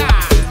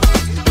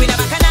 We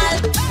never canal,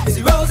 it's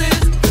the roses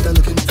that I'm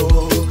looking for,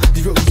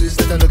 the roses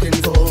that I'm looking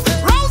for,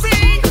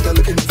 Rosie that I'm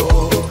looking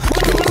for,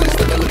 the roses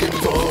that I'm looking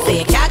for. Say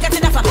you can't get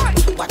enough of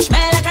me, watch me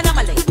like a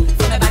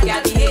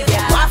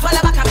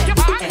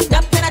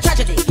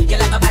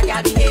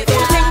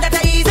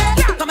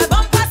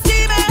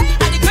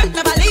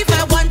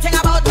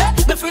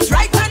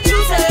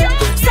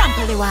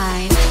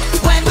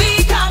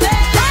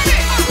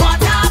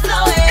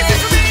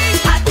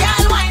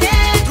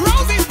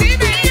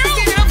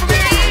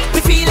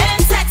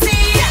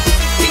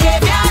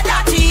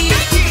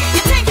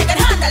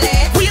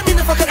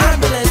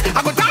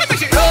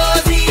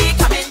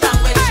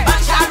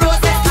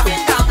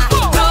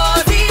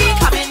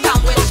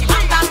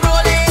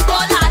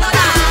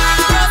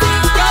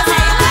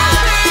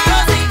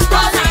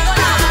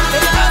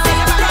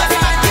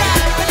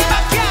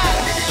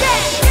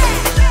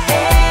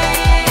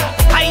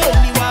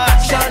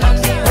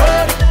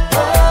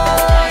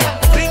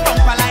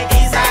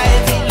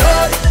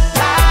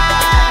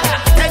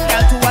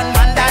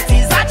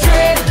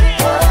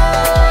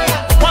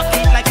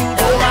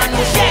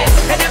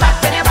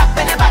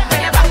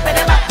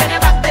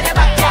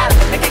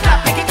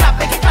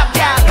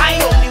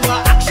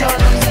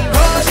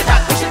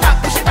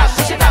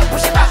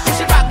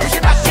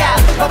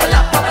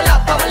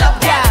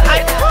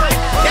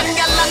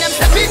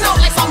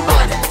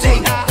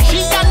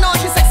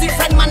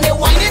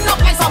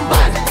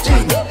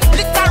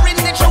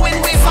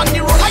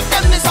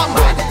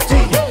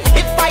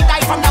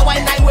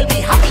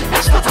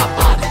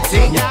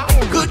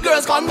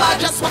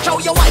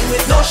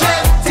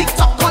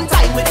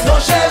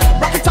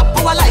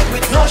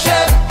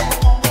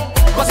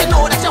cause you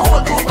know that you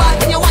hold too bad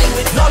when you wine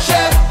with no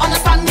shame.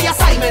 Understand the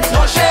assignment,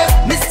 no shame.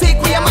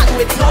 Mistake with your man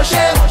with no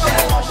shame.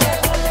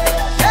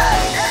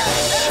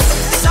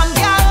 Some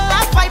girl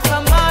that fight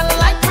for man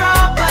like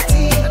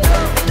property.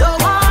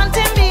 Don't want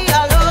him be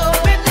alone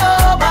with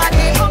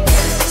nobody.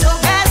 So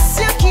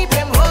best you keep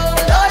him home,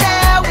 though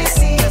there we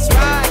see.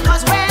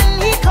 Cause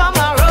when he come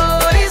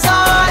around, he's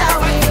all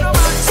away.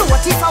 So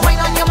what if I wine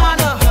on your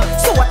man?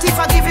 So what if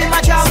I give him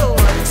a jam?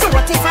 So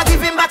what if I give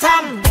him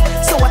batam?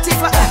 So what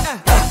if I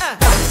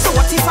so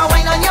what if I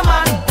wine on your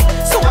man?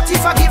 So what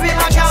if I give him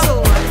a jam?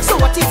 So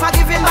what if I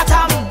give him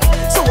batam?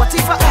 So what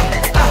if I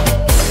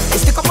you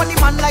stick up on the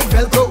man like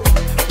Velcro,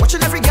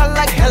 watching every girl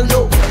like hell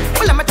no.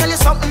 Well, let me tell you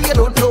something you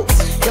don't know.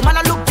 Your man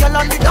a look girl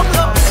on the down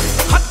low.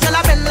 Hot girl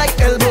a bend like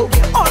elbow.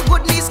 All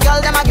good knees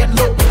girl them a get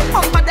low.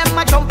 Bumper them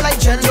a jump like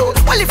jello.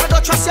 Well, if you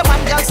don't trust your man,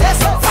 girl say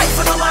so. Fight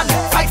for no man,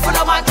 fight for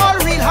no man. All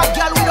real hot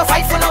girl we don't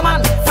fight for no man.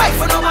 Fight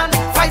for no man,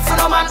 fight for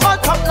no man. All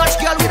top notch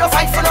girl we don't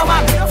fight for no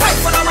man. Fight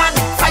for no man,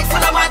 fight for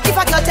no man. If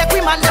a girl take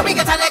we man, then we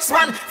get a next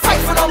one.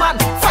 Fight for no man,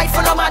 fight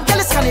for no man. Girl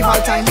it's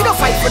carnival time, we don't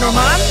fight for no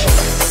man.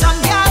 Some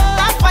girl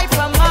that fight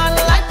for man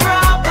like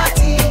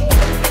property.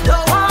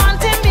 Don't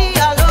want him be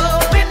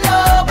alone with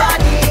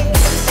nobody.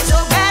 So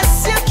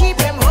best you keep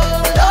him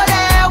home, though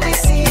there we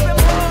see.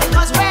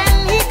 Cause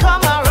when he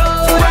come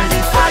around, when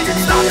he fight,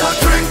 start to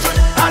drink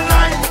and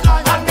line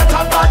and get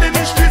on bad in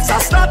the streets. I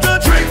start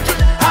to drink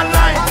and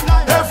line.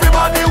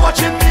 Everybody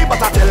watching me, but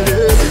I tell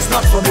you it's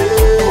not for me.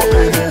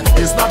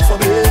 It's not for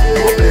me.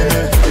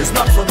 It's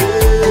not for me.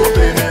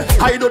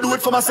 I don't do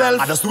it for myself,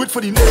 I just do it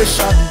for the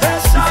nation.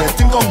 The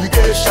festing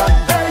congregation,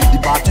 the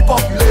party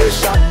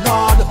population.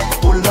 Lord,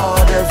 oh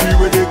Lord,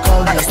 everywhere they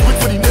call me. I just do it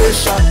for the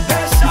nation.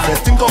 The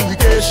festing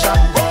congregation,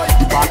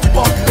 the party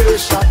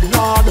population.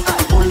 Lord,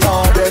 oh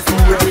Lord,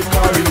 everywhere they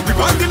call me. We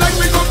want the light,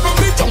 we come from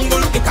the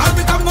jungle. They call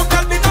me come up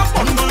and in a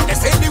bundle. They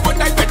say the one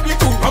night bet me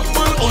to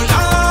rumble. Oh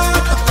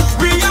Lord,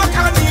 we are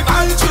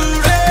carnival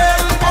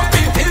children,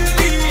 pumping till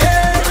the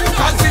air,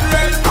 causing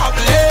real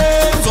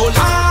problems. Oh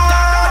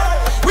Lord,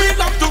 we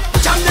love to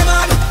jam them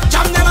on,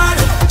 jam them on,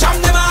 jam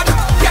them on.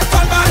 Get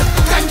on bad,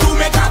 time to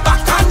make a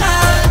back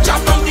canal.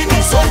 Jam down the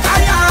knee so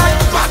tired.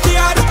 Party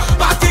hard,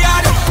 party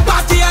hard,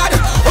 party hard.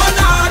 Oh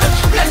Lord,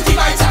 plenty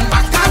vibes and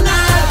back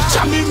canal.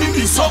 Jamming in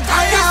the so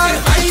tired.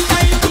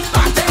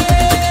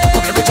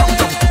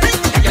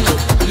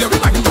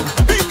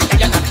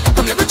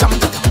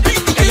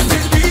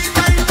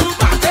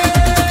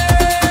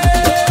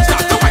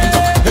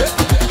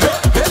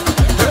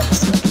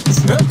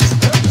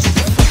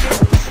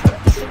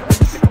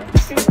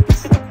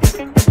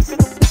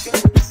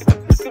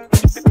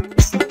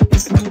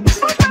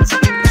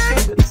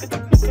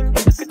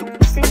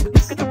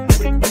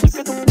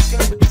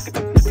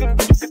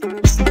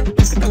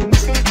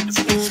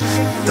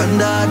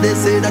 They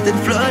say that it's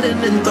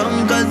flooding in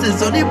town, cause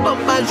it's only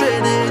pump and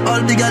draining. All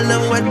the gal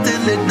them wet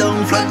till it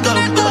down, flood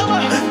come.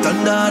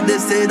 Thunder,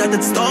 they say that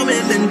it's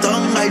storming in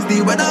town. Ice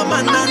the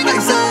weatherman and I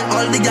say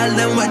all the gal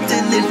them wet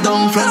till it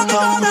down, flood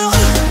come.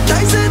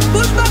 I said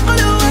push back on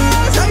your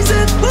waist. I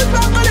said push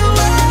back on your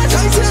waist.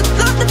 I said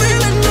not the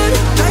feeling good.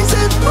 I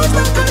said push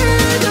back on your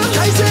waist.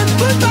 I said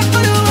push back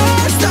on your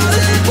waist. I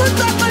said push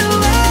back on your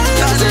waist.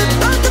 I said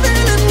not the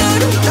feeling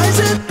good. I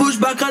said push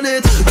back on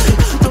it.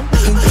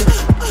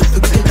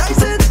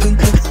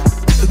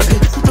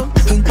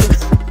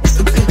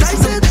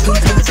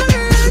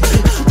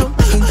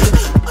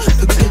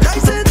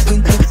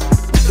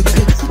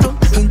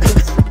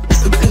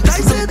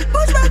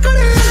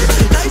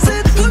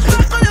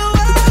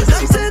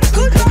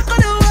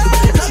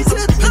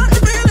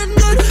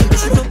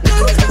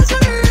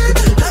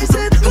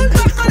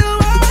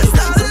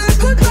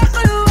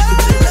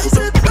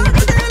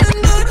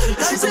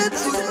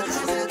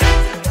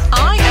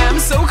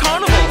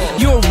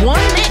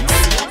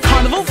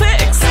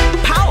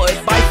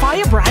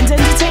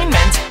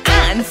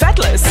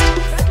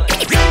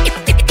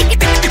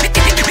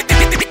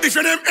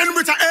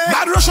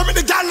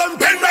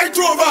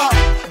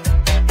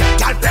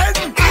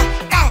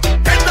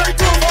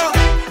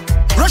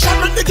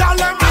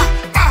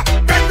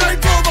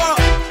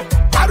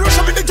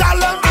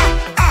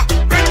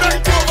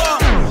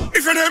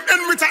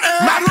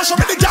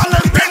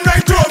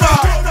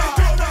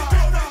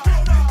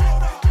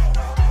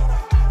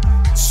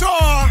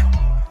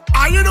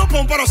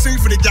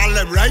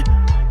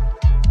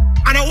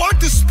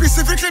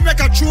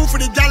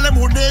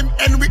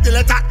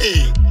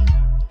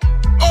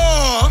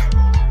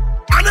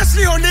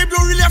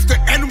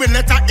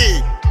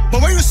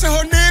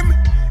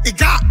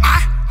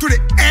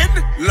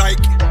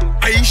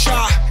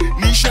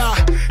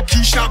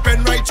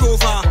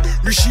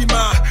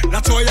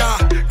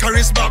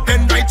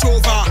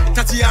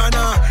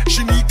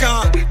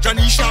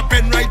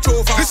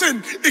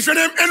 If your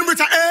name end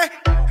with a A,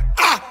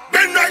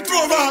 bend right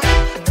over.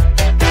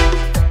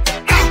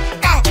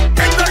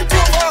 Bend right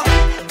over.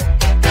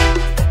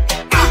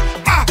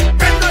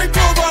 Bend right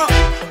over.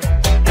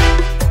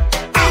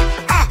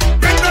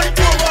 Bend right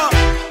over.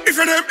 If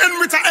your name end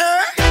with a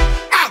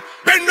A,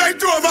 bend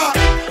right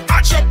over.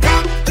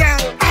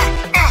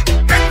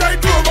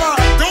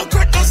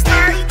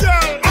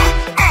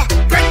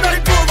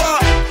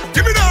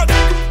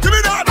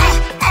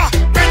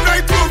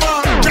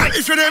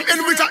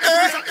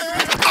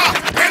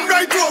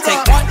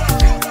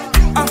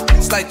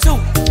 slide too.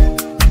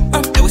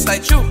 Then we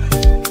slide through.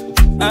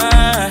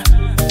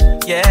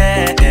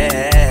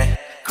 Yeah.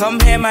 Come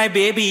here, my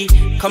baby.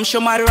 Come show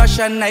my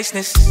Russian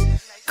niceness.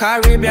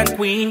 Caribbean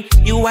queen,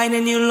 you whine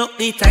and you look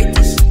the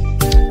tightest.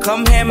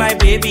 Come here, my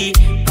baby.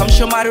 Come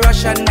show my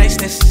Russian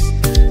niceness.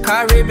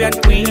 Caribbean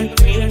queen.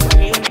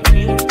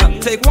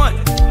 Take one.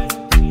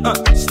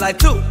 Slide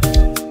two.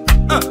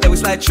 Then we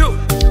slide through.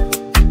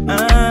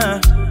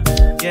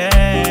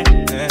 Yeah.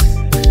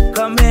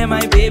 Come here,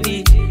 my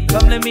baby.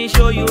 Come let me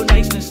show you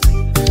niceness.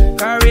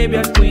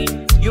 Caribbean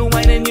queen, you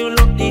whine and you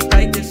look the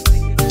tightest.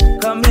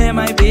 Come here,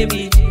 my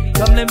baby.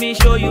 Come let me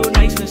show you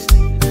niceness.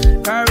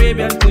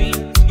 Caribbean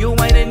queen, you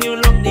whine and you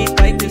look the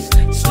tightest.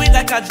 Sweet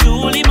like a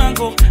Julie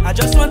mango. I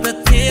just want the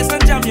taste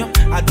and jam you.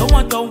 I don't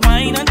want the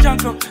wine and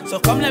drunk you. So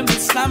come let me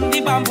slam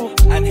the bamboo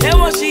and hear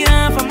what she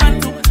have for man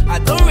too. I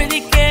don't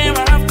really care,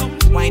 I have to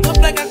wind up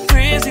like a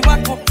crazy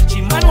wacko.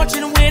 She man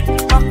watching wait,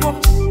 wacko.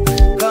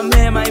 Come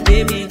here, my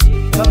baby.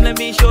 Come let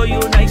me show you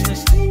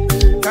niceness.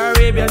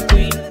 Caribbean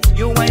queen,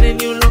 you whine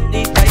and you look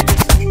the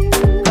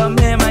tightest. Come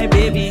here, my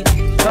baby.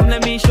 Come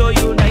let me show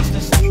you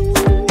niceness.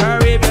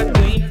 Caribbean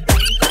queen.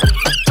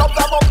 Chop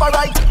that bumper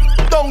right.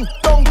 Dong.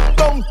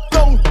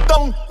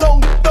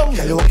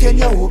 Hello, can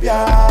you move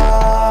ya?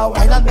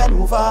 Why not bend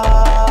over?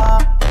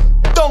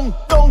 Dong.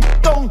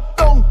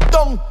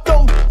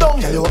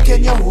 Hello,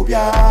 can you move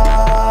ya?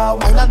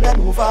 Why not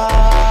bend over?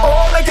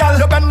 Oh, my girl,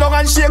 you bend down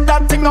and shake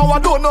that thing. Now I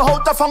don't know how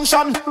to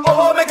function.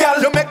 Oh, my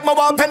girl, you make my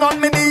weapon on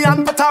me knee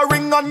and put a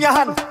ring on your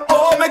hand.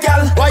 Oh, my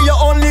girl, why you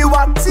only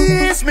want to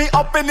tease me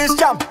up in this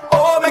jam?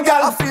 Oh, my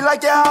girl, I feel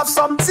like you have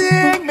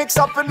something mixed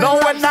up in this. Now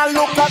when I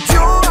look at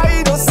you,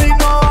 I don't see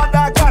no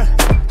other girl.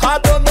 I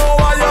don't know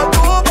why you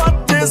do,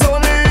 but there's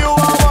only you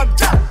I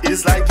want.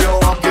 It's like you're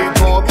walking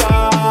over.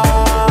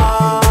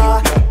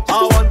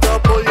 I want to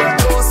pull you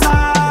closer.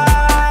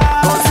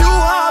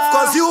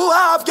 Cause you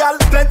have, girl,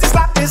 plenty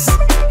slackness.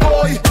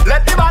 Boy,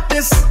 let me back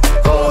this.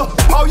 Oh,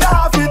 how you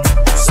have it.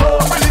 So,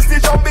 release the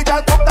jumpy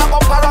girl, pop that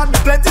bumper and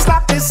plenty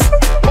slackness.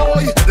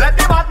 Boy, let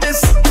me back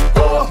this.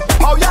 Oh,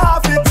 how you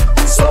have it.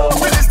 So,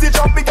 release the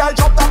jumpy girl,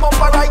 drop that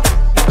bumper right.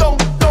 Dong.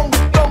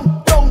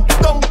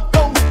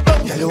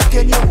 Hello,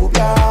 can you move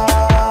ya?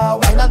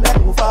 Why not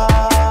bend over?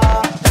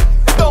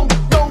 Dong.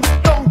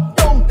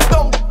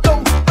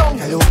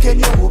 Hello, can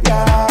you move ya?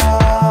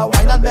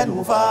 Why not bend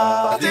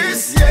over?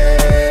 This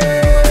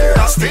year,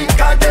 I stink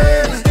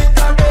again.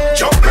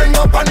 Jumping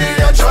up on the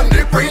edge on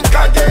the brink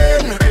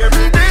again.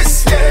 Baby,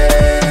 this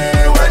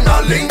year, when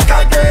I link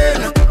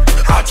again,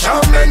 I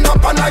jamming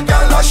up on a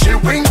gal and she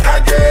wink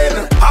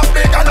again. I'm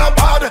big and a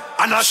bad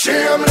and a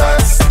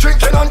shameless.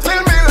 Drinking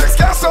until me legs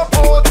can't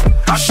support.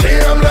 A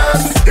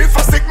shameless. If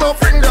I stick my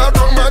finger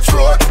down my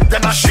throat,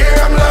 then a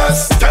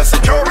shameless. Tell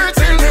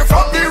security lift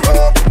up the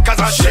rope, cause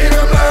a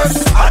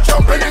shameless. I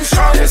jumping in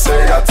strong, they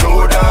say you're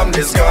too damn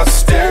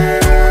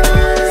disgusting.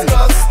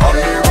 On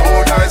the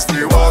road I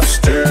still was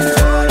still.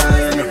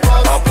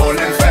 I'm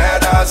pulling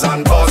feathers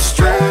and bus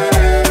string.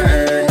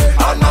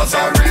 And as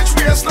I reach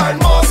waistline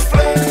must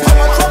flame. How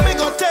much from me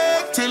go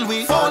take till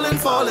we falling.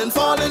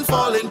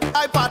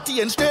 I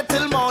party and straight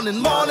till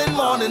morning.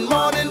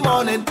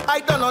 I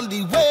done on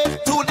the way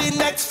to the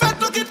next fete.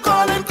 Look it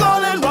calling.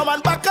 Rum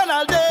and back and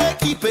all day.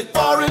 Keep it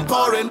pouring.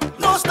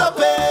 No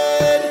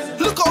stopping.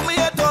 Look how me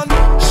head done.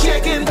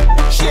 Shaking.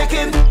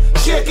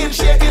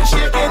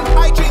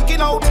 I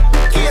drinking out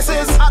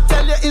cases. I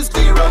tell you it's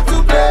clear up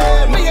to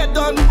blame. Me head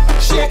done.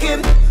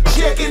 Shaking.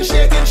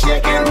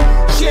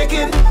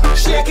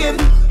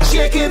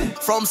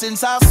 From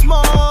since I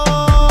small,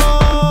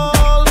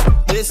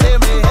 they say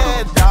me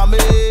head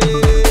damage.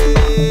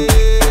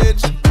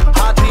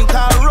 I drink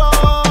a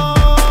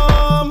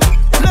rum.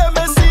 Let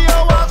me see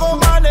how I go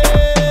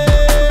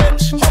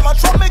manage. How much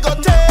from me go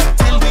take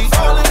till we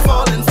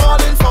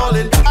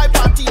falling. I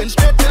party and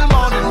straight till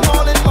morning.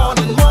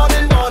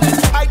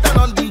 I done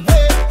on the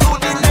way to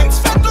the next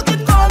fete. Look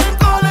it calling.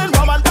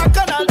 Rum and back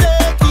and all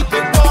day. Keep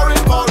it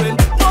pouring.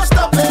 No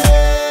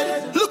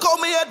stopping. Look how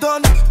me head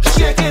done.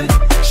 Shaking.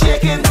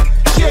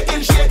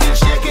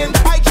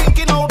 I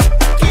drinking out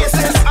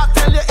cases. I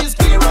tell you it's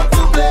clear up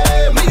to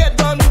blame. Me head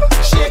done.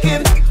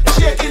 Shaking.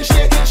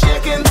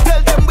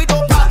 Tell them we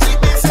don't party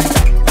basic.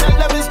 Tell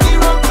them it's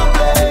clear up to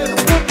blame.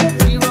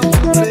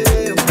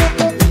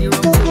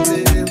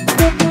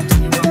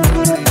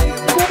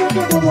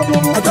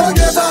 I don't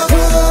give a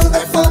fuck. I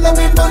follow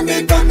me on the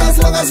gun as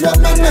long as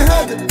one in my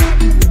head.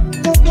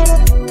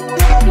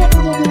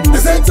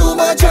 This ain't too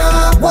much,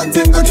 one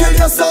thing to kill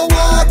you, so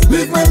what?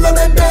 Leave me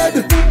alone dead.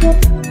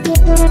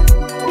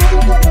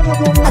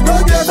 I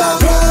don't give a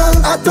fuck.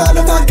 I don't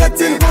ever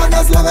get it on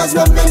as long as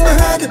one in my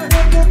head.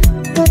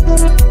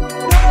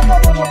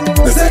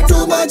 This ain't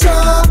too much,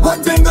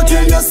 one thing to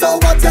kill you, so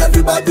what?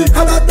 Everybody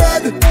kinda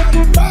dead.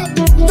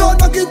 Don't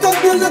knock it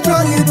up, will you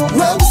try it?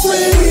 Rum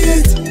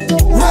sweet,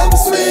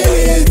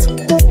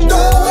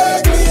 don't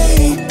wake me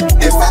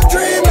if I'm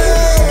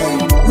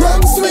dreaming.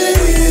 Rum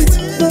sweet,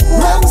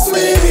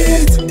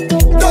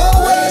 don't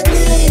wake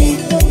me.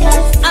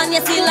 And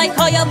you feel like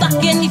how you're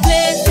back in the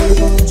place.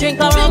 Drink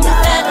around the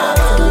head,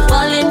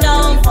 falling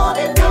down.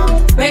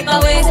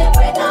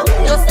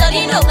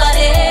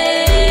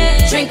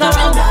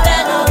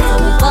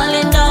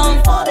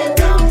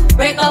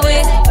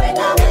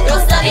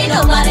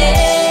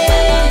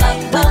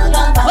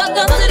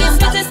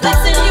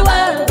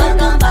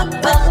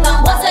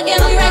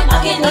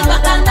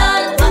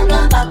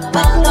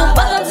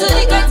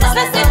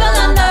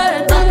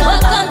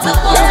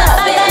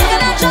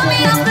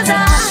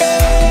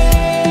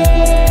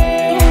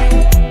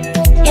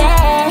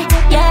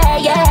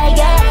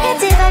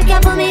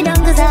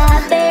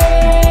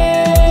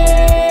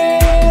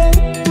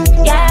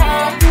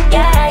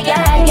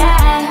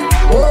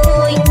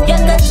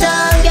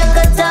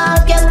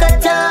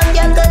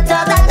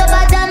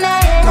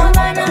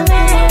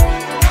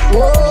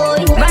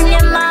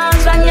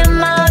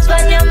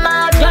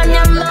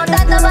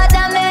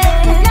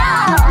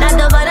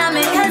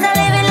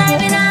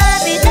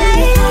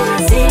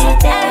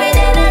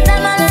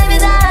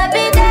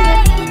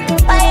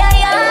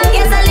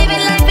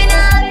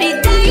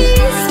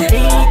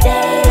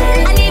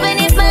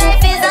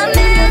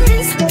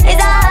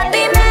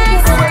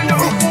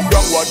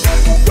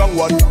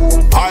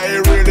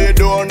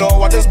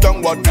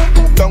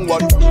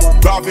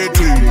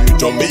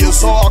 to me is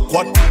so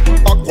awkward.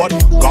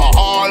 Cause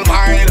all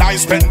my life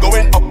spent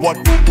going upward.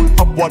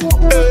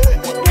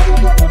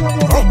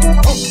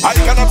 I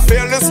cannot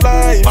fail this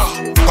life,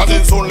 cause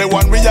it's only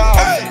one we are.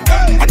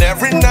 And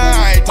every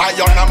night I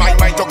honor my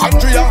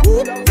mitochondria.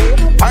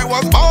 I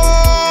was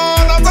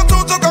born as a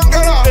total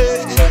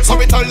conqueror, so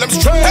we tell them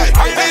straight.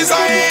 I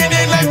design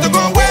in life to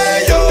go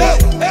where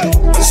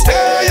you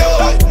stay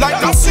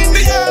like dust in the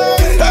air.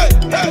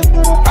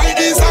 I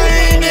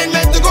design in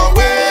life to go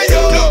where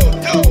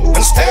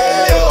you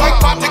stay like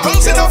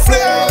particles in a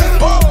flare.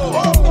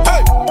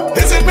 Hey,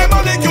 is it my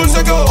molecules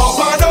to go up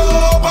and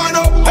up and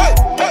up? Hey,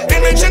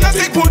 invention I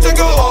take put to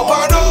go up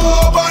and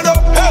up and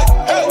up. Hey,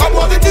 and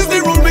what it is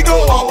the rule we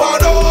go up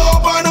and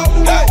up and up.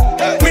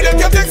 Hey, we don't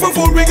get take for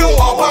food we go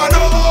up and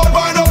up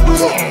and up.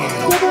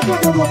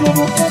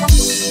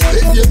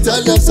 If you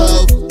tell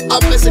yourself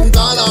I'm missing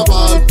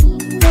carnival,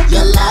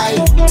 you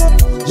lie,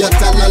 you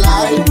tell a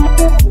lie.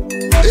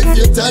 If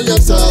you tell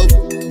yourself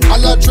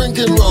I'm not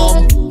drinking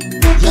rum,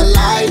 you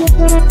lie,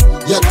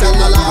 you tell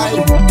a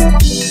lie.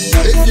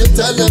 If you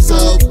tell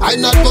yourself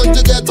I'm not going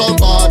to get on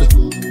board,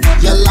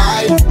 you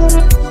lie,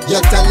 you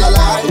tell a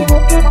lie.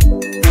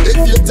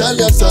 If you tell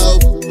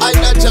yourself I'm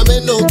not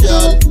jamming no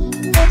girl,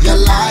 you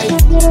lie,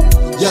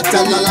 you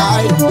tell a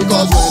lie.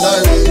 Because when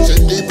I reach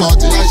in the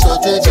party I sure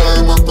to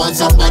jam up on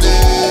somebody.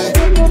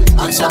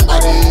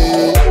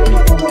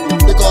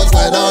 Because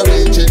when I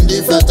reach in the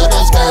fete I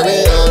just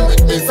carry on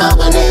with me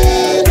family.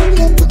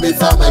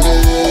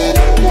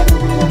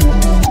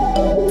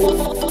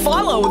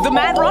 Follow The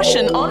Mad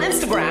Russian on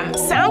Instagram,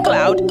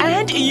 SoundCloud,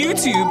 and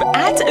YouTube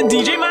at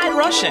DJ Mad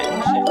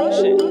Russian.